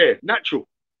 So yeah, natural.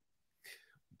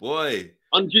 Boy,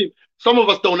 on gym. Some of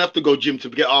us don't have to go gym to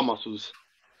get our muscles.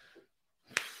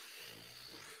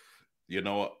 You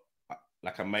know what?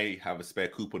 Like I may have a spare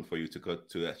coupon for you to go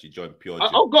to actually join Pure Gym.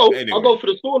 I'll go. Anyway. I'll go for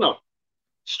the sauna.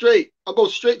 I'll go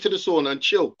straight to the sauna and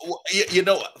chill. Well, you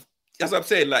know, that's what I'm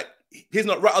saying. Like he's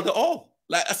not rattled at all.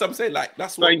 Like that's what I'm saying. Like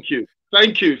that's what.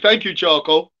 Thank you,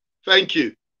 Charcoal. Thank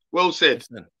you. Well said.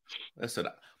 Listen.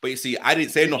 But you see, I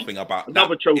didn't say nothing about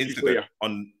another that incident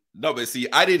on. No, but see,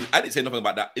 I didn't say nothing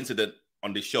about that incident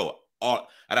on this show. And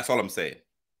that's all I'm saying.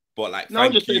 But like, no,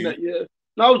 I'm just saying that. Yeah.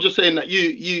 No, I was just saying that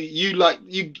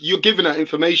you're giving that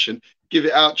information. Give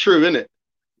it out true, innit?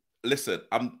 Listen,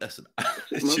 I'm not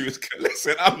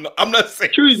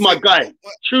saying. True's my guy.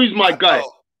 True's my guy.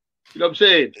 You know what I'm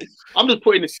saying? I'm just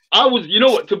putting it. You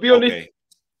know what? To be honest,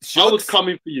 I was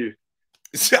coming for you.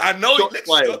 I know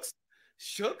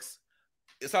Shucks.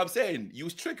 That's what I'm saying. You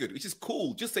was triggered, which is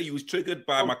cool. Just say you was triggered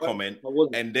by my comment,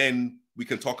 and then we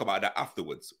can talk about that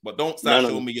afterwards. But don't start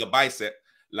showing me your bicep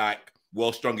like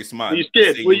world's strongest man. Are you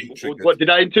scared? What did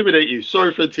I intimidate you?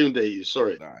 Sorry for intimidating you.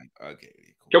 Sorry. Okay. Cool.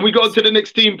 Can we go on to the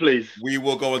next team, please? We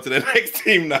will go on to the next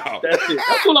team now. That's it.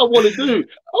 That's all I want to do.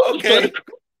 Okay.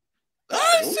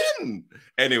 Listen.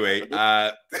 Anyway,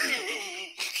 guys,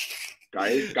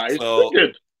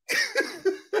 good.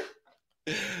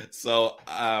 So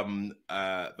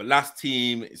the last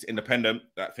team is Independent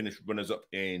that finished runners up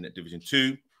in Division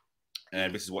 2,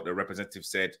 and this is what the representative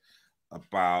said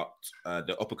about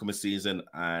the upcoming season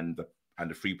and the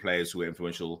 3 players who were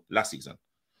influential last season.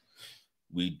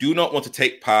 We do not want to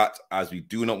take part as we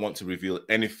do not want to reveal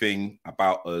anything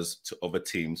about us to other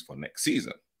teams for next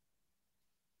season.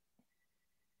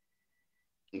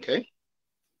 Okay.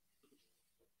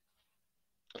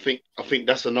 I think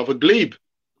that's another glebe.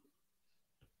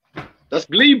 That's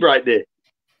glebe right there.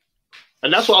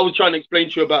 And that's what I was trying to explain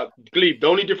to you about glebe. The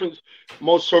only difference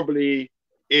most probably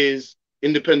is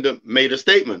Independent made a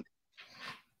statement.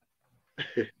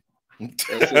 Okay.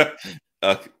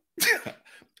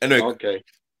 Anyway, okay.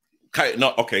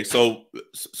 No, okay. So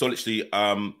literally,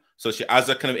 so she as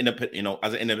a kind of independent,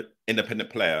 as an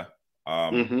independent player,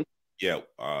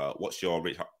 what's your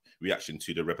reaction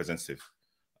to the representative?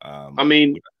 I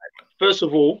mean, first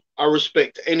of all, I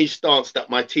respect any stance that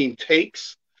my team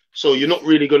takes. So you're not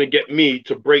really going to get me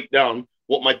to break down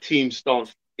what my team's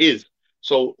stance is.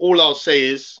 So all I'll say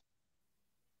is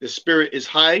the spirit is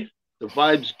high, the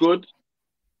vibe's good.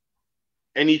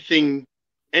 Anything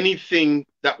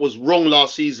that was wrong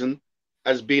last season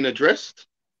has been addressed,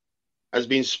 has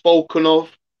been spoken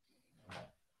of,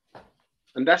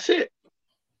 and that's it.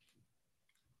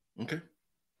 Okay.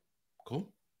 Cool.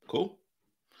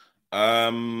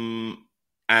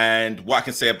 And what I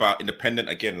can say about Independent,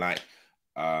 again, like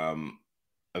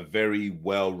a very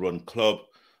well-run club.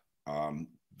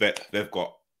 They've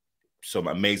got some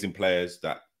amazing players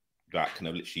that kind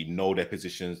of literally know their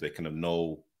positions. They kind of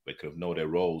know their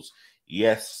roles.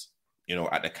 Yes, you know,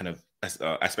 at the kind of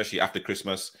especially after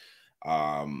Christmas,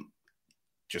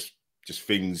 just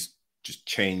things just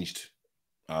changed.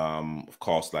 Of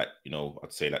course, like, you know,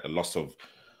 I'd say like the loss of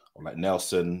like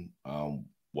Nelson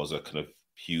was a kind of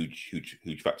huge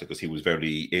factor because he was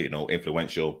very, you know,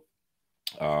 influential.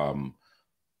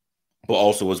 But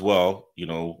also as well, you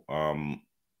know,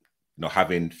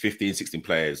 having 15, 16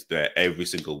 players there every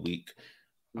single week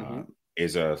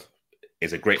is a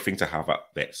great thing to have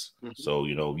at Vets. So,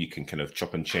 you know, you can kind of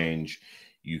chop and change.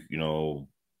 You know,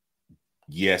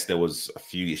 yes, there was a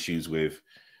few issues with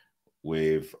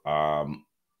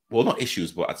well, not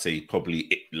issues, but I'd say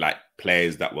probably like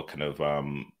players that were kind of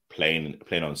playing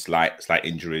on slight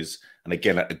injuries. And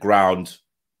again, at the ground,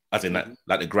 as in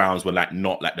like the grounds were like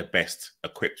not like the best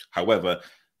equipped. However,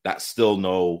 that's still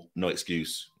no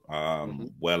excuse.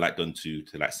 Well, like done to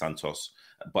like Santos,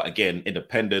 but again,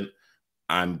 independent.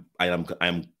 I'm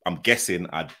guessing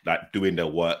I'd like doing their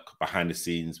work behind the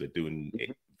scenes. We're doing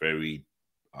it very.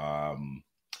 I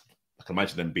can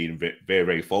imagine them being very, very,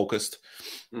 very focused.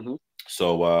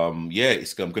 So yeah,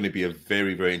 it's going to be a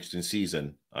very, very interesting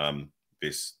season.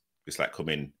 This like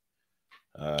coming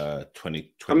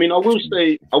 2020. I mean,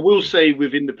 I will say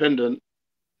with independent,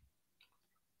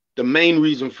 the main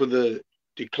reason for the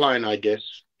decline, I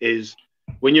guess, is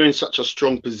when you're in such a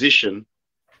strong position,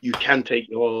 you can take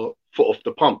your foot off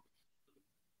the pump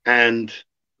and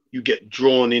you get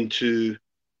drawn into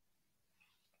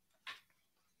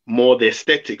more the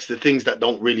aesthetics, the things that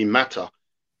don't really matter.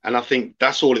 And I think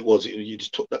that's all it was. You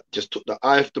just took the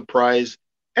eye off the prize.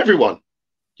 Everyone,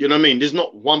 you know what I mean? There's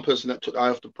not one person that took the eye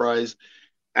off the prize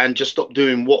and just stopped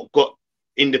doing what got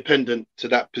independent to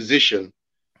that position.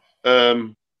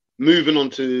 Moving on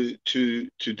to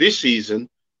this season,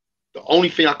 the only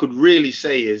thing I could really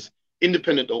say is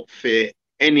independent don't fear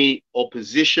any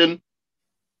opposition.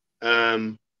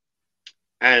 And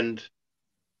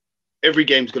every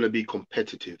game's going to be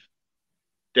competitive.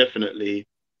 Definitely.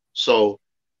 So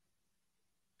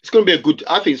it's going to be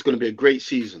I think it's going to be a great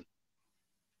season.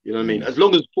 You know what I mean? As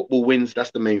long as football wins,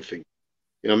 that's the main thing.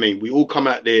 You know what I mean? We all come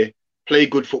out there, play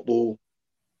good football,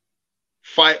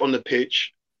 fight on the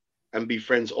pitch, and be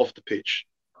friends off the pitch.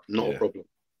 Not a problem.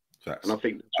 Facts. And I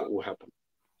think that's what will happen.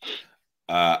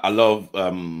 I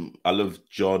love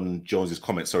John Jones's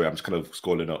comment. Sorry, I'm just kind of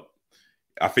scrolling up.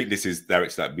 I think this is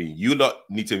directed at me. You lot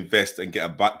need to invest and get a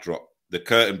backdrop. The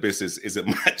curtain business isn't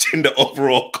matching the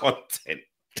overall content.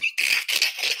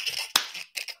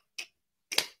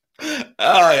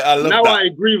 I love now that. I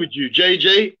agree with you,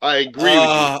 JJ. I agree with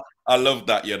you. I love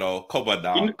that, you know. Come on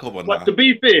now. But to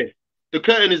be fair, the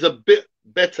curtain is a bit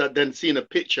better than seeing a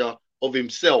picture of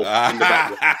himself in the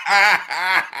background.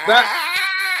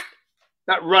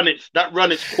 That run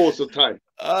its course of time.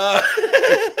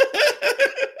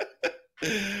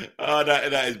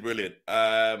 That is brilliant.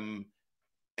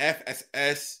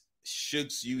 FSS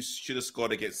you should have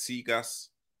scored against Seagas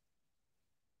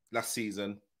last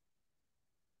season.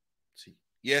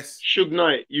 Yes. Suge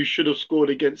Knight, you should have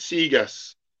scored against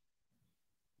Seagas.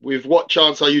 With what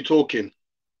chance are you talking?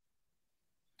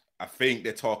 I think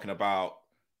they're talking about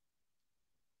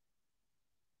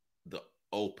the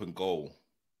open goal.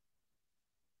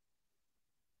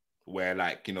 Where,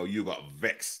 like, you know, you got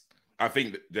vexed. I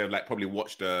think they've like probably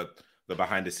watched the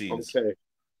behind the scenes. Okay.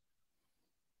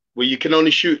 Well, you can only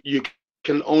shoot. You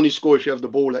can only score if you have the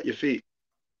ball at your feet.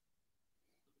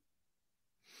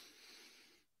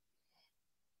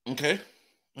 Okay.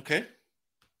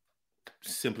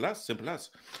 Simple as.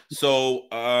 So,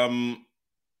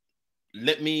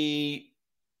 let me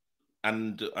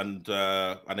and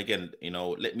again, you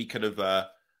know, let me kind of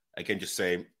again just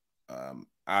say,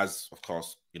 as of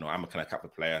course, you know, I'm a kind of captain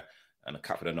player and a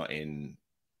captain not in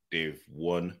Div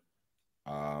 1.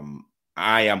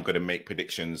 I am going to make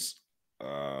predictions.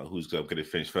 Who's going to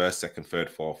finish first, second, third,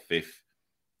 fourth, fifth,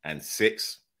 and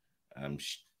sixth?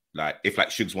 Like if like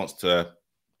Shugs wants to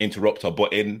interrupt or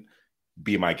butt in,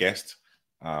 be my guest.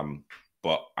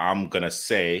 But I'm gonna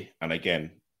say, and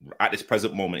again, at this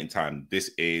present moment in time, this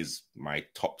is my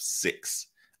top 6,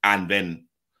 and then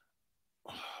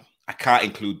I can't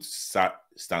include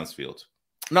Stansfield.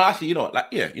 No, actually, you know,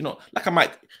 like I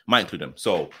might include them.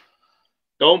 So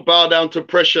don't bow down to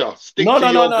pressure. Stick to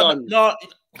your gun. No.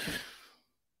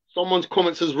 Someone's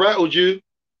comments has rattled you.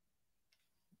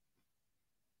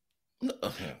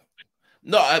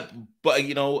 No, but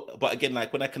you know, but again,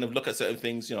 like when I kind of look at certain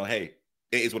things, you know, hey,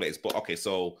 it is what it is. But okay,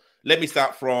 so let me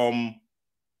start from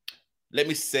let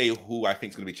me say who I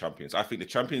think is going to be champions. I think the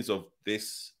champions of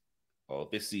this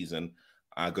season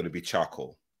are going to be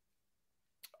Charcoal.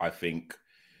 I think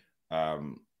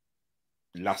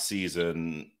last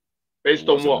season Based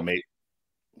on what?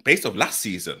 Based off last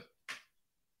season.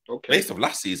 Okay. Based off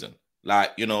last season.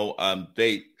 Like,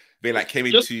 they like came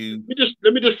into...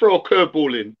 Let me just throw a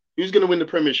curveball in. Who's going to win the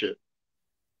Premiership?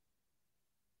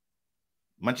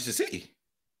 Manchester City.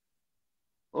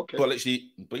 Okay.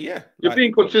 But yeah. You're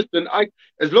being consistent.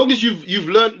 As long as you've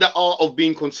learned the art of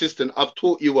being consistent, I've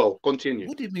taught you well. Continue.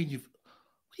 What do you mean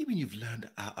you've learned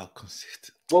the art of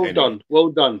consistent?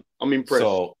 Well done. I'm impressed.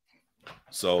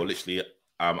 So literally,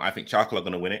 I think Charcoal are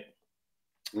going to win it.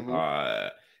 Mm-hmm.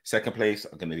 Second place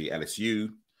are going to be LSU.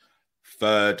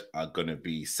 Third are going to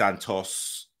be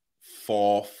Santos.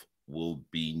 Fourth will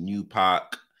be New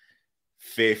Park.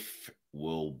 Fifth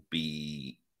will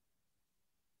be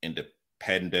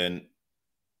Independent.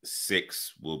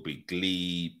 Sixth will be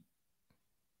Glebe.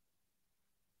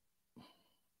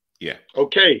 Yeah.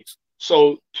 Okay.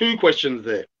 So 2 questions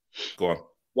there. Go on.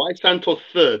 Why Santos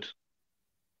third?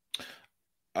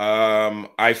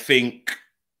 I think.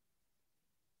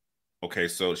 Okay,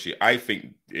 so I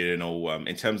think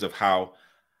in terms of how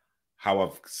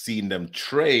I've seen them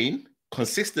train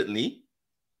consistently,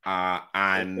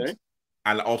 and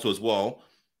also as well,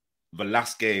 the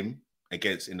last game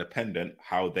against Independent,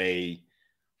 how they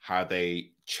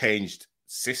changed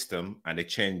system and they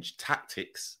changed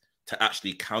tactics to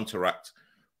actually counteract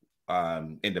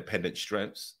Independent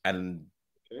strengths, and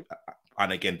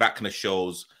again that kind of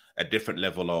shows a different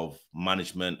level of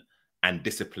management and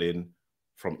discipline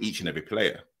from each and every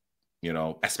player,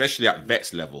 especially at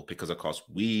vets level, because of course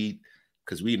we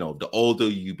know the older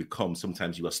you become,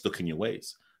 sometimes you are stuck in your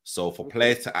ways. So for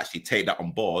players to actually take that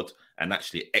on board and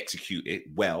actually execute it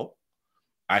well,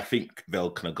 I think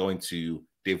they'll kind of go into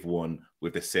Div 1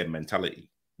 with the same mentality,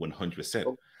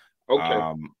 100%.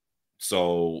 Okay.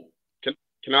 So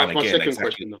can I ask my second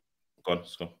question now? Go on,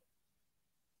 go on.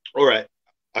 All right.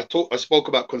 I spoke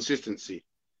about consistency,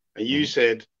 and you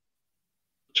said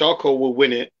Charcoal will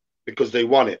win it because they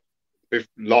won it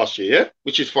last year, yeah?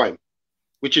 Which is fine.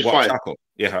 Fine. Charcoal?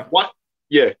 Yeah. What?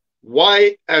 Yeah.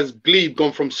 Why has Glebe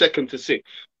gone from 2nd to 6th?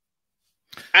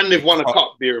 And they've won a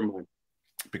cup, bear in mind.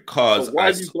 Because so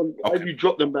why have you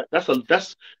dropped them back?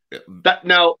 That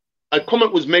now a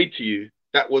comment was made to you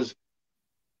that was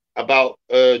about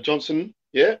Johnson,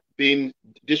 being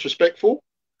disrespectful.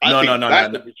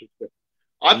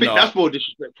 I think that's more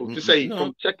disrespectful to say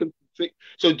from 2nd to 6th.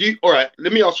 So all right,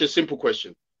 let me ask you a simple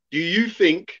question. Do you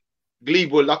think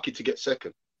Glebe were lucky to get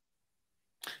 2nd?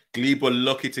 Glebe were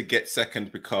lucky to get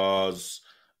 2nd because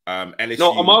LSU...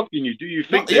 No, I'm asking you, do you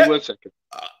think they were 2nd?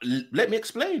 Let me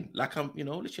explain. Like I'm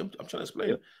trying to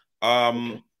explain.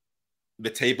 Yeah. The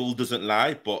table doesn't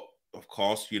lie, but of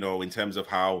course, in terms of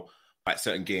how like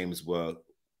certain games were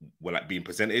like being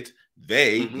presented,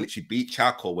 they literally beat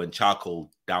Charcoal when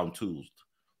Charcoal down tools.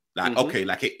 Like okay,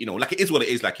 like it, like it is what it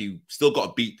is. Like you still got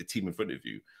to beat the team in front of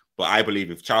you. But I believe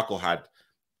if Charcoal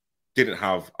didn't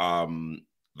have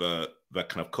the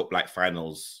kind of cup like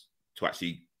finals to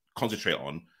actually concentrate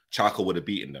on, Charcoal would have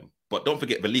beaten them. But don't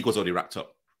forget, the league was already wrapped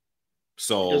up.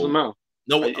 So it doesn't matter.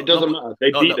 No, it doesn't matter.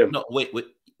 They beat them. No, wait,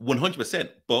 100%.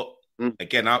 But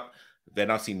again, they're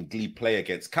now seeing Glebe play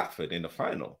against Catford in the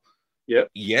final. Yeah.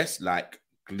 Yes, like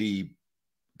Glebe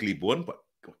won, but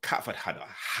Catford had a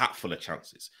hatful of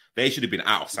chances. They should have been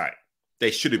out of sight.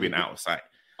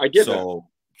 I get that.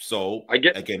 So I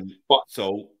get again. But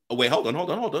wait, hold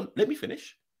on. Let me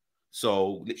finish.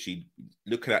 So literally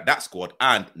looking at that squad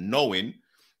and knowing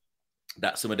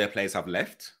that some of their players have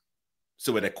left,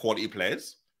 some of their quality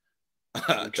players.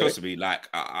 Trust me, like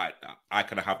I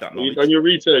kind of have that knowledge. You've done your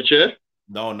research, yeah?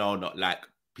 No. Like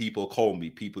people call me,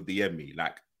 people DM me.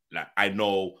 Like I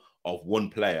know of one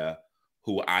player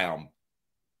who I am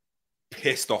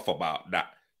pissed off about that.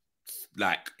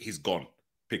 Like he's gone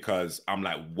because I'm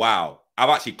like, wow, I've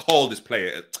actually called this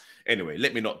player. Anyway,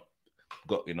 let me not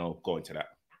go into that.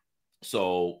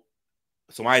 So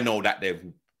I know that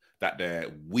they're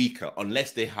weaker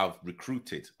unless they have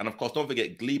recruited. And of course, don't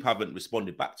forget, Glebe haven't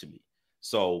responded back to me.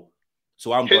 So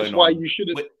I'm going why on. you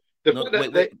shouldn't.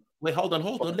 Wait, hold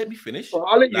on. Let me finish.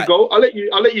 I'll let you go. I'll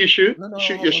let you shoot.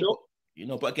 Shoot your shot.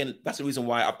 But again, that's the reason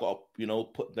why I've got to,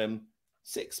 put them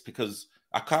 6, because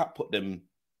I can't put them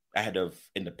ahead of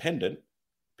Independent,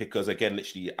 because again,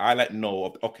 literally, I know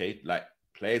of, okay, like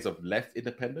players have left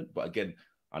Independent, but again,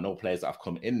 I know players that have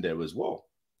come in there as well,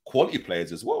 quality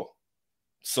players as well.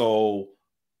 So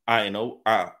I know,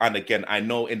 and again, I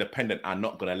know Independent are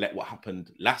not going to let what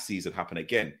happened last season happen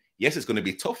again. Yes, it's going to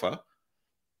be tougher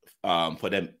for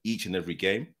them each and every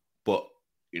game, But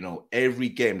every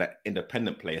game that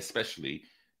independent play, especially,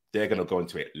 they're gonna go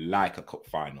into it like a cup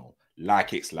final,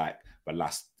 like it's like the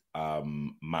last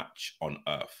match on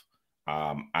earth.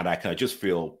 And I can just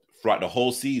feel throughout the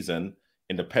whole season,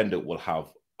 independent will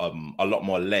have a lot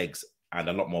more legs and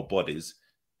a lot more bodies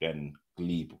than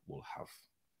Glebe will have.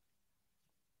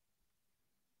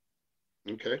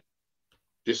 Okay.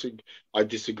 I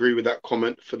disagree with that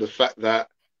comment for the fact that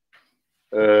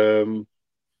you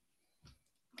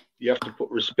have to put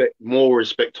more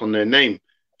respect on their name.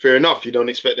 Fair enough. You don't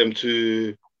expect them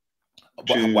to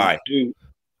Why?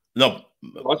 No,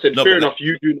 I said fair enough.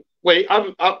 You do. Wait,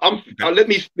 let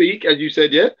me speak. As you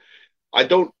said, yeah. I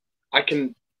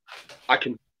can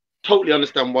totally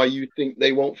understand why you think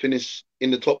they won't finish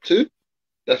in the top 2.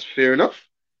 That's fair enough.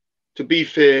 To be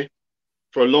fair,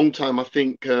 for a long time, I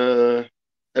think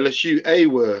LSU A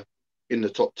were in the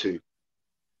top 2.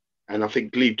 And I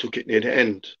think Glebe took it near the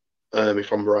end,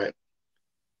 if I'm right.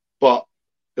 But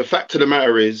the fact of the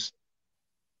matter is,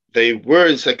 they were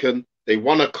in second. They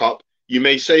won a cup. You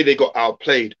may say they got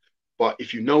outplayed, but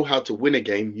if you know how to win a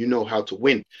game, you know how to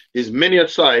win. There's many a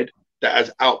side that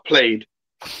has outplayed.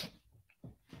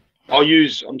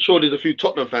 I'm sure there's a few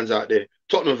Tottenham fans out there.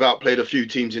 Tottenham have outplayed a few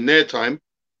teams in their time,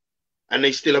 and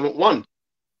they still haven't won.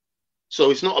 So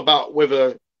it's not about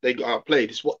whether they got outplayed.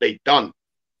 It's what they've done.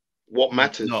 What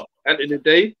matters. No. At the end of the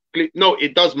day, no,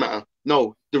 it does matter.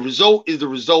 No, the result is the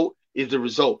result is the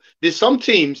result. There's some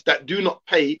teams that do not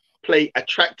play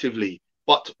attractively,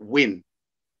 but win.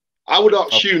 I would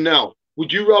ask you now,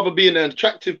 would you rather be in an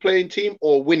attractive playing team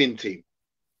or a winning team?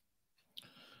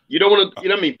 You don't want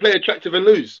to, play attractive and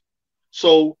lose.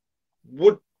 So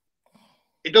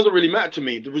it doesn't really matter to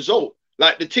me, the result.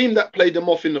 Like the team that played them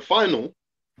off in the final,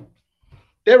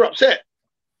 they're upset.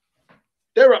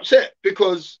 They're upset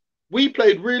because we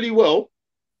played really well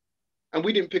and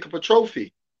we didn't pick up a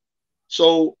trophy.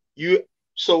 And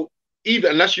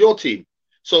that's your team.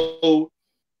 So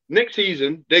next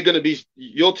season, they're going to be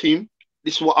your team.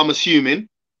 This is what I'm assuming.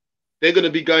 They're going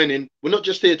to be going in. We're not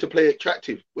just here to play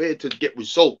attractive. We're here to get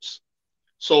results.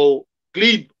 So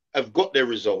Glebe have got their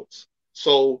results.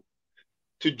 So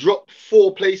to drop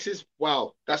 4 places,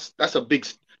 wow, that's a big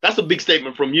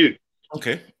statement from you.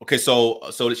 Okay. So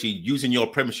literally using your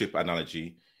Premiership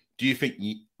analogy, do you think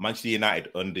Manchester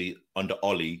United under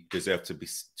Ollie deserve to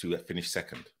finish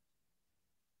second?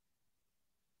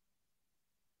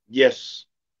 Yes.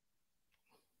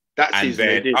 That season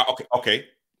they did. Okay.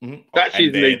 Mm-hmm. That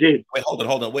season they did. Wait,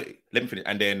 hold on. Wait, let me finish.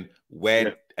 And then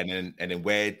where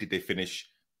did they finish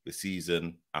the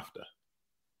season after?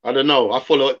 I don't know. I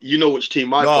follow. You know which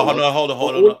team I follow. No, hold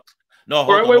on.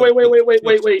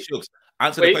 Wait. Shugs,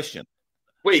 answer the question.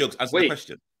 Shugs, answer the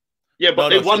question. Yeah, but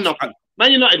they won nothing.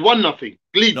 Man United won nothing.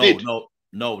 Glebe did. No.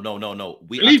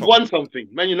 Glebe won something.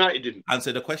 Man United didn't.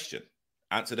 Answer the question.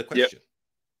 Yep.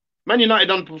 Man United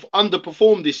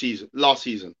underperformed last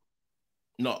season.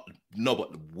 No, but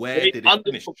where did they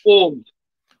finish? Underperformed.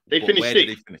 They finished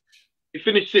 6th. They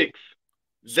finished 6th.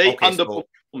 They underperformed.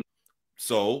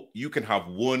 So you can have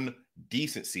one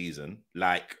decent season,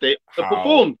 like they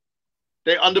underperformed.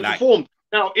 They underperformed.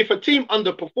 Now, if a team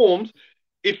underperforms,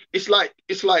 it's like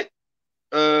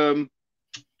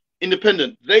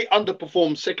Independent, they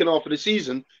underperformed second half of the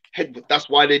season. That's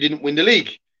why they didn't win the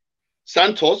league.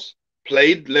 Santos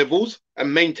played levels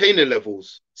and maintained the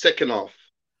levels second half.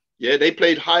 Yeah, they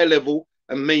played high level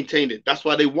and maintained it. That's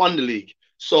why they won the league.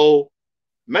 So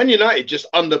Man United just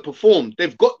underperformed. They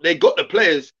got the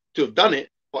players to have done it,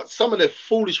 but some of the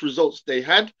foolish results they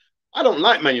had, I don't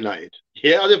like Man United.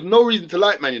 Yeah, I have no reason to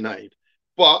like Man United,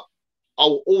 but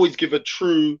I'll always give a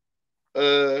true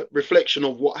reflection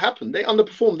of what happened. They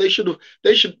underperformed.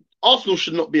 Arsenal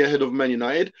should not be ahead of Man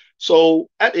United. So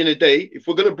at the end of the day, if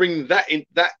we're going to bring that in,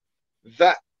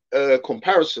 that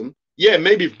comparison, yeah,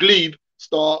 maybe if Glebe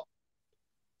start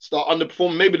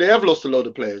underperforming, maybe they have lost a load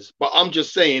of players. But I'm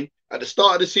just saying, at the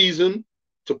start of the season,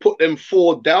 to put them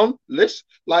 4 down list,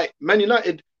 like Man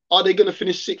United, are they going to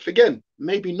finish 6th again?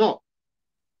 Maybe not.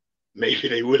 Maybe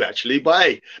they will actually, but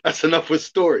hey, that's another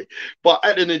story. But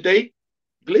at the end of the day,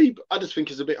 Glebe, I just think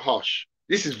is a bit harsh.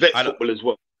 This is vet football as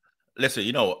well. Listen,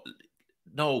 no.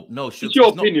 It's your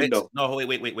opinion, though. No,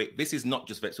 wait. This is not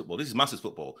just vet football. This is Masters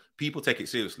football. People take it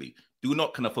seriously. Do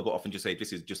not kind of football off and just say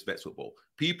this is just vet football.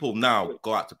 People now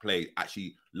go out to play,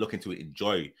 actually looking to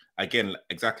enjoy. Again,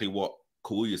 exactly what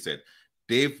Kouya said.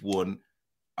 They've won.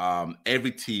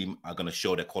 Every team are going to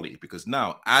show their quality because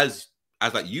now, as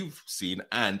like you've seen,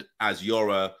 and as you're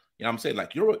a, I'm saying,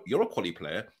 like you're a quality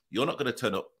player. You're not going to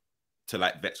turn up to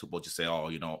like vet football, just say, oh,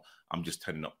 I'm just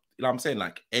turning up. I'm saying,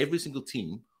 like every single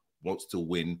team wants to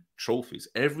win trophies.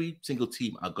 Every single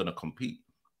team are gonna compete.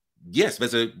 Yes,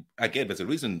 there's a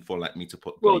reason for like me to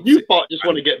put. Well, you part just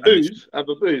want to get booze, have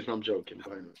a booze. I'm joking.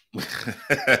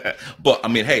 But I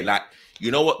mean, hey, like, you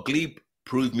know what? Glebe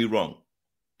proved me wrong.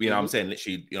 You know what I'm saying?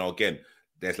 Literally, you know, again,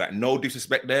 there's like no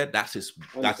disrespect there. That's just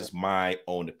my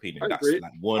own opinion. That's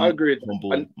like one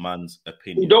humble man's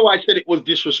opinion. Although I said it was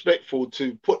disrespectful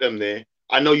to put them there,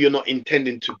 I know you're not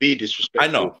intending to be disrespectful.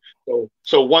 I know.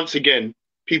 So once again,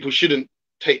 people shouldn't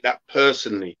take that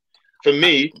personally. For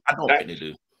me, I don't think they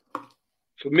do.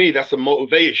 For me, that's a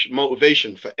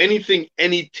motivation for anything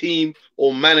any team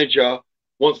or manager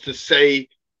wants to say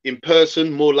in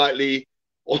person, more likely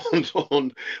on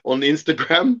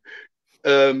Instagram.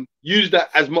 Use that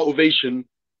as motivation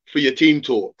for your team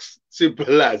talks.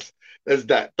 Simple as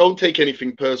that. Don't take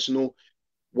anything personal.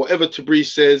 Whatever Tabriz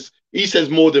says, he says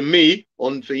more than me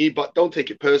on thingy, but don't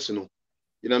take it personal.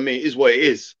 You know what I mean? It is what it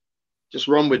is. Just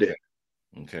run with it.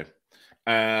 Okay.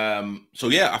 So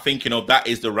yeah, I think, you know, that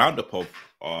is the roundup of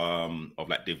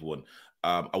like Div 1.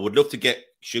 I would love to get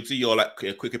Shugsy your like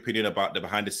a quick opinion about the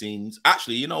behind the scenes.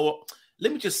 Actually, you know what?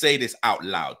 Let me just say this out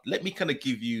loud. Let me kind of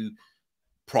give you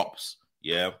props.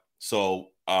 Yeah. So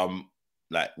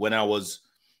like when I was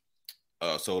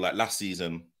so like last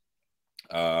season,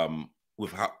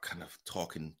 without kind of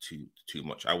talking too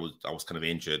much, I was kind of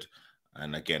injured,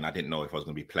 and again I didn't know if I was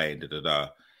going to be playing,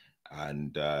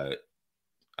 and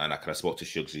I kind of spoke to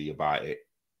Shugsy about it,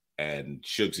 and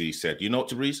Shugsy said, you know what,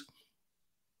 Tabriz,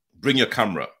 bring your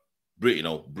camera, bring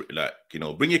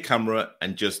your camera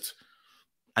and just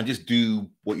do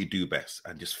what you do best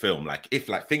and just film. Like if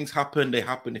like things happen, they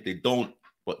happen. If they don't,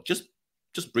 but just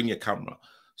bring your camera.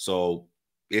 So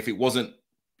if it wasn't,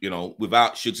 you know,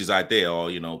 without Shugsy's idea,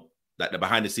 or, you know, that the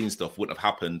behind the scenes stuff wouldn't have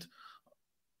happened,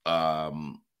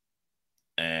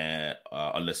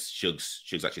 unless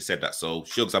Shugs actually said that. So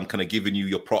Shugs, I'm kind of giving you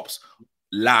your props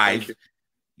live,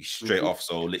 straight off.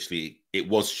 So literally, it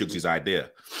was Shugs'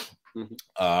 idea.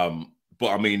 But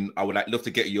I mean, I would love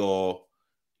to get your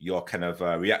kind of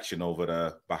reaction over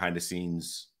the behind the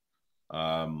scenes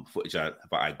footage that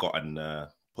I got and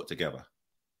put together.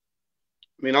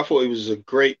 I mean, I thought it was a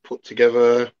great put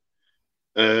together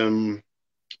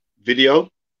video.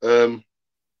 I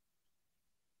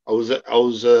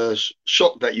was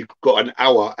shocked that you got an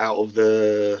hour out of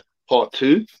the part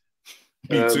 2.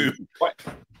 Me too.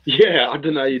 Yeah, I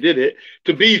don't know how you did it.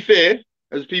 To be fair,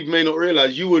 as people may not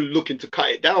realize, you were looking to cut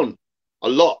it down a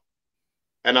lot.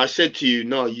 And I said to you,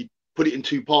 no, you put it in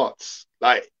 2 parts.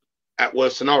 Like, at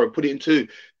worst scenario, put it in 2,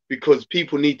 because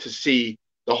people need to see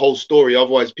the whole story.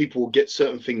 Otherwise, people will get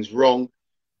certain things wrong.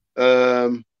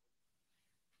 Thank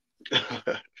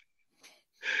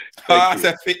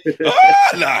you.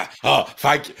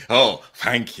 Thank you. Oh,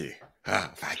 thank you.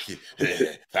 Thank you.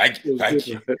 Thank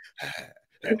you.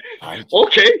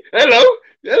 Okay. Hello.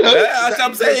 Yeah, that's what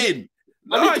I'm saying.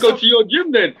 I need to go to your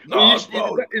gym then. No, is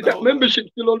that membership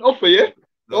still on offer? Yeah.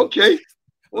 No. Okay.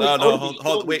 No,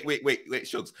 hold. Wait,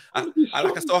 Shugs. I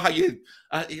saw how you.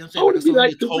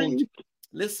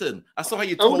 Listen, I saw how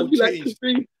you tone changed.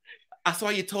 I saw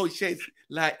you tone changed,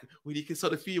 like when you can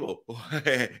sort of feel.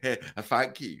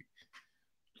 Thank you.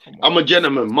 I'm a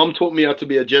gentleman. Mum taught me how to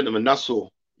be a gentleman. That's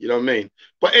all. You know what I mean?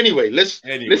 But anyway, let's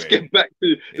get back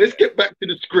to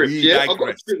the script. Yeah, I've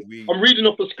got a script. I'm reading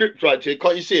off a script right here.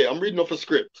 Can't you see it? I'm reading off a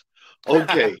script.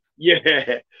 Okay.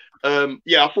 Yeah.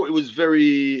 Yeah, I thought it was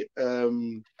very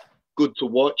good to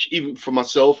watch, even for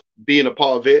myself, being a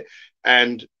part of it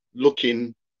and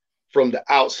looking from the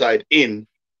outside in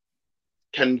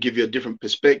can give you a different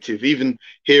perspective. Even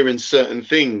hearing certain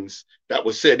things that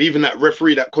were said, even that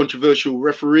referee, that controversial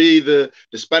referee, the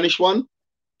Spanish one,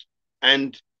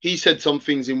 and he said some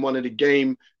things in one of the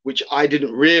game which I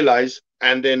didn't realize,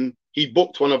 and then he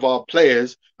booked one of our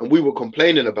players and we were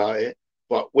complaining about it.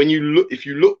 But when if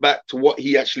you look back to what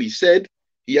he actually said,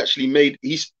 he actually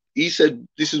he said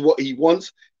this is what he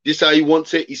wants, this is how he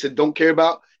wants it. He said don't care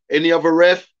about any other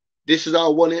ref, this is how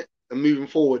I want it, and moving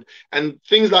forward. And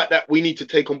things like that we need to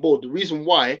take on board. The reason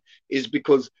why is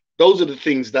because those are the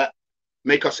things that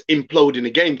make us implode in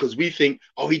the game, because we think,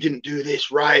 oh, he didn't do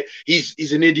this right,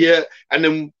 he's an idiot, and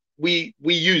then we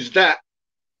use that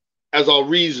as our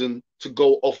reason to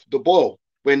go off the ball,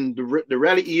 when the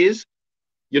reality is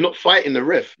you're not fighting the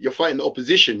ref, you're fighting the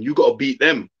opposition. You got to beat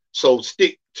them, so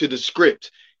stick to the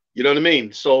script. You know what I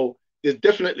mean? So there's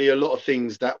definitely a lot of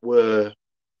things that were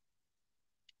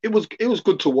it was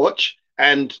good to watch,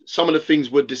 and some of the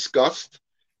things were discussed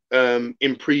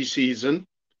in pre-season.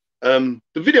 The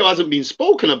video hasn't been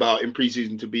spoken about in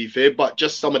pre-season, to be fair, but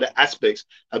just some of the aspects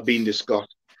have been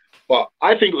discussed. But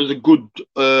I think it was a good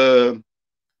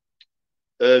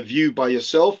view by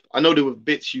yourself. I know there were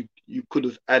bits you could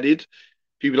have added.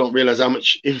 People don't realize how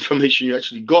much information you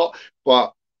actually got,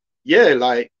 but yeah,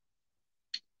 like,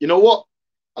 you know what?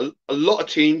 A lot of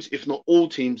teams, if not all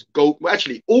teams,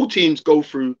 actually all teams go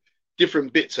through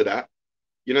different bits of that.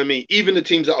 You know what I mean? Even the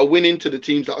teams that are winning to the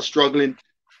teams that are struggling,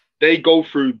 they go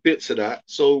through bits of that.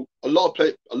 So a lot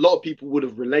of people would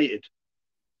have related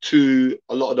to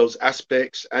a lot of those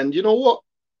aspects. And you know what?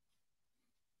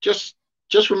 Just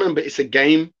remember, it's a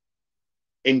game.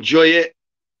 Enjoy it.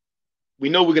 We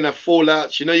know we're going to have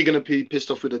fallouts. You know you're going to be pissed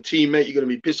off with a teammate. You're going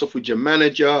to be pissed off with your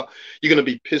manager. You're going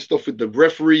to be pissed off with the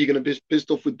referee. You're going to be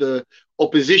pissed off with the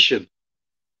opposition.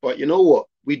 But you know what?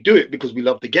 We do it because we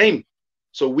love the game.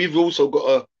 So we've also got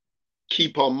to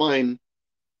keep our mind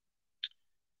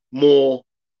more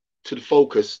to the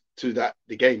focus to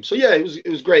the game. So yeah, it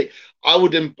was great. I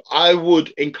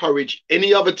would encourage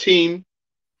any other team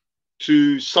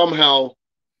to somehow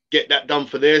get that done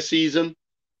for their season,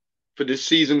 for this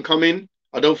season coming.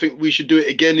 I don't think we should do it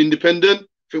again independent. I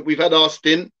think we've had our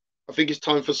stint. I think it's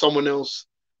time for someone else.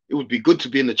 It would be good to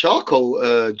be in the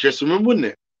charcoal dressing room, wouldn't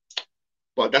it?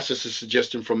 But that's just a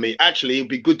suggestion from me. Actually, it'd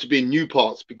be good to be in new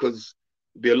parts because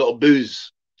there'd be a lot of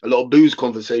booze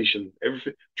conversation.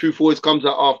 Everything, truth always comes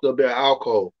out after a bit of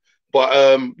alcohol.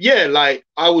 But yeah, like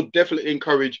I would definitely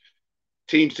encourage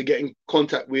teams to get in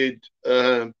contact with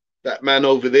that man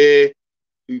over there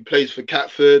who plays for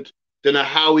Catford. Don't know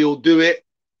how he'll do it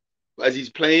as he's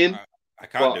playing. I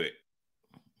can't do it.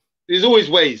 There's always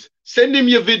ways. Send him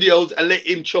your videos and let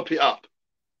him chop it up.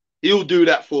 He'll do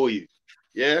that for you.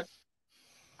 Yeah?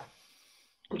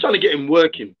 I'm trying to get him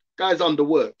working. Guy's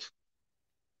underworked.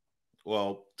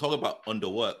 Well, talk about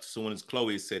underworked. Someone as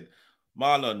Chloe said,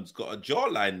 Marlon's got a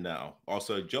jawline now.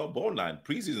 Also a jawbone line.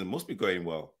 Preseason must be going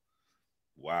well.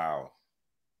 Wow.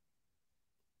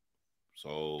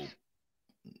 So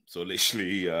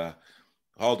literally,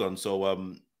 hold on.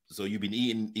 So you've been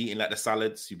eating like the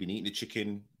salads. You've been eating the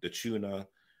chicken, the tuna.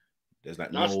 There's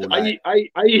like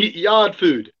I eat yard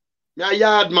food. Yeah,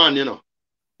 yard man, you know.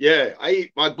 Yeah, I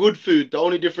eat my good food. The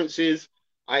only difference is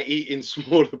I eat in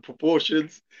smaller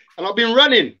proportions. And I've been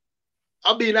running.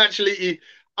 This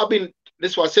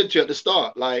is what I said to you at the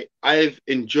start. Like, I've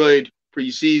enjoyed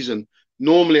pre-season.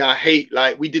 Normally I hate,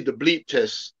 like, we did the bleep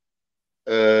test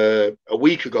a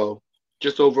week ago,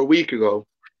 just over a week ago.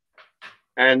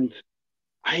 And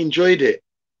I enjoyed it.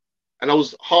 And I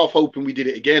was half hoping we did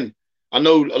it again. I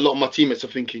know a lot of my teammates are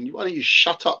thinking, why don't you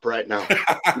shut up right now?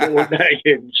 You don't want that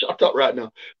again. Shut up right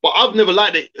now. But I've never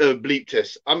liked it, bleep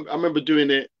test. I remember doing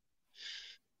it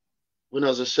when I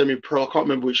was a semi-pro. I can't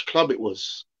remember which club it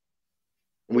was.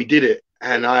 And we did it,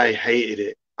 and I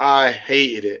hated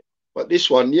it. But this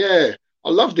one, yeah,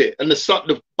 I loved it. And the sun,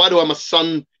 by the way, I'm a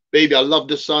sun baby. I love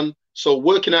the sun. So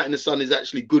working out in the sun is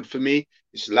actually good for me.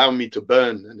 It's allowing me to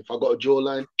burn. And if I got a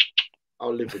jawline,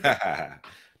 I'll live with it.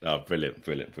 No, brilliant.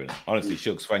 Honestly,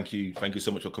 Shugs, thank you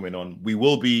so much for coming on. We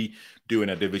will be doing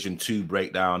a Division 2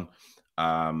 breakdown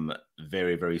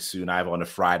very, very soon, either on a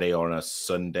Friday or on a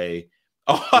Sunday.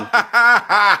 Oh,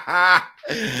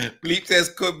 bleep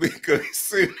test could be going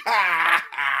soon.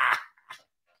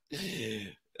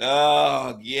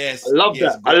 Oh, yes. I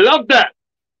love that.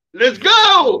 Let's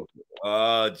go.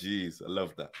 Oh, jeez. I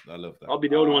love that. I'll be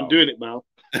the only one doing it now.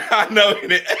 I know,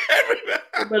 innit?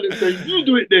 Say, you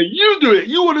do it then. You do it.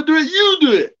 You want to do it, you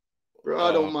do it. Bro,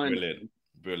 I don't mind.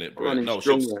 Brilliant. No,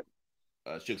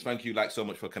 Shugs, thank you so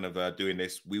much for kind of doing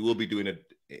this. We will be doing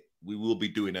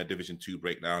a Division 2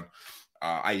 breakdown.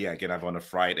 Again, either on a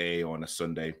Friday or on a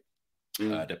Sunday,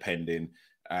 depending.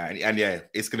 And yeah,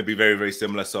 it's going to be very, very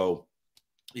similar. So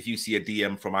if you see a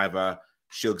DM from either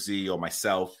Shugsy or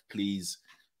myself, please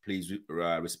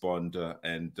respond.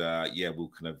 And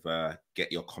we'll kind of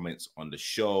get your comments on the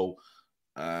show.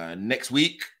 Next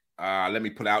week, let me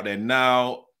put it out there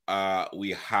now.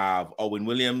 We have Owen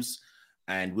Williams,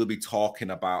 and we'll be talking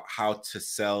about how to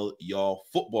sell your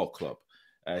football club.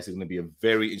 This is going to be a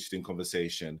very interesting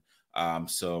conversation.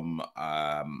 Some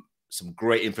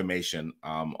great information.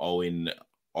 Owen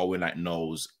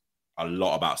knows a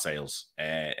lot about sales,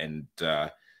 and to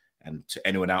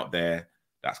anyone out there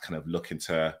that's kind of looking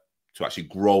to actually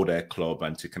grow their club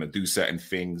and to kind of do certain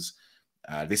things,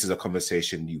 this is a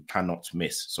conversation you cannot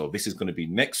miss. So this is going to be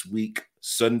next week,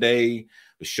 Sunday.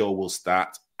 The show will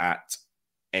start at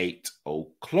 8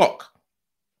 o'clock.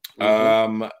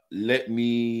 Let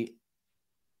me.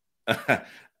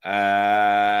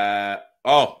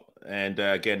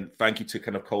 Again, thank you to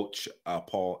kind of Coach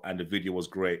Paul, and the video was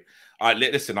great.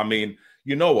 Listen, I mean,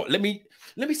 you know what? Let me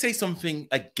say something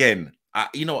again. I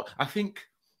think,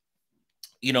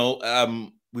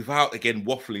 without again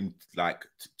waffling like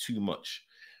too much,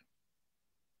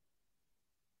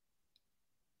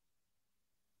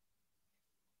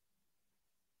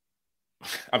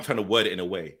 I'm trying to word it in a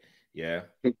way. Yeah.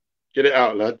 Get it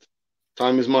out, lad.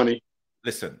 Time is money.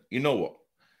 Listen, you know what?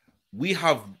 We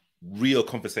have real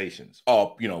conversations.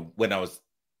 Or, you know, when I was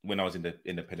in the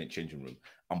independent changing room,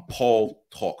 and Paul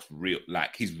talks real,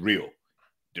 like he's real.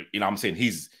 You know what I'm saying?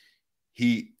 He's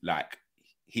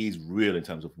real in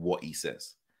terms of what he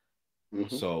says.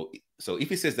 Mm-hmm. So if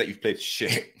he says that you've played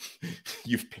shit,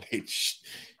 you've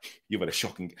had a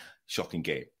shocking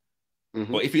game.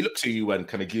 Mm-hmm. But if he looks at you and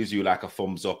kind of gives you like a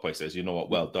thumbs up, or he says, you know what,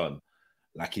 well done,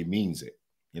 like he means it.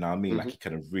 You know what I mean? Mm-hmm. Like he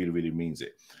kind of really, really means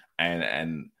it.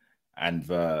 And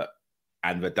the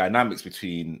dynamics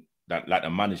between that, like the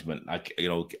management, like, you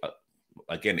know,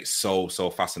 again, it's so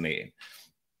fascinating.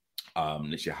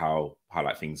 Literally how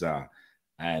like things are,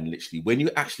 and literally when you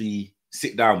actually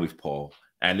sit down with Paul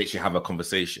and literally have a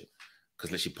conversation,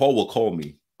 because literally Paul will call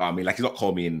me. I mean, like he's not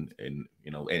called me in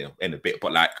a bit,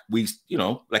 but like we, you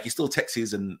know, like he still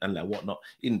texts and like whatnot.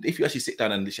 If you actually sit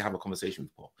down and literally have a conversation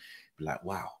with Paul, be like,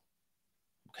 wow,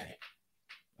 okay,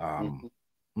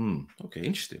 okay,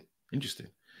 interesting.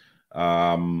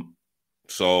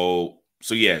 So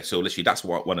yeah, so literally that's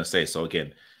what I want to say. So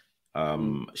again,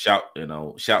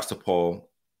 shouts to Paul.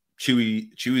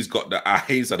 Chewy's got the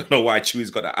eyes. I don't know why Chewy's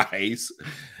got the eyes.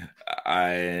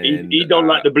 And he don't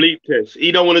like the bleep test.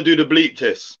 He don't want to do the bleep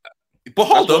test. But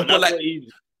hold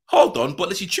on, but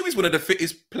listen, Chewy's one of the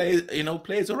fittest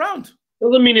players around.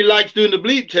 Doesn't mean he likes doing the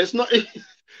bleep test. Not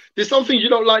there's some things you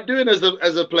don't like doing as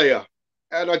a player,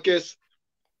 and I guess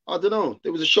I don't know.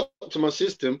 There was a shock to my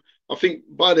system. I think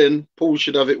by then Paul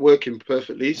should have it working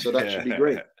perfectly, so that should be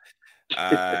great.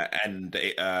 And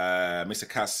Mr.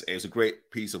 Cass, it was a great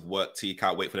piece of work. T,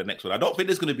 can't wait for the next one. I don't think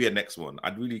there's going to be a next one.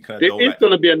 I really kind of don't. There is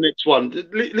going to be a next one.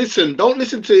 Listen, don't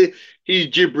listen to his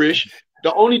gibberish.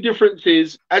 The only difference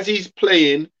is, as he's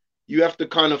playing, you have to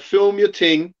kind of film your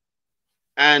thing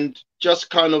and just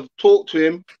kind of talk to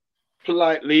him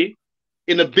politely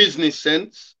in a business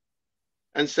sense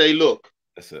and say, look,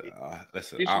 listen,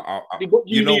 what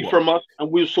you need from us, and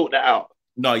we'll sort that out.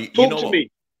 No,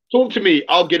 Talk to me.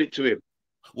 I'll get it to him.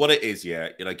 What it is, yeah.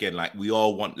 And again, like we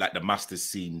all want like the Masters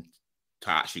scene to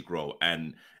actually grow,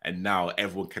 and now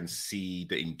everyone can see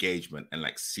the engagement and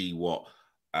like see what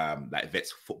like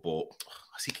vets football.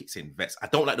 I keep saying vets. I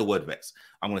don't like the word vets.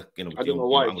 I'm gonna, I don't know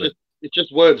why. It's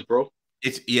just words, bro.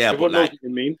 Everyone but knows what you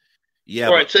mean. Yeah.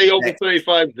 All right, say over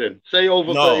 35 then. Say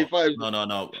over 35. No.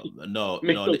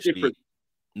 Literally.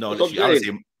 No, literally.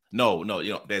 Honestly, no.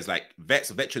 You know, there's like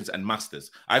veterans, and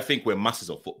masters. I think we're masters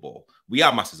of football. We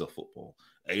are masters of football.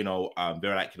 You know,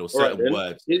 there are like, you know, certain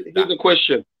words. Here's the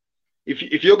question: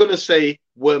 if you're gonna say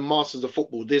we're masters of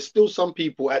football, there's still some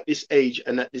people at this age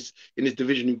and in this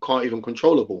division who can't even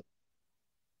control a ball.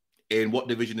 In what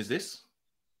division is this?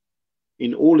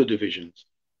 In all the divisions.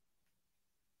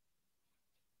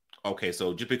 Okay,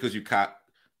 so just because you can't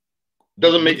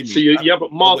doesn't make so you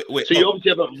haven't mastered. You obviously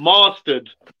haven't mastered.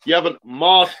 You haven't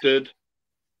mastered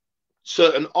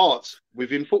certain arts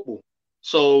within football.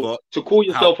 So to call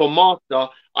yourself a master,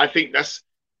 I think that's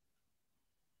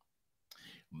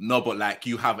no, but like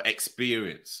you have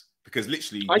experience, because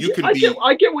literally I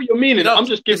get what you're meaning. I'm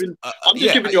just giving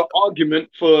you an argument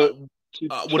to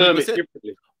term it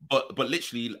differently. But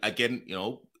literally, again, you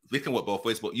know, we can work both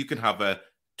ways. But you can have a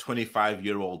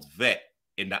 25-year-old vet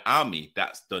in the army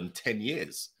that's done 10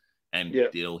 years, and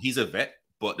you know he's a vet.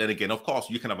 But then again, of course,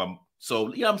 you can have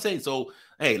so you know what I'm saying. So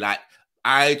hey, like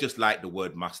I just like the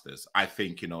word masters. I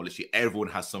think, you know, literally everyone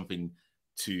has something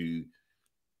to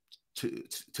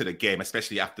the game,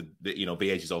 especially after the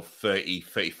ages of 30,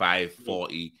 35,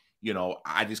 40. You know,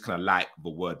 I just kind of like the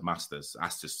word masters.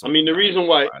 That's just. I mean, the reason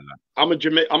why I'm of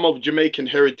Jamaican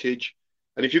heritage,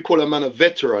 and if you call a man a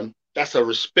veteran, that's a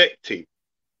respect thing.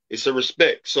 It's a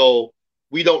respect. So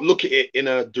we don't look at it in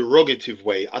a derogative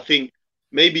way. I think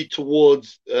maybe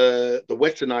towards the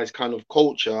westernized kind of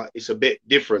culture, it's a bit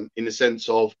different in the sense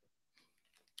of,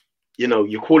 you know,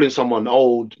 you're calling someone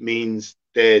old means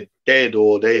they're dead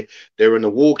or they're in a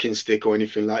walking stick or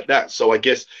anything like that. So I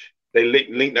guess they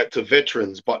link that to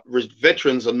veterans, but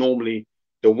veterans are normally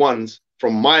the ones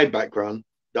from my background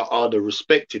that are the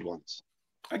respected ones.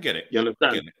 I get it. You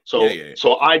understand? It.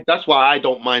 So that's why I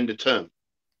don't mind the term.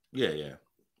 Yeah.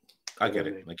 I get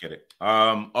it.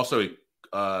 Oh, sorry.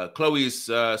 Chloe's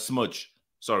smudge.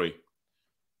 Sorry.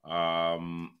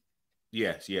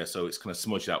 Yes. So it's kind of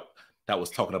smudge that was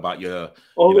talking about your.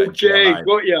 Okay,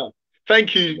 got ya.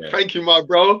 Thank you, my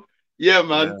bro. Yeah,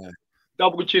 man. Yeah.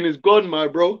 Double chin is gone, my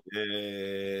bro.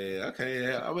 Yeah. Okay.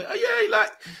 Yeah. I mean,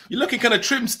 like you're looking kind of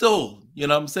trim still. You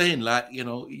know what I'm saying? Like, you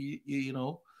know, you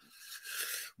know,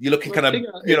 you're looking kind of,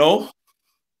 you know,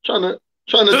 trying to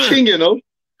ting, you know.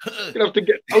 I'm just gonna have to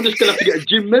get a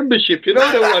gym membership. You know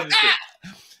that one.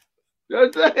 You know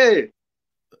what I'm saying?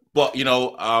 But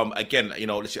again, I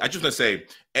just want to say,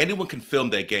 anyone can film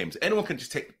their games. Anyone can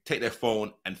just take their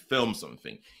phone and film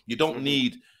something. You don't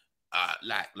need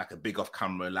like a big off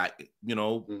camera.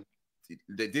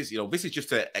 This is just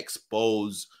to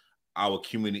expose our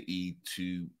community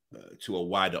to a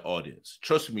wider audience.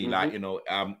 Trust me,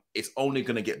 it's only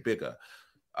gonna get bigger.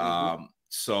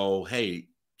 So hey,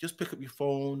 just pick up your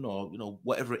phone or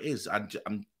whatever it is, and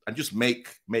just make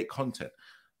content.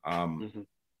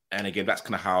 And again, that's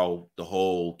kind of how the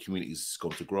whole community is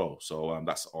going to grow. So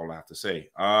that's all I have to say.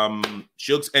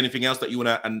 Shugs, anything else that you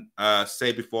want to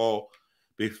say before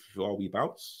we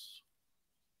bounce?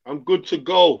 I'm good to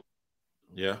go.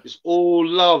 Yeah. It's all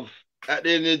love. At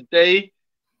the end of the day,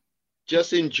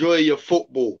 just enjoy your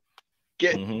football.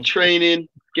 Get training,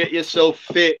 get yourself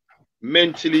fit,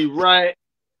 mentally right.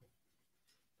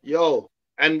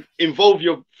 And involve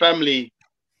your family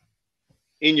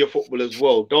in your football as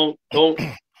well. Don't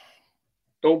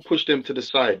push them to the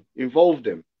side. Involve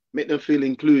them. Make them feel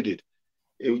included.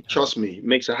 Trust me, it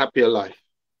makes a happier life.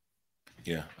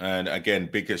 Yeah, and again,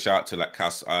 big shout out to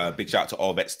Cass. Big shout out to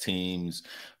all Vets teams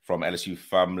from LSU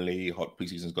family. Hot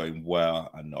preseason's going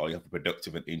well, and you have a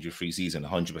productive and injury-free season.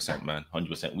 100%, man,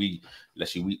 100%. We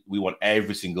want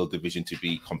every single division to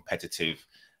be competitive.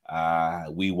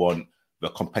 We want the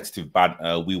competitive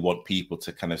banter. We want people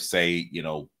to kind of say,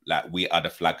 we are the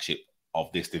flagship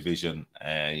of this division,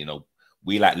 and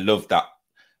we love that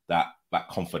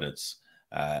confidence.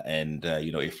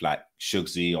 If like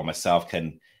Shugsy or myself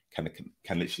can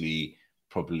literally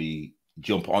probably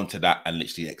jump onto that and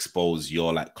literally expose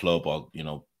your club or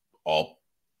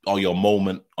your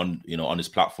moment on on this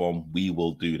platform, we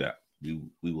will do that. We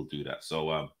will do that.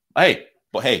 So hey,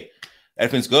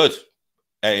 everything's good.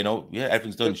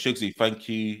 Everything's done. Shugsy, thank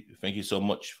you so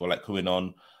much for coming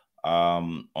on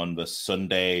the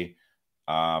Sunday.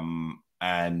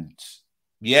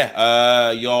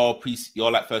 Your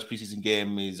first preseason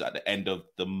game is at the end of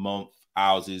the month.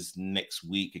 Ours is next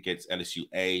week against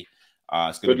LSUA.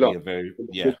 It's going to be a very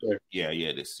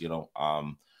this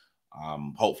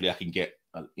hopefully I can get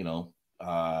a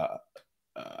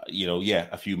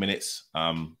few minutes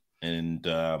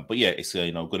but yeah, it's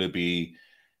going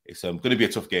to be a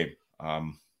tough game.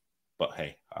 But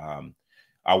hey,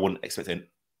 I wouldn't expect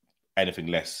anything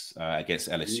less against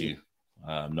LSU.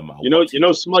 No matter what.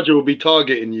 Smudger will be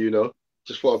targeting you.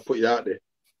 Just thought I'd put you out there.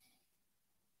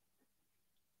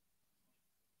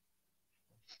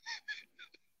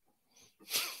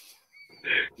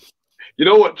 You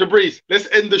know what, Tabriz? Let's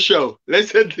end the show.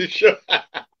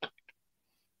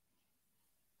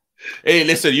 Hey,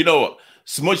 listen. You know what?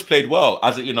 Smudge played well.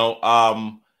 As I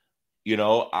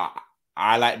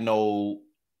know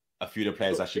a few of the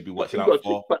players I should be watching out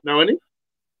for. Now, isn't he?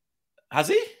 Has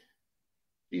he?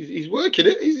 He's working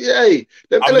it.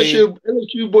 Them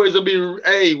LSU boys will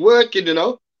be working.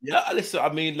 Yeah, listen.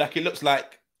 I mean, it looks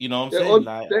like what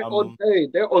I'm saying.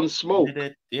 They're on smoke.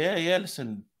 Yeah.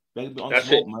 Listen, baby, on That's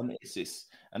smoke, it. man. It's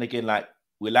and again,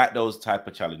 we like those type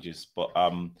of challenges, but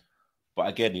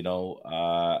again,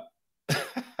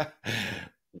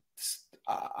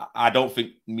 I don't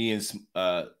think me and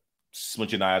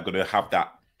Smudge and I are gonna have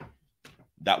that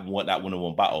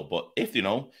one-on-one battle. But if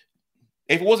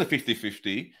it was a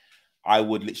 50-50, I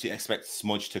would literally expect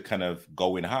Smudge to kind of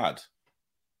go in hard.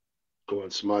 Go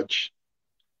on, Smudge.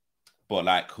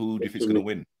 But who do you think is going to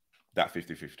win that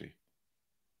 50-50?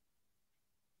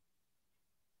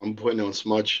 I'm putting it on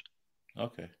Smudge.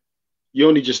 Okay. You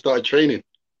only just started training.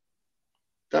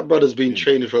 That brother's been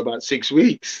training for about 6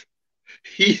 weeks.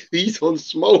 He's on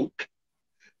smoke.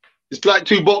 It's like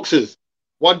two boxers.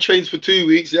 One trains for 2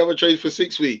 weeks, the other trains for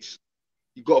 6 weeks.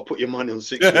 You got to put your money on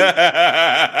 6 weeks.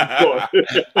 I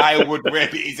would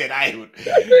really. He said I would.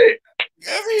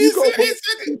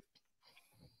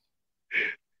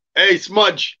 Hey,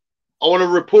 Smudge, I want to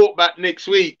report back next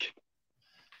week.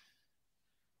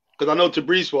 Because I know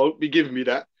Tabriz won't be giving me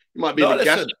that. You might be in the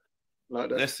gas like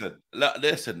that.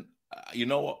 Listen. You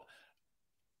know what?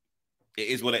 It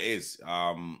is what it is.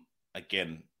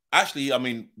 Again, actually, I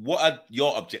mean, what are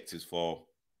your objectives for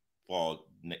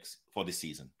this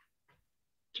season?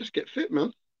 Just get fit,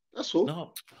 man. That's all.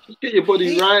 No. Just get your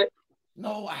body right.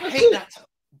 No, I hate that.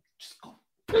 Just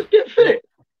get fit.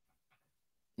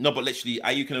 No, but literally,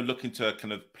 are you kind of looking to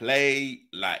kind of play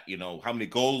how many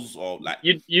goals or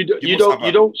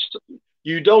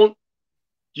you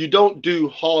don't do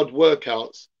hard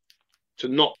workouts to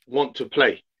not want to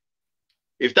play.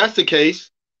 If that's the case,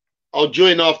 I'll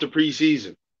join after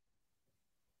preseason.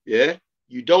 Yeah,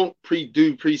 you don't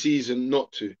do preseason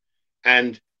not to,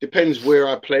 and depends where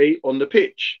I play on the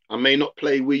pitch. I may not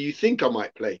play where you think I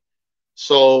might play.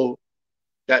 So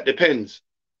that depends.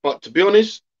 But to be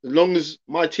honest, as long as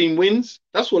my team wins,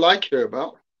 that's all I care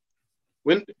about.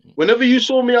 Whenever you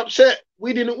saw me upset,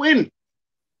 we didn't win.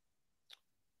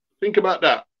 Think about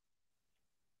that.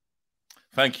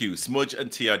 Thank you. Smudge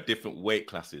and T are different weight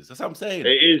classes. That's what I'm saying. It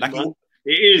is, like man.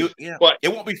 It is. Yeah. But it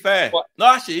won't be fair. But, no,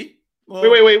 actually. Well,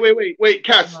 wait,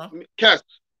 Cass. Cass,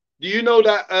 do you know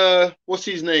that what's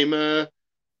his name?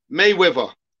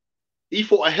 Mayweather. He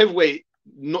fought a heavyweight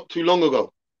not too long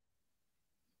ago.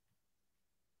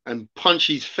 And punch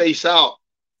his face out.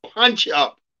 Punch it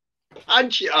up.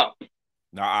 Punch it up.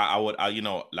 No, I would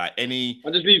like any.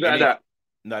 I'll just leave it at that.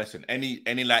 No, listen, any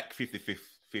like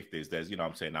 50-50s, there's, what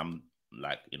I'm saying, I'm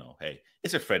like, hey,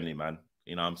 it's a friendly, man.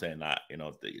 You know what I'm saying? Like,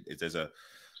 there's a.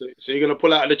 So you're going to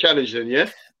pull out of the challenge then, yeah?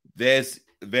 There's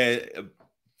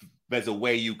a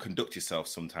way you conduct yourself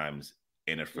sometimes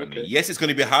in a friendly. Okay. Yes, it's going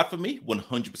to be hard for me,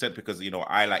 100%, because,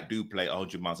 I do play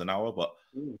 100 miles an hour, but,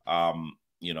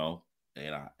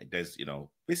 there's,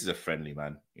 this is a friendly,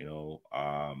 man,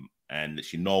 and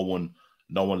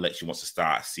no one lets you wants to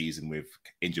start a season with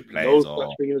injured players. No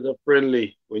such thing as a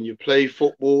friendly. When you play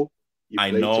football,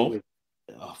 I know.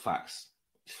 Oh, facts.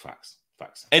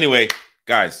 Anyway,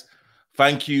 guys,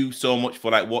 thank you so much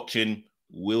for watching.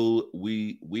 We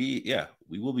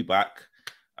will be back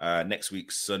next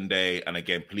week Sunday, and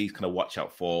again, please kind of watch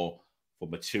out for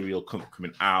material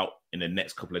coming out in the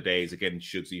next couple of days. Again,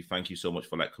 Shugsy, thank you so much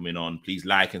for coming on. Please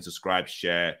like and subscribe,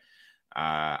 share,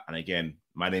 and again,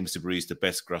 my name is Breeze, the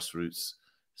best grassroots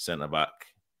centre back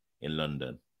in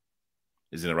London.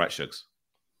 Isn't it right, Shugs?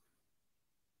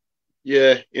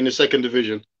 Yeah, in the second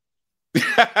division.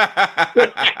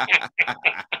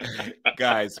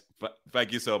 Guys,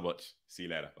 thank you so much. See you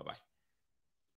later. Bye-bye.